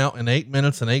count out in 8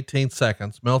 minutes and 18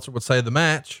 seconds. Meltzer would say the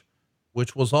match,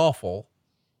 which was awful,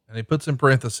 and he puts in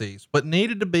parentheses, but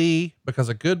needed to be because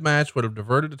a good match would have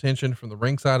diverted attention from the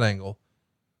ringside angle,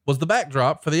 was the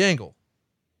backdrop for the angle.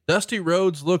 Dusty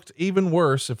Rhodes looked even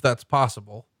worse, if that's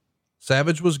possible.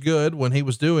 Savage was good when he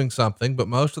was doing something, but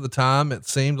most of the time it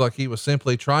seemed like he was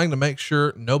simply trying to make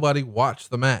sure nobody watched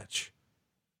the match.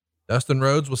 Dustin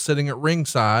Rhodes was sitting at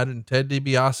ringside, and Ted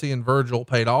DiBiase and Virgil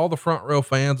paid all the front row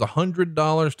fans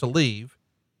 $100 to leave.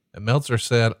 And Meltzer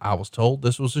said, I was told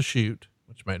this was a shoot,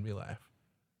 which made me laugh.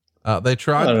 They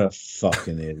tried. What a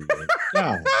fucking idiot.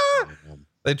 God.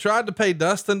 They tried to pay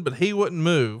Dustin, but he wouldn't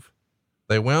move.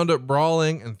 They wound up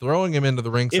brawling and throwing him into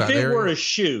the ringside area. If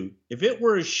it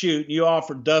were a shoot, you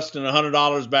offered Dustin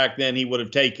 $100 back then, he would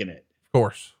have taken it. Of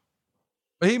course.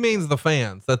 But he means the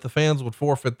fans, that the fans would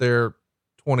forfeit their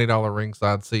 $20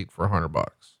 ringside seat for $100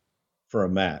 for a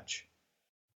match.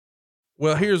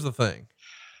 Well, here's the thing.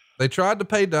 They tried to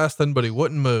pay Dustin, but he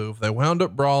wouldn't move. They wound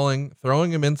up brawling,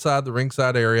 throwing him inside the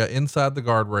ringside area, inside the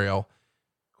guardrail.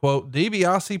 Quote,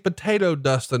 DiBiase potatoed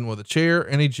Dustin with a chair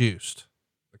and he juiced.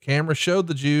 The camera showed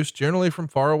the juice, generally from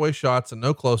faraway shots and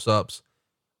no close-ups.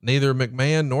 Neither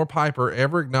McMahon nor Piper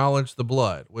ever acknowledged the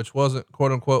blood, which wasn't,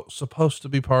 quote unquote, supposed to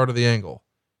be part of the angle.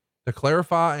 To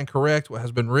clarify and correct what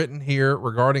has been written here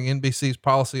regarding NBC's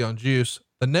policy on juice,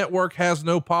 the network has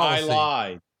no policy. I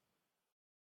lied.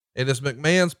 It is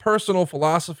McMahon's personal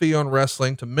philosophy on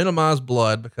wrestling to minimize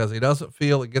blood because he doesn't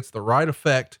feel it gets the right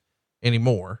effect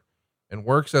anymore and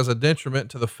works as a detriment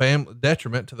to the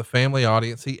family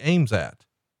audience he aims at.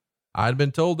 I'd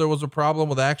been told there was a problem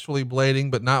with actually blading,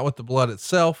 but not with the blood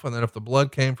itself. And that if the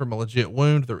blood came from a legit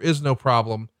wound, there is no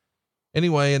problem.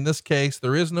 Anyway, in this case,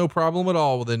 there is no problem at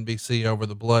all with NBC over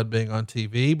the blood being on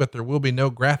TV, but there will be no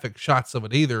graphic shots of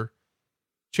it either.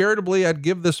 Charitably, I'd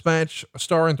give this match a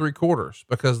 1 3/4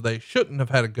 because they shouldn't have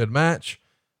had a good match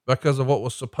because of what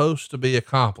was supposed to be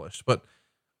accomplished. But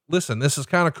listen, this is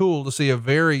kind of cool to see a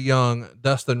very young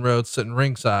Dustin Rhodes sitting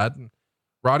ringside, and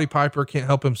Roddy Piper can't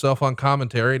help himself on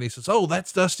commentary. And he says, oh,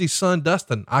 that's Dusty's son,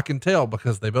 Dustin. I can tell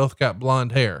because they both got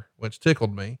blonde hair, which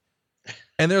tickled me.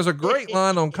 And there's a great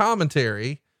line on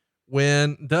commentary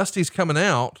when Dusty's coming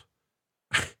out.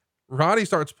 Roddy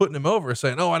starts putting him over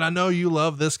saying, oh, and I know you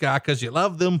love this guy because you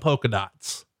love them polka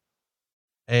dots.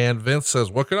 And Vince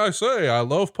says, what can I say? I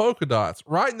love polka dots.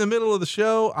 Right in the middle of the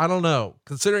show. I don't know,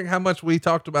 considering how much we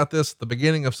talked about this at the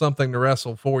beginning of Something to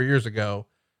Wrestle 4 years ago,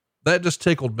 that just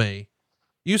tickled me.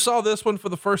 You saw this one for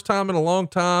the first time in a long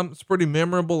time. It's a pretty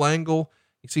memorable angle.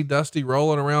 You see Dusty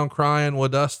rolling around crying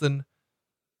with Dustin.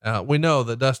 We know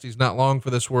that Dusty's not long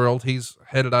for this world. He's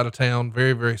headed out of town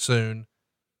very, very soon.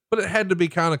 But it had to be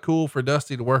kind of cool for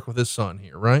Dusty to work with his son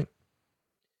here, right?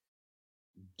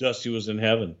 Dusty was in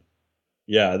heaven.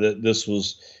 Yeah, this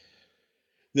was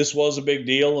a big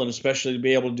deal, and especially to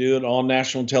be able to do it on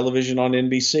national television on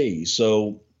NBC.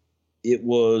 So it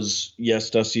was, yes,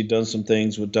 Dusty had done some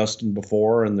things with Dustin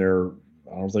before, and they're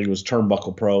I don't think it was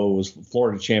Turnbuckle Pro. It was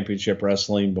Florida Championship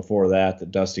Wrestling before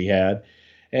that Dusty had.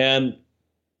 And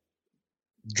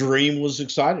Dream was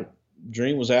excited.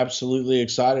 Dream was absolutely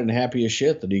excited and happy as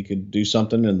shit that he could do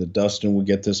something and that Dustin would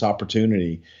get this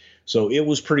opportunity. So it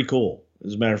was pretty cool.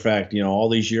 As a matter of fact, all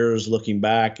these years looking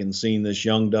back and seeing this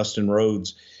young Dustin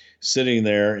Rhodes sitting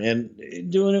there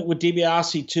and doing it with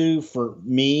DiBiase too, for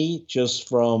me, just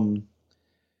from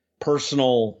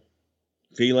personal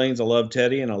feelings. I love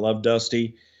Teddy and I love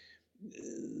Dusty.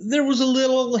 There was a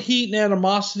little heat and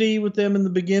animosity with them in the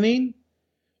beginning,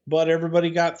 but everybody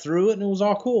got through it and it was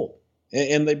all cool.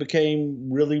 And they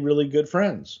became really, really good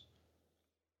friends.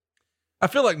 I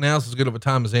feel like now's as good of a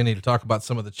time as any to talk about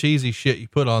some of the cheesy shit you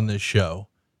put on this show.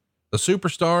 The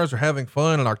superstars are having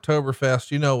fun at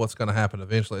Oktoberfest. You know what's going to happen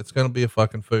eventually. It's going to be a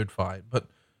fucking food fight, but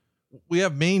we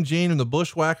have Mean Gene and the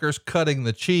Bushwhackers cutting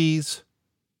the cheese.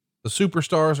 The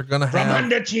superstars are going to have From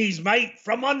under cheese, mate.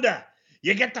 From under.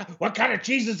 You get what kind of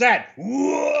cheese is that?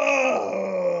 Whoa.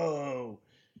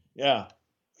 Yeah.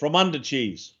 From under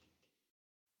cheese.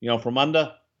 From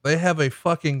under. They have a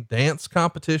fucking dance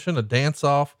competition, a dance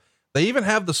off. They even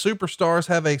have the superstars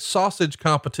have a sausage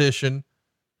competition.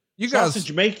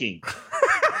 Sausage making.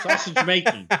 Sausage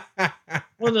making.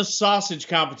 Well, the sausage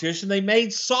competition, they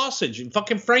made sausage and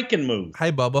fucking Frankenmuth.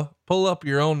 Hey, Bubba, pull up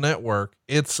your own network.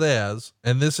 It says,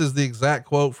 and this is the exact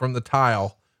quote from the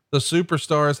tile, the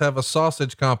superstars have a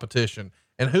sausage competition.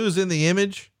 And who's in the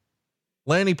image?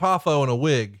 Lanny Poffo in a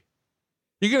wig.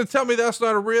 You gonna tell me that's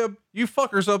not a rib? You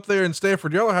fuckers up there in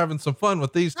Stanford, y'all are having some fun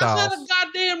with these tiles. That's not a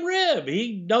goddamn rib.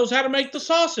 He knows how to make the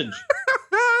sausage.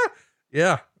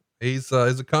 Yeah. He's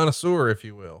a connoisseur, if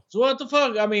you will. So what the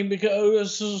fuck? I mean,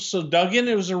 because so Duggan,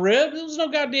 it was a rib. There was no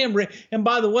goddamn rib. And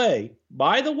by the way,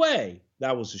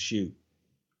 that was a shoot.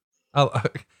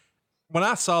 When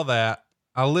I saw that,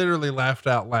 I literally laughed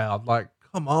out loud. Like,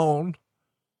 come on,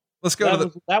 let's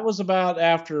go. That was about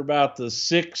the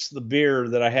sixth beer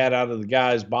that I had out of the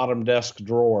guy's bottom desk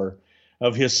drawer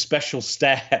of his special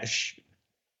stash.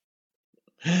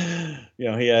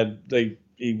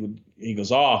 He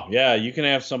goes, oh yeah, you can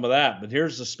have some of that, but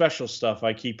here's the special stuff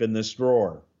I keep in this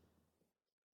drawer.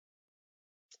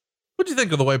 What'd you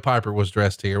think of the way Piper was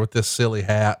dressed here with this silly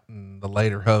hat and the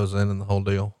lederhosen and the whole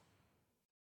deal?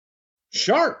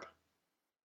 Sharp.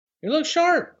 He looked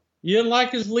sharp. You didn't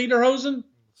like his lederhosen?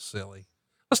 Silly.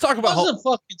 Let's talk about. It wasn't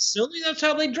fucking silly. That's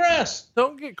how they dress.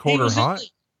 Don't get quarter hot.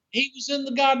 He was in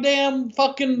the goddamn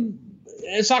fucking.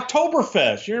 It's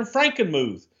Oktoberfest. You're in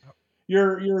Frankenmuth.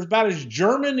 You're about as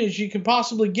German as you can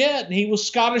possibly get, and he was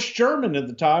Scottish German at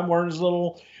the time, wearing his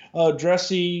little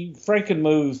dressy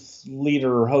Frankenmuth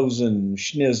lederhosen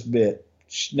Schnabitz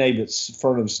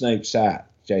Fernham Snakes hat.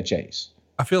 Chase.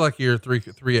 I feel like you're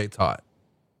 3/8 hot.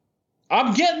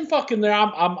 I'm getting fucking there.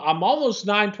 I'm almost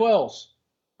 9/12.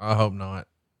 I hope not.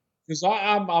 Because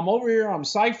I'm over here. I'm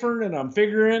ciphering and I'm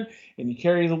figuring, and you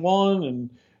carry the one and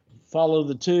follow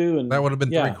the two, and that would have been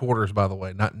 3/4, by the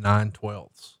way, not 9/12.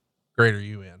 Greater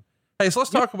UN. Hey, so let's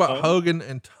talk about Hogan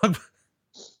and Tugboat.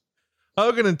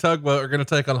 Hogan and Tugboat are going to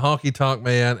take on Honky Tonk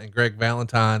Man and Greg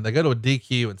Valentine. They go to a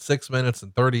DQ in 6 minutes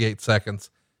and 38 seconds.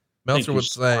 Meltzer would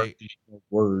say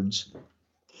words.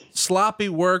 Sloppy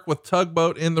work with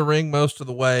Tugboat in the ring most of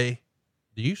the way.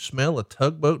 Do you smell a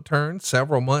Tugboat turn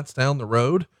several months down the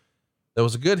road? There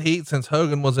was a good heat since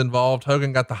Hogan was involved.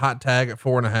 Hogan got the hot tag at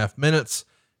 4.5 minutes.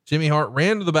 Jimmy Hart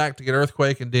ran to the back to get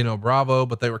Earthquake and Dino Bravo,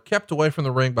 but they were kept away from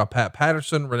the ring by Pat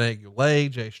Patterson, Rene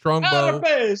Goulet, Jay Strongbow.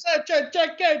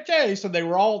 So they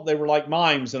were like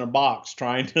mimes in a box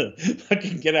trying to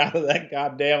fucking get out of that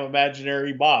goddamn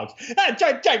imaginary box.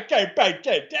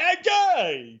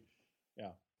 Yeah.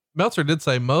 Meltzer did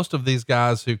say most of these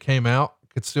guys who came out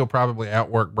could still probably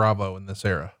outwork Bravo in this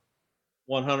era.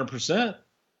 100%.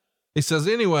 He says,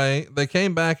 anyway, they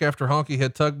came back after Honky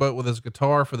hit Tugboat with his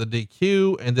guitar for the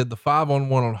DQ and did the 5-on-1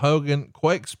 on Hogan.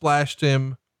 Quake splashed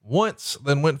him once,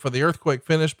 then went for the Earthquake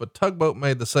finish, but Tugboat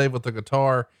made the save with the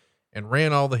guitar and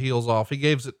ran all the heels off. He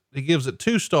gives it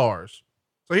 2 stars.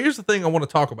 So here's the thing I want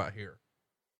to talk about here.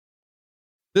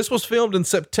 This was filmed in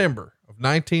September of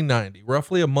 1990,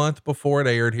 roughly a month before it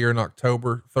aired here on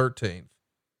October 13th.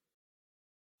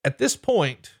 At this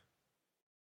point,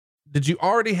 did you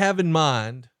already have in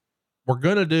mind, we're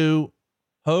going to do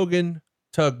Hogan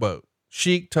Tugboat,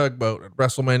 Sheik Tugboat at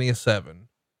WrestleMania 7.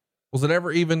 Was it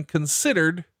ever even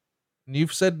considered? And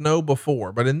you've said no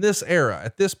before, but in this era,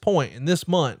 at this point, in this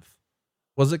month,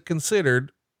 was it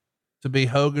considered to be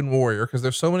Hogan Warrior? Cause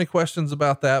there's so many questions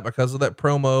about that because of that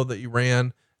promo that you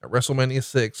ran at WrestleMania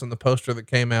 6 and the poster that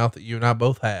came out that you and I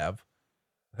both have.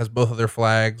 It has both of their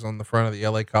flags on the front of the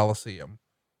LA Coliseum.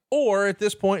 Or at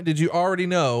this point, did you already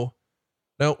know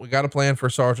no, we got a plan for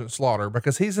Sergeant Slaughter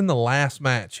because he's in the last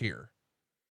match here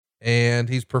and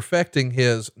he's perfecting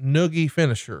his noogie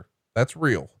finisher. That's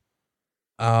real.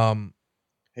 Have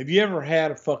you ever had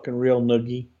a fucking real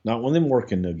noogie? Not one of them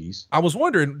working noogies. I was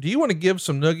wondering, do you want to give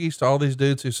some noogies to all these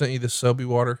dudes who sent you this soapy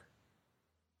water?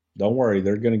 Don't worry.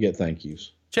 They're going to get thank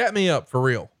yous. Chat me up for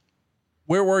real.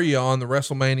 Where were you on the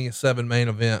WrestleMania 7 main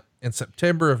event in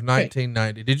September of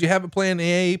 1990? Did you have a plan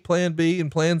A, plan B,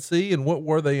 and plan C? And what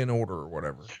were they in order or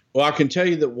whatever? Well, I can tell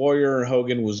you that Warrior and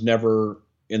Hogan was never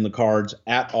in the cards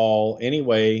at all, any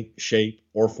way, shape,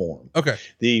 or form. Okay.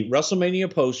 The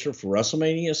WrestleMania poster for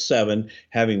WrestleMania 7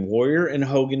 having Warrior and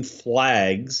Hogan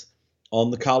flags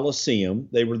on the Coliseum.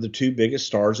 They were the two biggest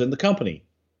stars in the company.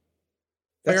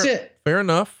 That's it. Fair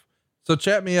enough. So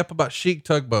chat me up about Chic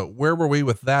Tugboat. Where were we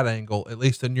with that angle, at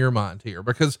least in your mind here?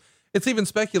 Because it's even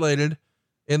speculated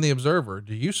in the Observer.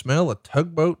 Do you smell a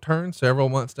tugboat turn several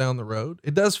months down the road?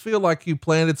 It does feel like you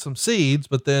planted some seeds,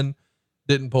 but then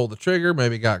didn't pull the trigger,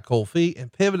 maybe got cold feet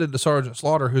and pivoted to Sergeant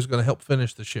Slaughter, who's going to help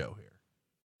finish the show here.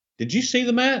 Did you see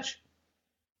the match?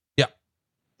 Yeah.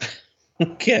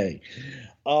 Okay.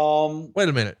 Wait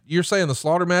a minute. You're saying the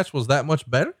Slaughter match was that much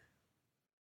better?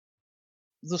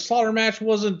 The Slaughter match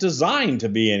wasn't designed to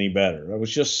be any better. It was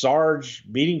just Sarge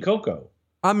beating Coco.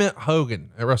 I meant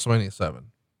Hogan at WrestleMania 7.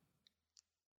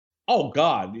 Oh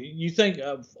God. You think,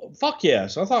 fuck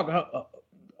yes. I thought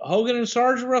Hogan and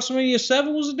Sarge at WrestleMania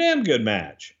 7 was a damn good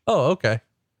match. Oh, okay.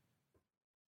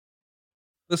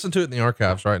 Listen to it in the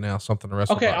archives right now. Something to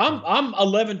wrestle. Okay. I'm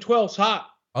 11/12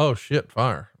 hot. Oh shit.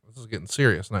 Fire. This is getting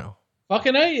serious now.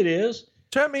 Fucking A it is.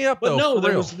 Chat me up But though. no,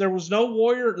 there was no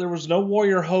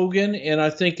Warrior Hogan. And I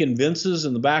think in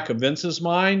the back of Vince's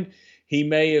mind, he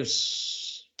may have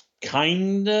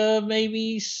kind of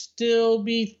maybe still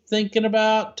be thinking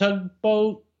about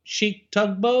Chic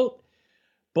Tugboat.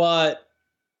 But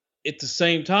at the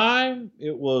same time,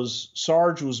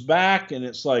 Sarge was back and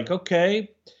it's like, okay,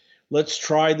 let's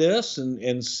try this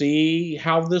and see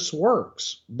how this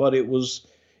works. But it was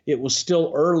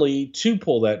still early to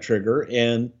pull that trigger,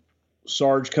 and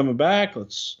Sarge coming back,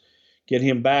 let's get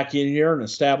him back in here and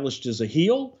established as a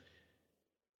heel.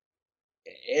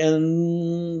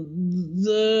 And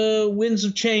the winds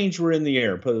of change were in the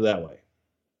air, put it that way.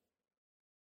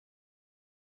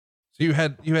 So you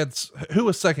had who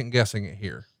was second guessing it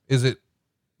here? Is it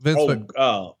Vince?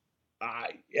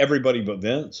 Everybody but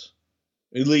Vince.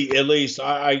 At least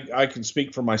I can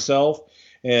speak for myself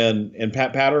and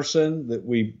Pat Patterson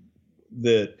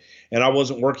and I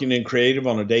wasn't working in creative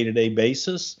on a day-to-day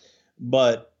basis,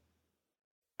 but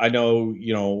I know,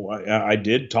 I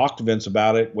did talk to Vince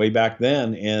about it way back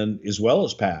then, and as well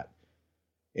as Pat,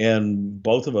 and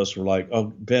both of us were like,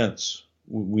 oh, Vince,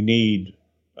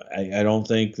 I don't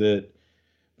think that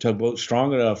Tugboat's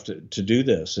strong enough to do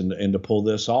this and to pull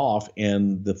this off.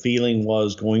 And the feeling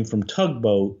was going from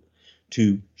Tugboat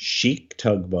to Chic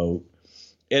Tugboat.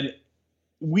 And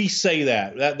we say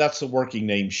that's the working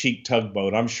name, Chic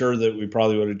Tugboat. I'm sure that we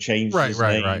probably would have changed his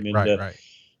name into,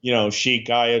 Chic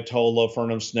Ayatollah,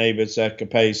 Fernum Snavitz,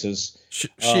 Ecapaces.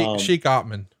 Chic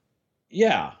Ottman.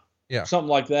 Yeah. Something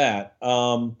like that.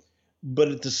 But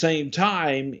at the same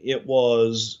time, it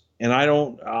was, and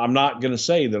I'm not going to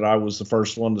say that I was the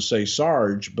first one to say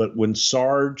Sarge, but when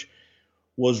Sarge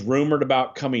was rumored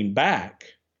about coming back,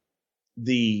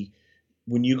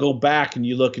 when you go back and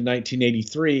you look in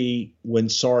 1983, when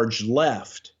Sarge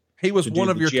left, he was one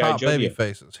of your top baby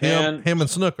faces. Him and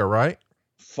Snuka, right?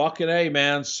 Fucking A,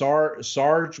 man.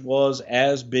 Sarge was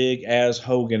as big as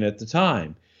Hogan at the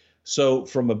time. So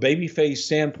from a babyface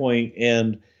standpoint,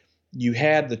 and you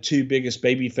had the two biggest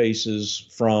baby faces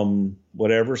from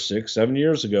whatever, 6-7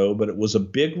 years ago, but it was a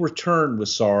big return with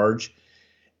Sarge.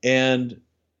 And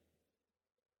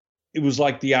it was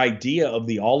like the idea of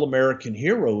the all-American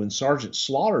hero in Sergeant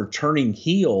Slaughter turning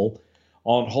heel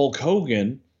on Hulk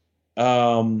Hogan.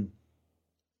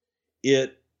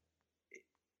 It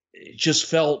just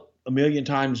felt a million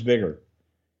times bigger.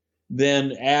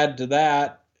 Then add to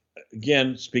that,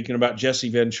 again, speaking about Jesse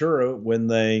Ventura, when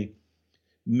they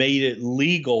made it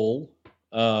legal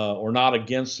or not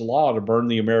against the law to burn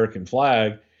the American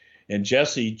flag, and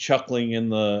Jesse chuckling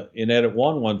in edit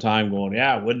one time going,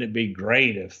 yeah, wouldn't it be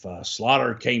great if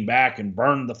Slaughter came back and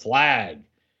burned the flag?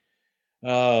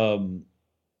 It's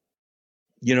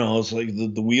like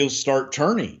the wheels start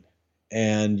turning,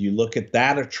 and you look at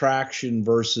that attraction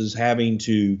versus having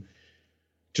to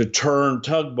turn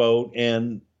Tugboat.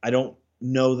 And I don't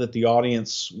know that the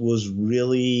audience was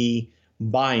really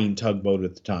buying Tugboat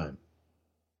at the time.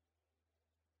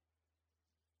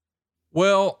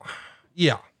 Well,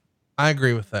 yeah. I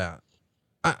agree with that.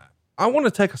 I want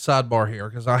to take a sidebar here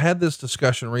because I had this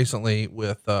discussion recently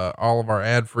with all of our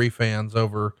ad-free fans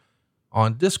over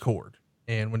on Discord.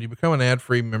 And when you become an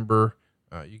ad-free member,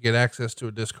 you get access to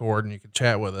a Discord and you can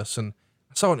chat with us. And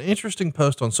I saw an interesting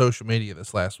post on social media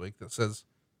this last week that says,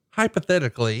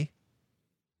 hypothetically,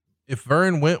 if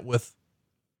Vern went with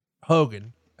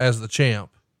Hogan as the champ,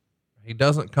 he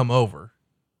doesn't come over.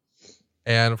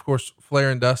 And of course, Flair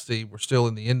and Dusty were still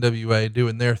in the NWA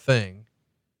doing their thing.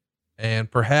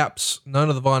 And perhaps none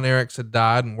of the Von Erichs had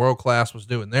died and World Class was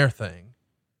doing their thing.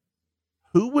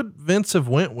 Who would Vince have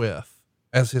went with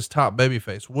as his top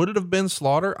babyface? Would it have been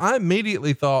Slaughter? I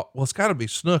immediately thought, well, it's gotta be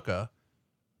Snuka,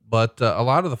 but a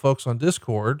lot of the folks on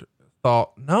Discord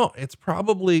thought, no, it's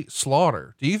probably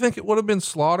Slaughter. Do you think it would have been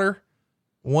Slaughter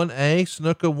 1A,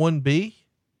 Snuka 1B,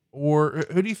 or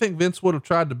who do you think Vince would have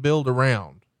tried to build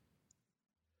around?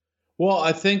 Well,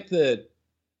 I think that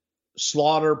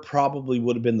Slaughter probably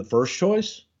would have been the first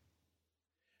choice.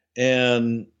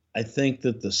 And I think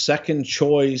that the second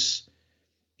choice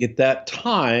at that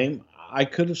time, I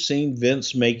could have seen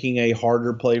Vince making a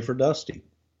harder play for Dusty.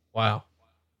 Wow.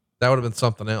 That would have been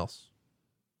something else.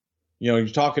 You know, you're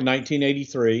talking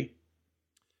 1983.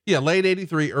 Yeah. Late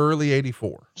 83, early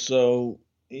 84. So,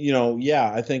 you know,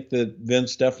 yeah, I think that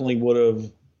Vince definitely would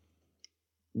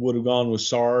have gone with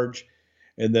Sarge.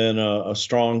 And then a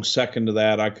strong second to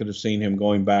that, I could have seen him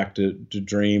going back to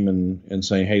Dream and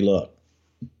saying, hey, look,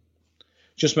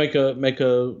 just make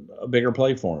a bigger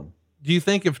play for him. Do you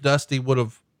think if Dusty would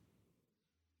have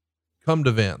come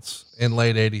to Vince in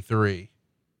late 83,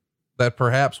 that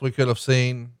perhaps we could have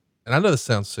seen, and I know this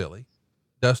sounds silly,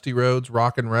 Dusty Rhodes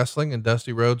Rockin' Wrestling, and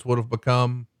Dusty Rhodes would have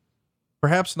become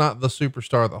perhaps not the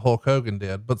superstar that Hulk Hogan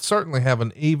did, but certainly have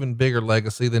an even bigger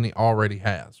legacy than he already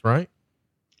has, right?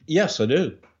 Yes, I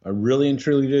do. I really and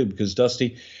truly do, because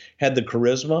Dusty had the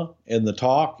charisma and the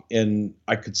talk, and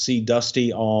I could see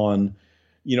Dusty on,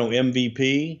 you know,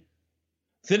 MVP.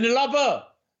 Cindy Lauper,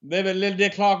 baby, little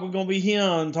Dick Clark, we're gonna be here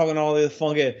and talking all this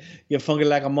funky, you're funky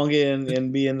like a monkey,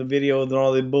 and be in the video and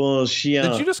all this bullshit.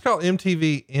 Did you just call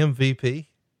MTV MVP?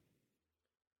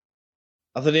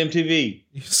 I said MTV.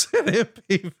 You said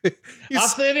MTV. I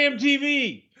said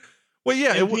MTV. Well,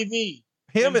 yeah, MTV.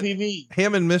 MTV.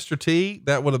 Him and Mr. T,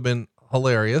 that would have been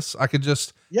hilarious. I could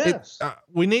just, yes.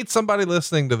 We need somebody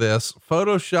listening to this.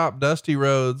 Photoshop Dusty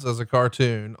Rhodes as a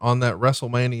cartoon on that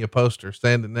WrestleMania poster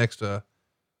standing next to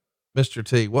Mr.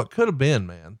 T. What could have been,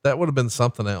 man? That would have been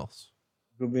something else.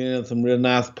 Could be in some real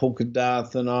nice polka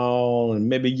dots and all, and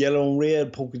maybe yellow and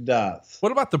red polka dots.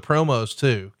 What about the promos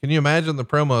too? Can you imagine the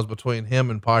promos between him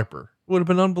and Piper? It would have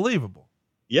been unbelievable.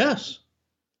 Yes,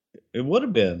 it would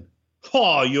have been.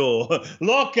 Oh, you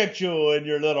look at you and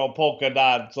your little polka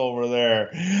dots over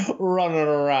there running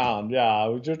around.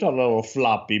 Yeah, just a little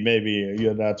floppy. Maybe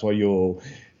that's why you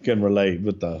can relate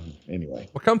with the anyway.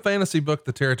 Well, come fantasy book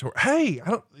the territory. Hey,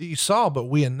 you saw, but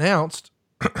we announced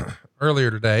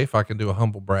earlier today, if I can do a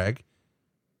humble brag,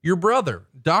 your brother,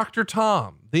 Dr.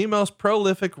 Tom, the most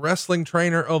prolific wrestling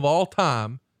trainer of all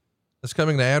time, is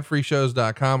coming to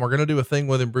adfreeshows.com. We're going to do a thing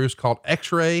with him, Bruce, called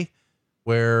X-Ray,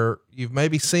 where you've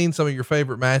maybe seen some of your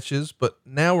favorite matches, but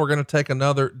now we're going to take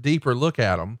another deeper look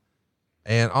at them.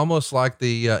 And almost like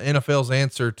the NFL's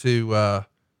answer to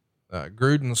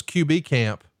Gruden's QB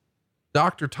camp,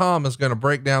 Dr. Tom is going to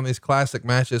break down these classic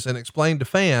matches and explain to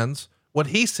fans what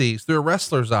he sees through a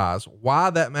wrestler's eyes, why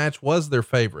that match was their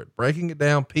favorite, breaking it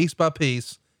down piece by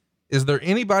piece. Is there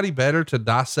anybody better to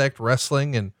dissect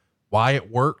wrestling and why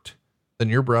it worked than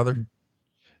your brother?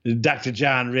 Dr.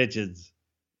 John Richards.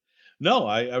 No,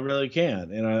 I really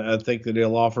can. And I think that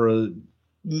he'll offer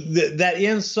that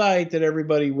insight that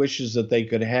everybody wishes that they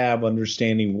could have,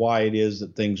 understanding why it is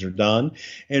that things are done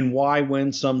and why,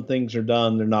 when some things are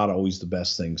done, they're not always the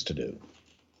best things to do.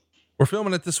 We're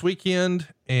filming it this weekend,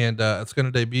 and it's going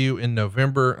to debut in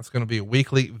November. It's going to be a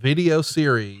weekly video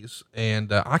series,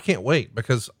 and I can't wait,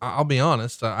 because I'll be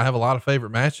honest, I have a lot of favorite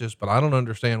matches, but I don't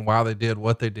understand why they did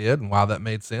what they did and why that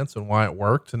made sense and why it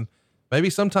worked, and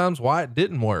maybe sometimes why it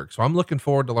didn't work. So I'm looking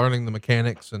forward to learning the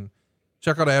mechanics, and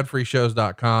check out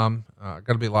adfreeshows.com. Going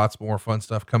to be lots more fun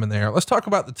stuff coming there. Let's talk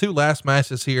about the two last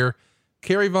matches here.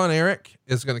 Kerry Von Erich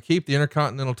is going to keep the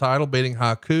Intercontinental title, beating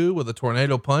Haku with a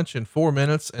tornado punch in 4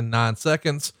 minutes and 9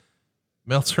 seconds.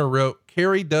 Meltzer wrote,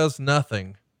 Kerry does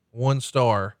nothing. 1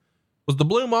 star. Was the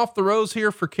bloom off the rose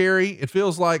here for Kerry? It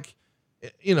feels like,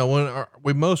 you know, when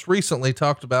we most recently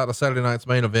talked about a Saturday Night's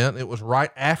Main Event, it was right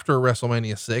after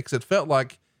WrestleMania 6. It felt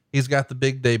like he's got the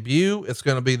big debut. It's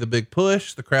going to be the big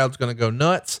push. The crowd's going to go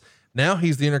nuts. Now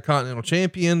he's the Intercontinental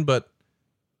Champion, but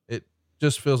it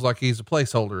just feels like he's a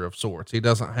placeholder of sorts. He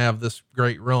doesn't have this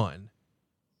great run.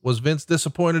 Was Vince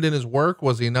disappointed in his work?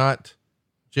 Was he not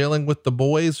gelling with the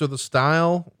boys or the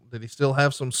style? Did he still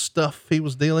have some stuff he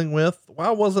was dealing with? Why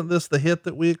wasn't this the hit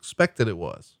that we expected it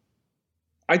was?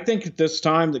 I think at this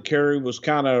time that Kerry was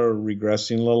kind of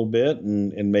regressing a little bit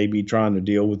and maybe trying to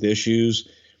deal with issues.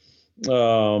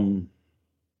 Yeah,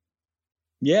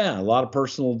 a lot of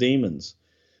personal demons.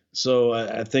 So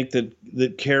I think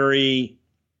that Kerry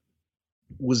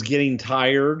was getting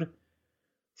tired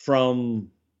from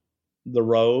the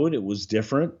road. It was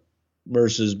different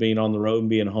versus being on the road and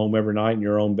being home every night in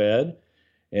your own bed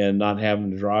and not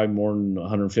having to drive more than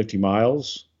 150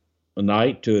 miles a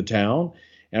night to a town.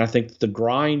 And I think that the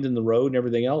grind and the road and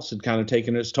everything else had kind of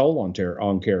taken its toll on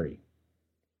Kerry.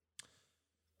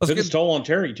 Took its toll on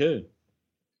Terry too.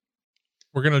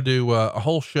 We're going to do a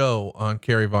whole show on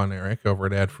Kerry Von Erich over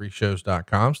at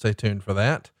adfreeshows.com. Stay tuned for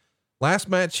that. Last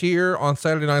match here on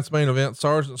Saturday night's main event,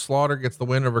 Sergeant Slaughter gets the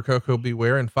win over Koko B.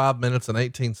 Ware in 5 minutes and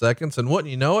 18 seconds. And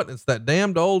wouldn't you know it, it's that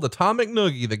damned old Atomic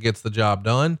Noogie that gets the job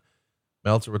done.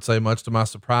 Meltzer would say, much to my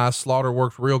surprise, Slaughter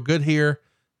worked real good here.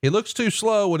 He looks too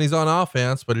slow when he's on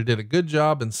offense, but he did a good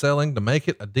job in selling to make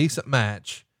it a decent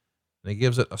match. And he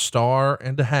gives it a 1.5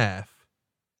 stars.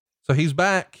 So he's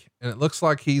back, and it looks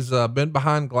like he's been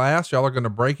behind glass. Y'all are going to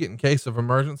break it in case of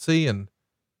emergency. And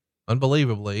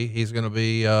unbelievably, he's going to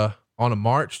be on a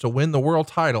march to win the world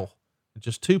title in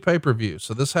just 2 pay-per-views.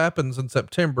 So this happens in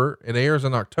September. It airs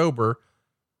in October.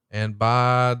 And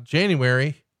by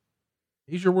January,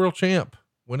 he's your world champ,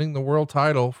 winning the world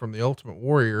title from the Ultimate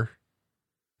Warrior.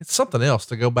 It's something else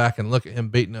to go back and look at him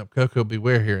beating up Koko B.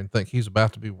 Ware here and think he's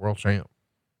about to be world champ.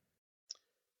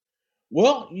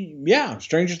 Well, yeah,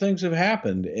 stranger things have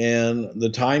happened, and the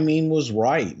timing was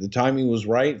right. The timing was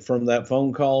right from that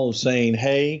phone call of saying,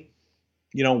 hey,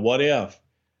 what if,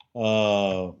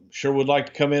 sure would like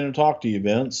to come in and talk to you,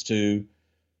 Vince, to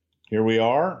here we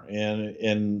are.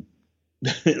 And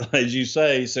as you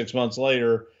say, 6 months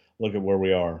later, look at where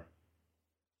we are.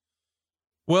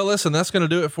 Well, listen, that's going to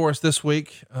do it for us this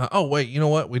week. Oh, wait, you know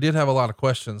what? We did have a lot of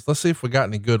questions. Let's see if we got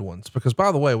any good ones, because by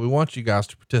the way, we want you guys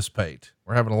to participate.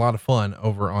 We're having a lot of fun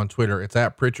over on Twitter. It's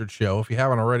at Pritchard Show. If you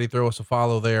haven't already, throw us a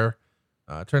follow there.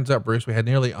 Turns out, Bruce, we had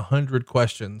nearly 100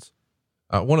 questions.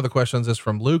 One of the questions is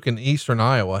from Luke in Eastern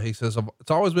Iowa. He says,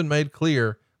 it's always been made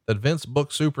clear that Vince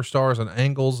booked superstars and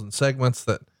angles and segments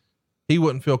that he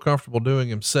wouldn't feel comfortable doing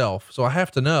himself. So I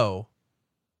have to know,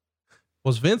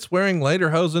 was Vince wearing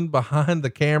lederhosen behind the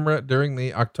camera during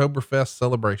the Oktoberfest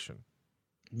celebration?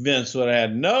 Vince would have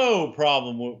had no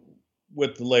problem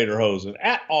with the lederhosen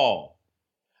at all.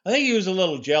 I think he was a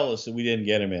little jealous that we didn't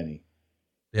get him any.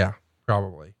 Yeah,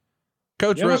 probably.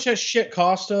 Coach, you know how much that shit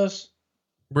cost us?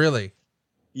 Really?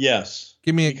 Yes.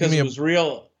 Because it was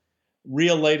real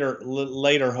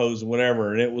lederhosen,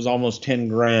 whatever, and it was almost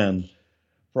 $10,000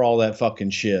 for all that fucking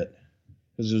shit.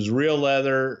 Because it was real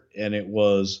leather, and it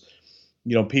was,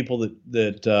 people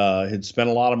that had spent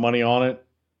a lot of money on it,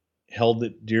 held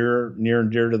it near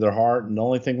and dear to their heart. And the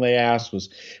only thing they asked was,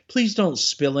 please don't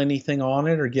spill anything on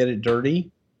it or get it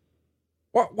dirty.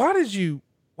 Why did you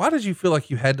feel like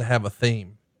you had to have a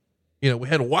theme? We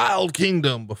had Wild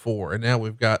Kingdom before, and now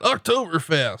we've got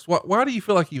Oktoberfest. Why do you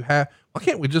feel like why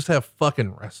can't we just have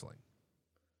fucking wrestling?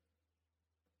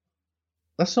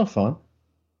 That's no fun.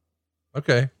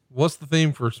 Okay. What's the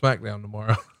theme for SmackDown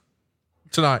tomorrow?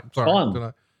 Tonight.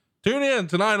 Tune in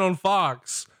tonight on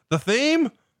Fox. The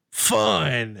theme,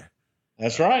 fun.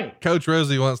 That's right. Coach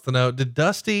Rosie wants to know, did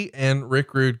Dusty and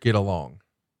Rick Rude get along?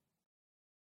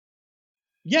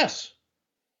 Yes.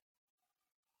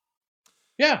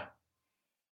 Yeah.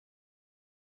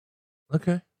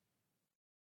 Okay.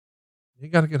 You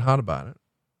got to get hot about it.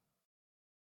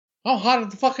 How hot is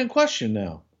the fucking question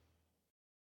now?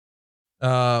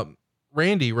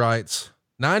 Randy writes,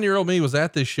 9-year-old me was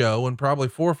at this show and probably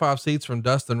 4 or 5 seats from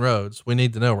Dustin Rhodes. We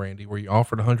need to know, Randy, were you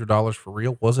offered $100 for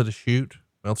real? Was it a shoot?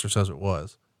 Meltzer says it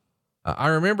was. I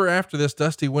remember after this,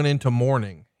 Dusty went into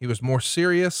mourning. He was more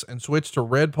serious and switched to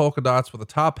red polka dots with a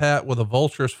top hat with a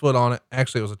vulture's foot on it.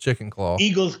 Actually, it was a chicken claw.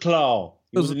 Eagle's claw.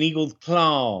 It was an eagle's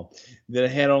claw that I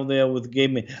had on there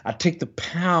gave me. I take the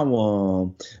power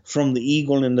from the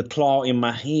eagle and the claw in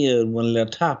my head, one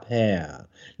little top hat.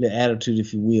 The attitude,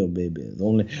 if you will, baby.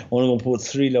 Only gonna put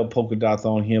 3 little polka dots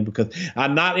on here because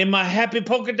I'm not in my happy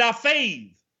polka dot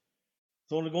phase.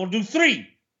 It's only gonna do 3.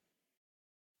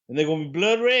 And they're gonna be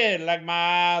blood red like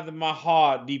my eyes and my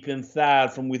heart deep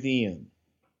inside from within.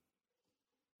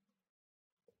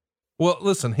 Well,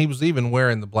 listen, he was even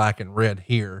wearing the black and red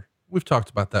here. We've talked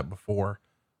about that before.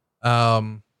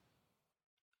 Blanco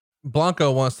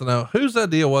wants to know, whose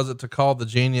idea was it to call the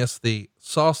genius the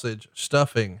sausage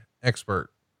stuffing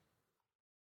expert?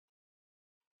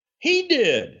 He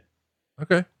did.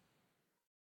 Okay.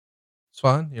 It's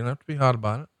fine. You don't have to be hot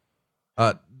about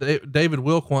it. David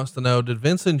Wilk wants to know, did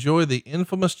Vince enjoy the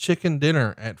infamous chicken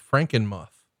dinner at Frankenmuth?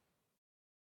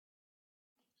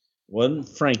 Wasn't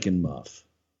Frankenmuth.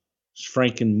 It's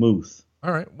Frankenmuth.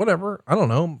 All right, whatever. I don't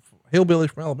know. Hillbilly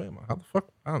from Alabama. How the fuck?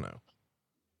 I don't know.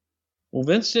 Well,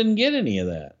 Vince didn't get any of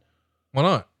that. Why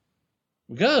not?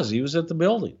 Because he was at the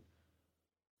building.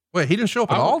 Wait, he didn't show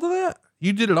up at all to that?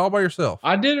 You did it all by yourself?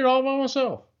 I did it all by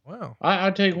myself. Wow.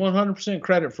 I take 100%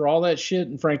 credit for all that shit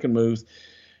in Frankenmuth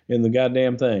in the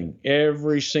goddamn thing.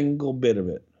 Every single bit of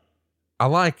it. I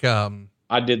like,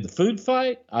 I did the food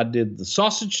fight. I did the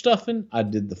sausage stuffing. I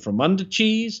did the Fromunda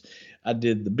cheese. I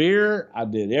did the beer. I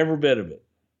did every bit of it.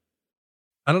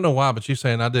 I don't know why, but you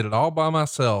saying I did it all by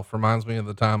myself reminds me of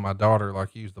the time my daughter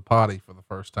like used the potty for the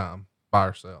first time by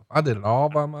herself. I did it all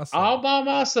by myself. All by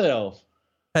myself.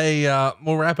 Hey,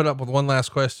 we'll wrap it up with one last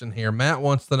question here. Matt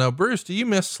wants to know, Bruce, do you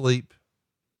miss sleep?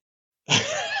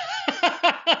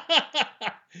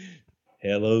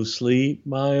 Hello, sleep,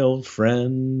 my old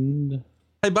friend.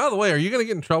 Hey, by the way, are you going to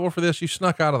get in trouble for this? You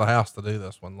snuck out of the house to do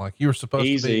this one. Like you were supposed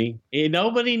to be. Easy.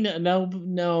 Nobody, no,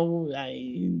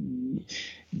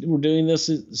 we're doing this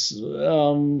at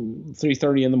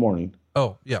 3:30 in the morning.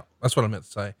 Oh yeah. That's what I meant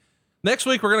to say. Next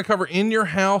week, we're going to cover In Your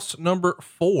House number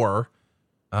 4.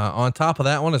 On top of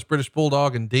that one is British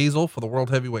Bulldog and Diesel for the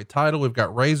world heavyweight title. We've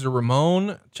got Razor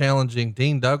Ramon challenging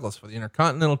Dean Douglas for the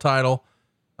Intercontinental title.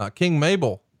 King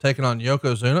Mabel taking on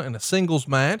Yokozuna in a singles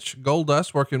match.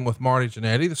 Goldust working with Marty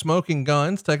Jannetty. The Smoking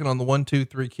Guns taking on the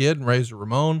 1-2-3 Kid and Razor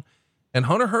Ramon, and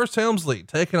Hunter Hearst Helmsley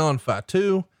taking on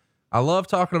Fatu. I love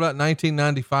talking about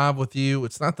 1995 with you.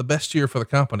 It's not the best year for the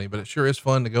company, but it sure is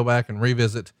fun to go back and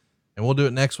revisit. And we'll do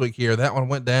it next week here. That one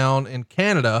went down in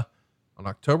Canada on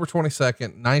October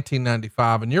 22nd,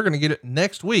 1995. And you're going to get it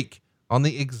next week on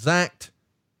the exact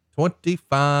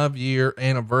 25-year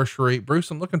anniversary. Bruce,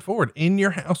 I'm looking forward. In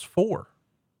Your House 4.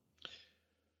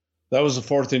 That was the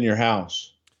 4th In Your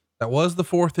House. That was the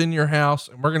 4th In Your House.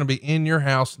 And we're going to be in your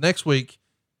house next week.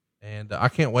 And I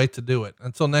can't wait to do it.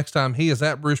 Until next time, he is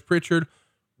at Bruce Pritchard.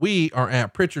 We are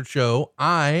at Pritchard Show.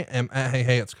 I am at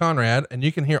Hey, it's Conrad. And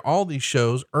you can hear all these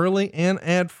shows early and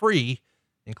ad free,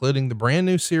 including the brand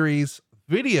new series,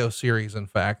 video series, in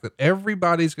fact, that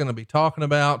everybody's going to be talking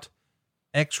about.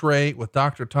 X-Ray with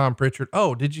Dr. Tom Pritchard.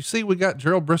 Oh, did you see we got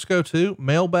Gerald Briscoe too?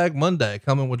 Mailbag Monday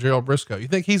coming with Gerald Briscoe. You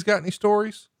think he's got any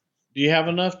stories? Do you have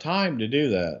enough time to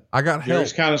do that? I got help.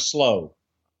 It's kind of slow.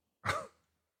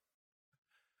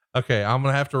 Okay. I'm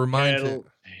going to have to remind you.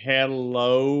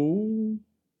 Hello.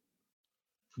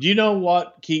 Do you know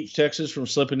what keeps Texas from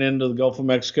slipping into the Gulf of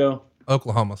Mexico?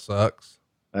 Oklahoma sucks.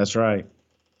 That's right.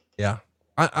 Yeah.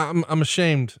 I'm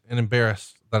ashamed and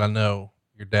embarrassed that I know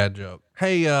your dad joke.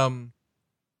 Hey, I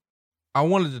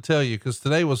wanted to tell you, cause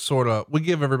today was we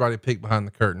give everybody a peek behind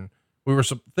the curtain. We were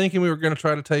thinking we were going to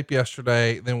try to tape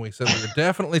yesterday. Then we said we were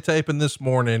definitely taping this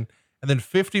morning. And then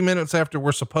 50 minutes after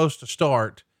we're supposed to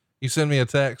start, you send me a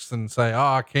text and say, oh,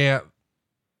 I can't,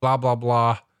 blah, blah,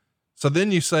 blah. So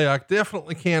then you say, I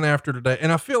definitely can after today.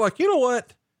 And I feel like, you know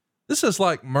what? This is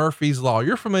like Murphy's Law.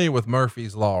 You're familiar with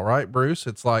Murphy's Law, right, Bruce?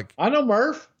 It's like, I know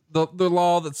Murph. The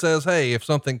law that says, hey, if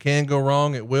something can go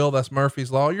wrong, it will. That's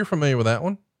Murphy's Law. You're familiar with that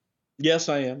one? Yes,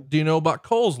 I am. Do you know about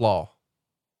Cole's Law?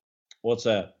 What's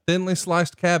that? Thinly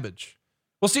sliced cabbage.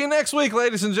 We'll see you next week,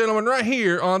 ladies and gentlemen, right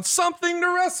here on Something to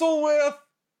Wrestle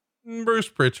With. Bruce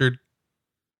Pritchard.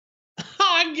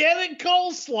 I get it.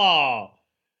 Coleslaw.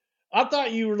 I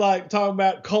thought you were like talking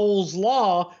about Cole's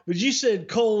Law, but you said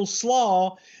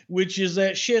coleslaw, which is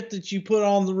that shit that you put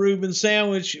on the Reuben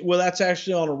sandwich. Well, that's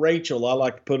actually on a Rachel. I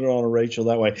like to put it on a Rachel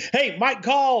that way. Hey, Mike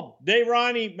Call, Dave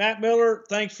Riney, Matt Miller,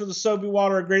 thanks for the Sobe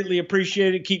water. I greatly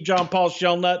appreciate it. Keep John Paul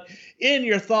Shelnut in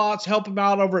your thoughts. Help him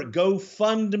out over at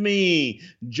GoFundMe,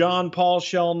 John Paul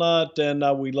Shelnut. And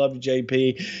we love you,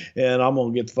 JP. And I'm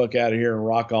going to get the fuck out of here and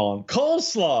rock on.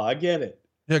 Coleslaw, I get it.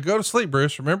 Yeah, go to sleep,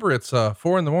 Bruce. Remember, it's 4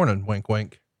 a.m. Wink,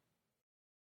 wink.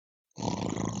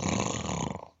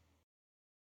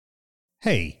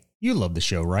 Hey, you love the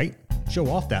show, right? Show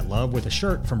off that love with a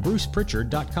shirt from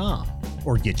BrucePritchard.com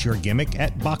or get your gimmick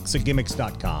at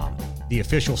BoxOfGimmicks.com, the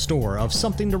official store of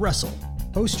Something to Wrestle.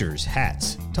 Posters,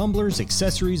 hats, tumblers,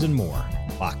 accessories, and more.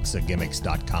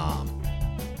 BoxOfGimmicks.com.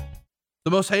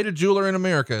 The most hated jeweler in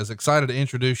America is excited to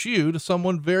introduce you to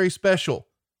someone very special.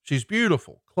 She's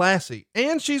beautiful, classy,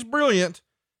 and she's brilliant.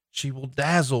 She will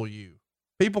dazzle you.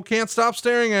 People can't stop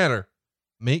staring at her.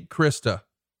 Meet Krista.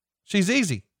 She's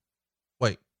easy.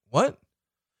 Wait, what?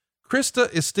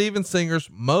 Krista is Steven Singer's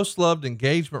most loved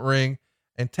engagement ring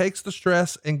and takes the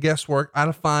stress and guesswork out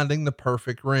of finding the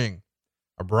perfect ring.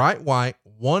 A bright white,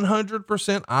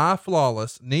 100% eye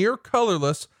flawless, near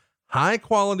colorless, high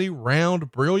quality,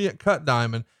 round, brilliant cut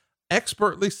diamond,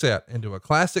 expertly set into a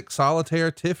classic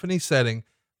solitaire Tiffany setting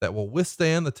that will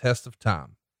withstand the test of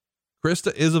time.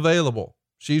 Krista is available.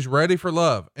 She's ready for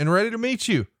love and ready to meet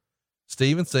you.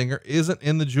 Steven Singer isn't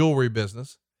in the jewelry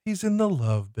business. He's in the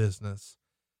love business.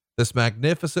 This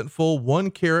magnificent full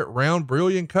 1 carat round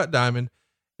brilliant cut diamond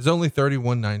is only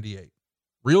 $31.98.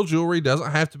 Real jewelry doesn't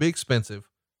have to be expensive.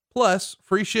 Plus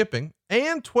free shipping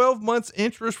and 12 months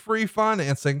interest-free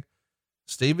financing.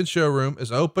 Steven's showroom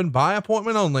is open by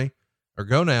appointment only, or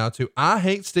go now to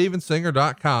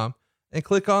IHateStevenSinger.com and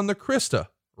click on the Krista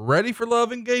Ready for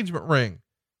Love engagement ring.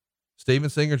 Steven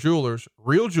Singer Jewelers,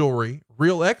 real jewelry,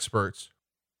 real experts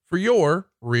for your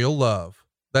real love.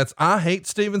 That's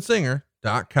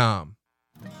IHateStevenSinger.com.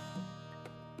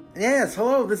 Yes,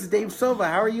 hello, this is Dave Silva.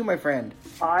 How are you, my friend?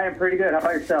 I am pretty good. How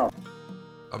about yourself?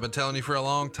 I've been telling you for a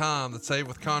long time that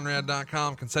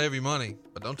SaveWithConrad.com can save you money,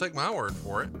 but don't take my word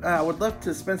for it. I would love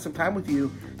to spend some time with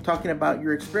you talking about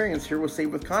your experience here with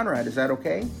Save with Conrad. Is that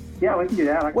okay? Yeah, we can do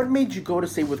that. What made you go to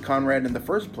Save with Conrad in the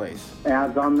first place?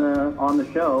 Ads on the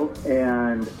show,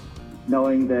 and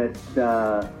knowing that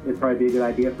it'd probably be a good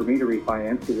idea for me to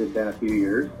refinance because it's been a few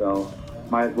years, so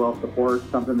might as well support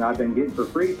something that I've been getting for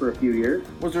free for a few years.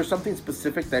 Was there something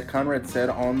specific that Conrad said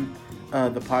on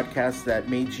the podcast that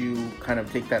made you kind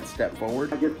of take that step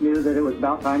forward? I just knew that it was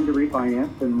about time to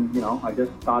refinance, and I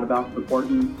just thought about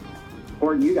supporting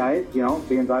you guys,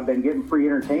 because I've been getting free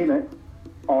entertainment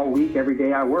all week, every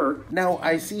day I work. Now,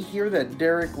 I see here that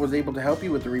Derek was able to help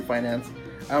you with the refinance.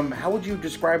 How would you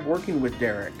describe working with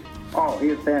Derek? Oh, he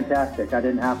was fantastic. I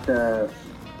didn't have to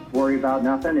worry about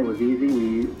nothing. It was easy.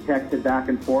 We texted back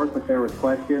and forth if there was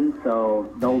questions, so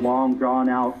no long,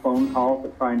 drawn-out phone calls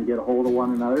of trying to get a hold of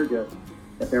one another. Just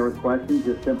if there was questions,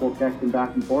 just simple texting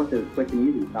back and forth. It was quick and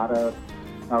easy. Not a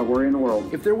worry in the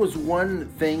world. If there was one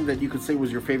thing that you could say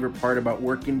was your favorite part about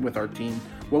working with our team,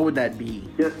 what would that be?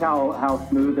 Just how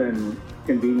smooth and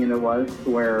convenient it was,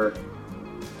 where,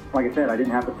 like I said, I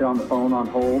didn't have to sit on the phone on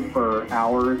hold for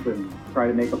hours and try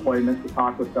to make appointments to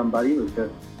talk with somebody. It was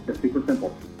just super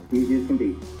simple. Easy as can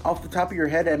be. Off the top of your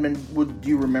head, Edmund, do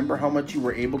you remember how much you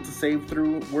were able to save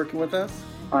through working with us?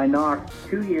 I knocked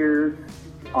 2 years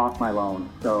off my loan,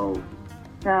 so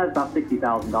it's about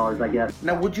 $60,000, I guess.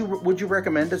 Now, would you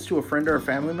recommend us to a friend or a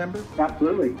family member?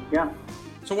 Absolutely, yeah.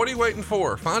 So what are you waiting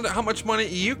for? Find out how much money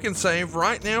you can save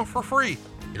right now for free.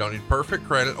 You don't need perfect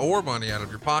credit or money out of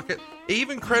your pocket.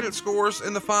 Even credit scores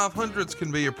in the 500s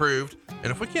can be approved.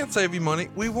 And if we can't save you money,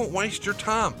 we won't waste your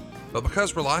time. But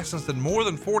because we're licensed in more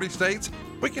than 40 states,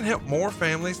 we can help more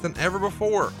families than ever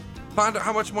before. Find out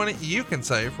how much money you can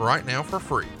save right now for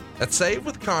free at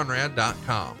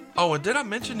SaveWithConrad.com. Oh, and did I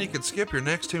mention you could skip your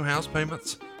next 2 house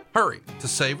payments? Hurry to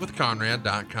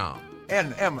SaveWithConrad.com.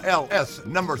 NMLS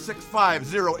number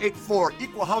 65084,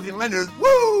 Equal Housing Lenders.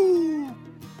 Woo!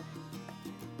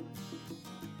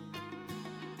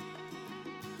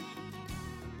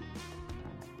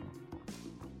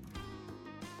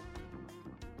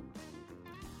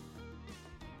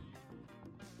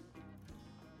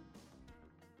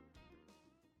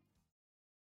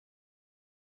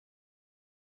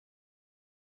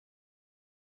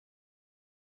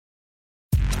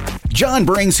 John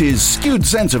brings his skewed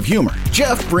sense of humor.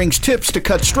 Jeff brings tips to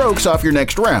cut strokes off your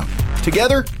next round.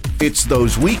 Together, it's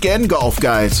those weekend golf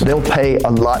guys. They'll pay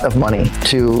a lot of money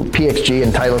to PXG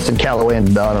and Titleist and Callaway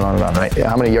and on and on and on, right?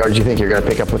 How many yards do you think you're going to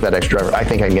pick up with that extra driver? I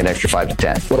think I can get an extra 5 to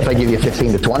 10. What if I give you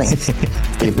 15 to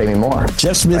 20? You pay me more.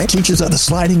 Jeff Smith teaches on a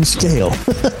sliding scale.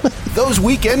 Those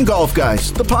Weekend Golf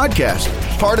Guys, the podcast,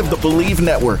 part of the Believe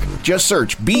Network. Just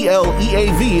search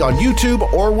BLEAV on YouTube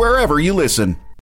or wherever you listen.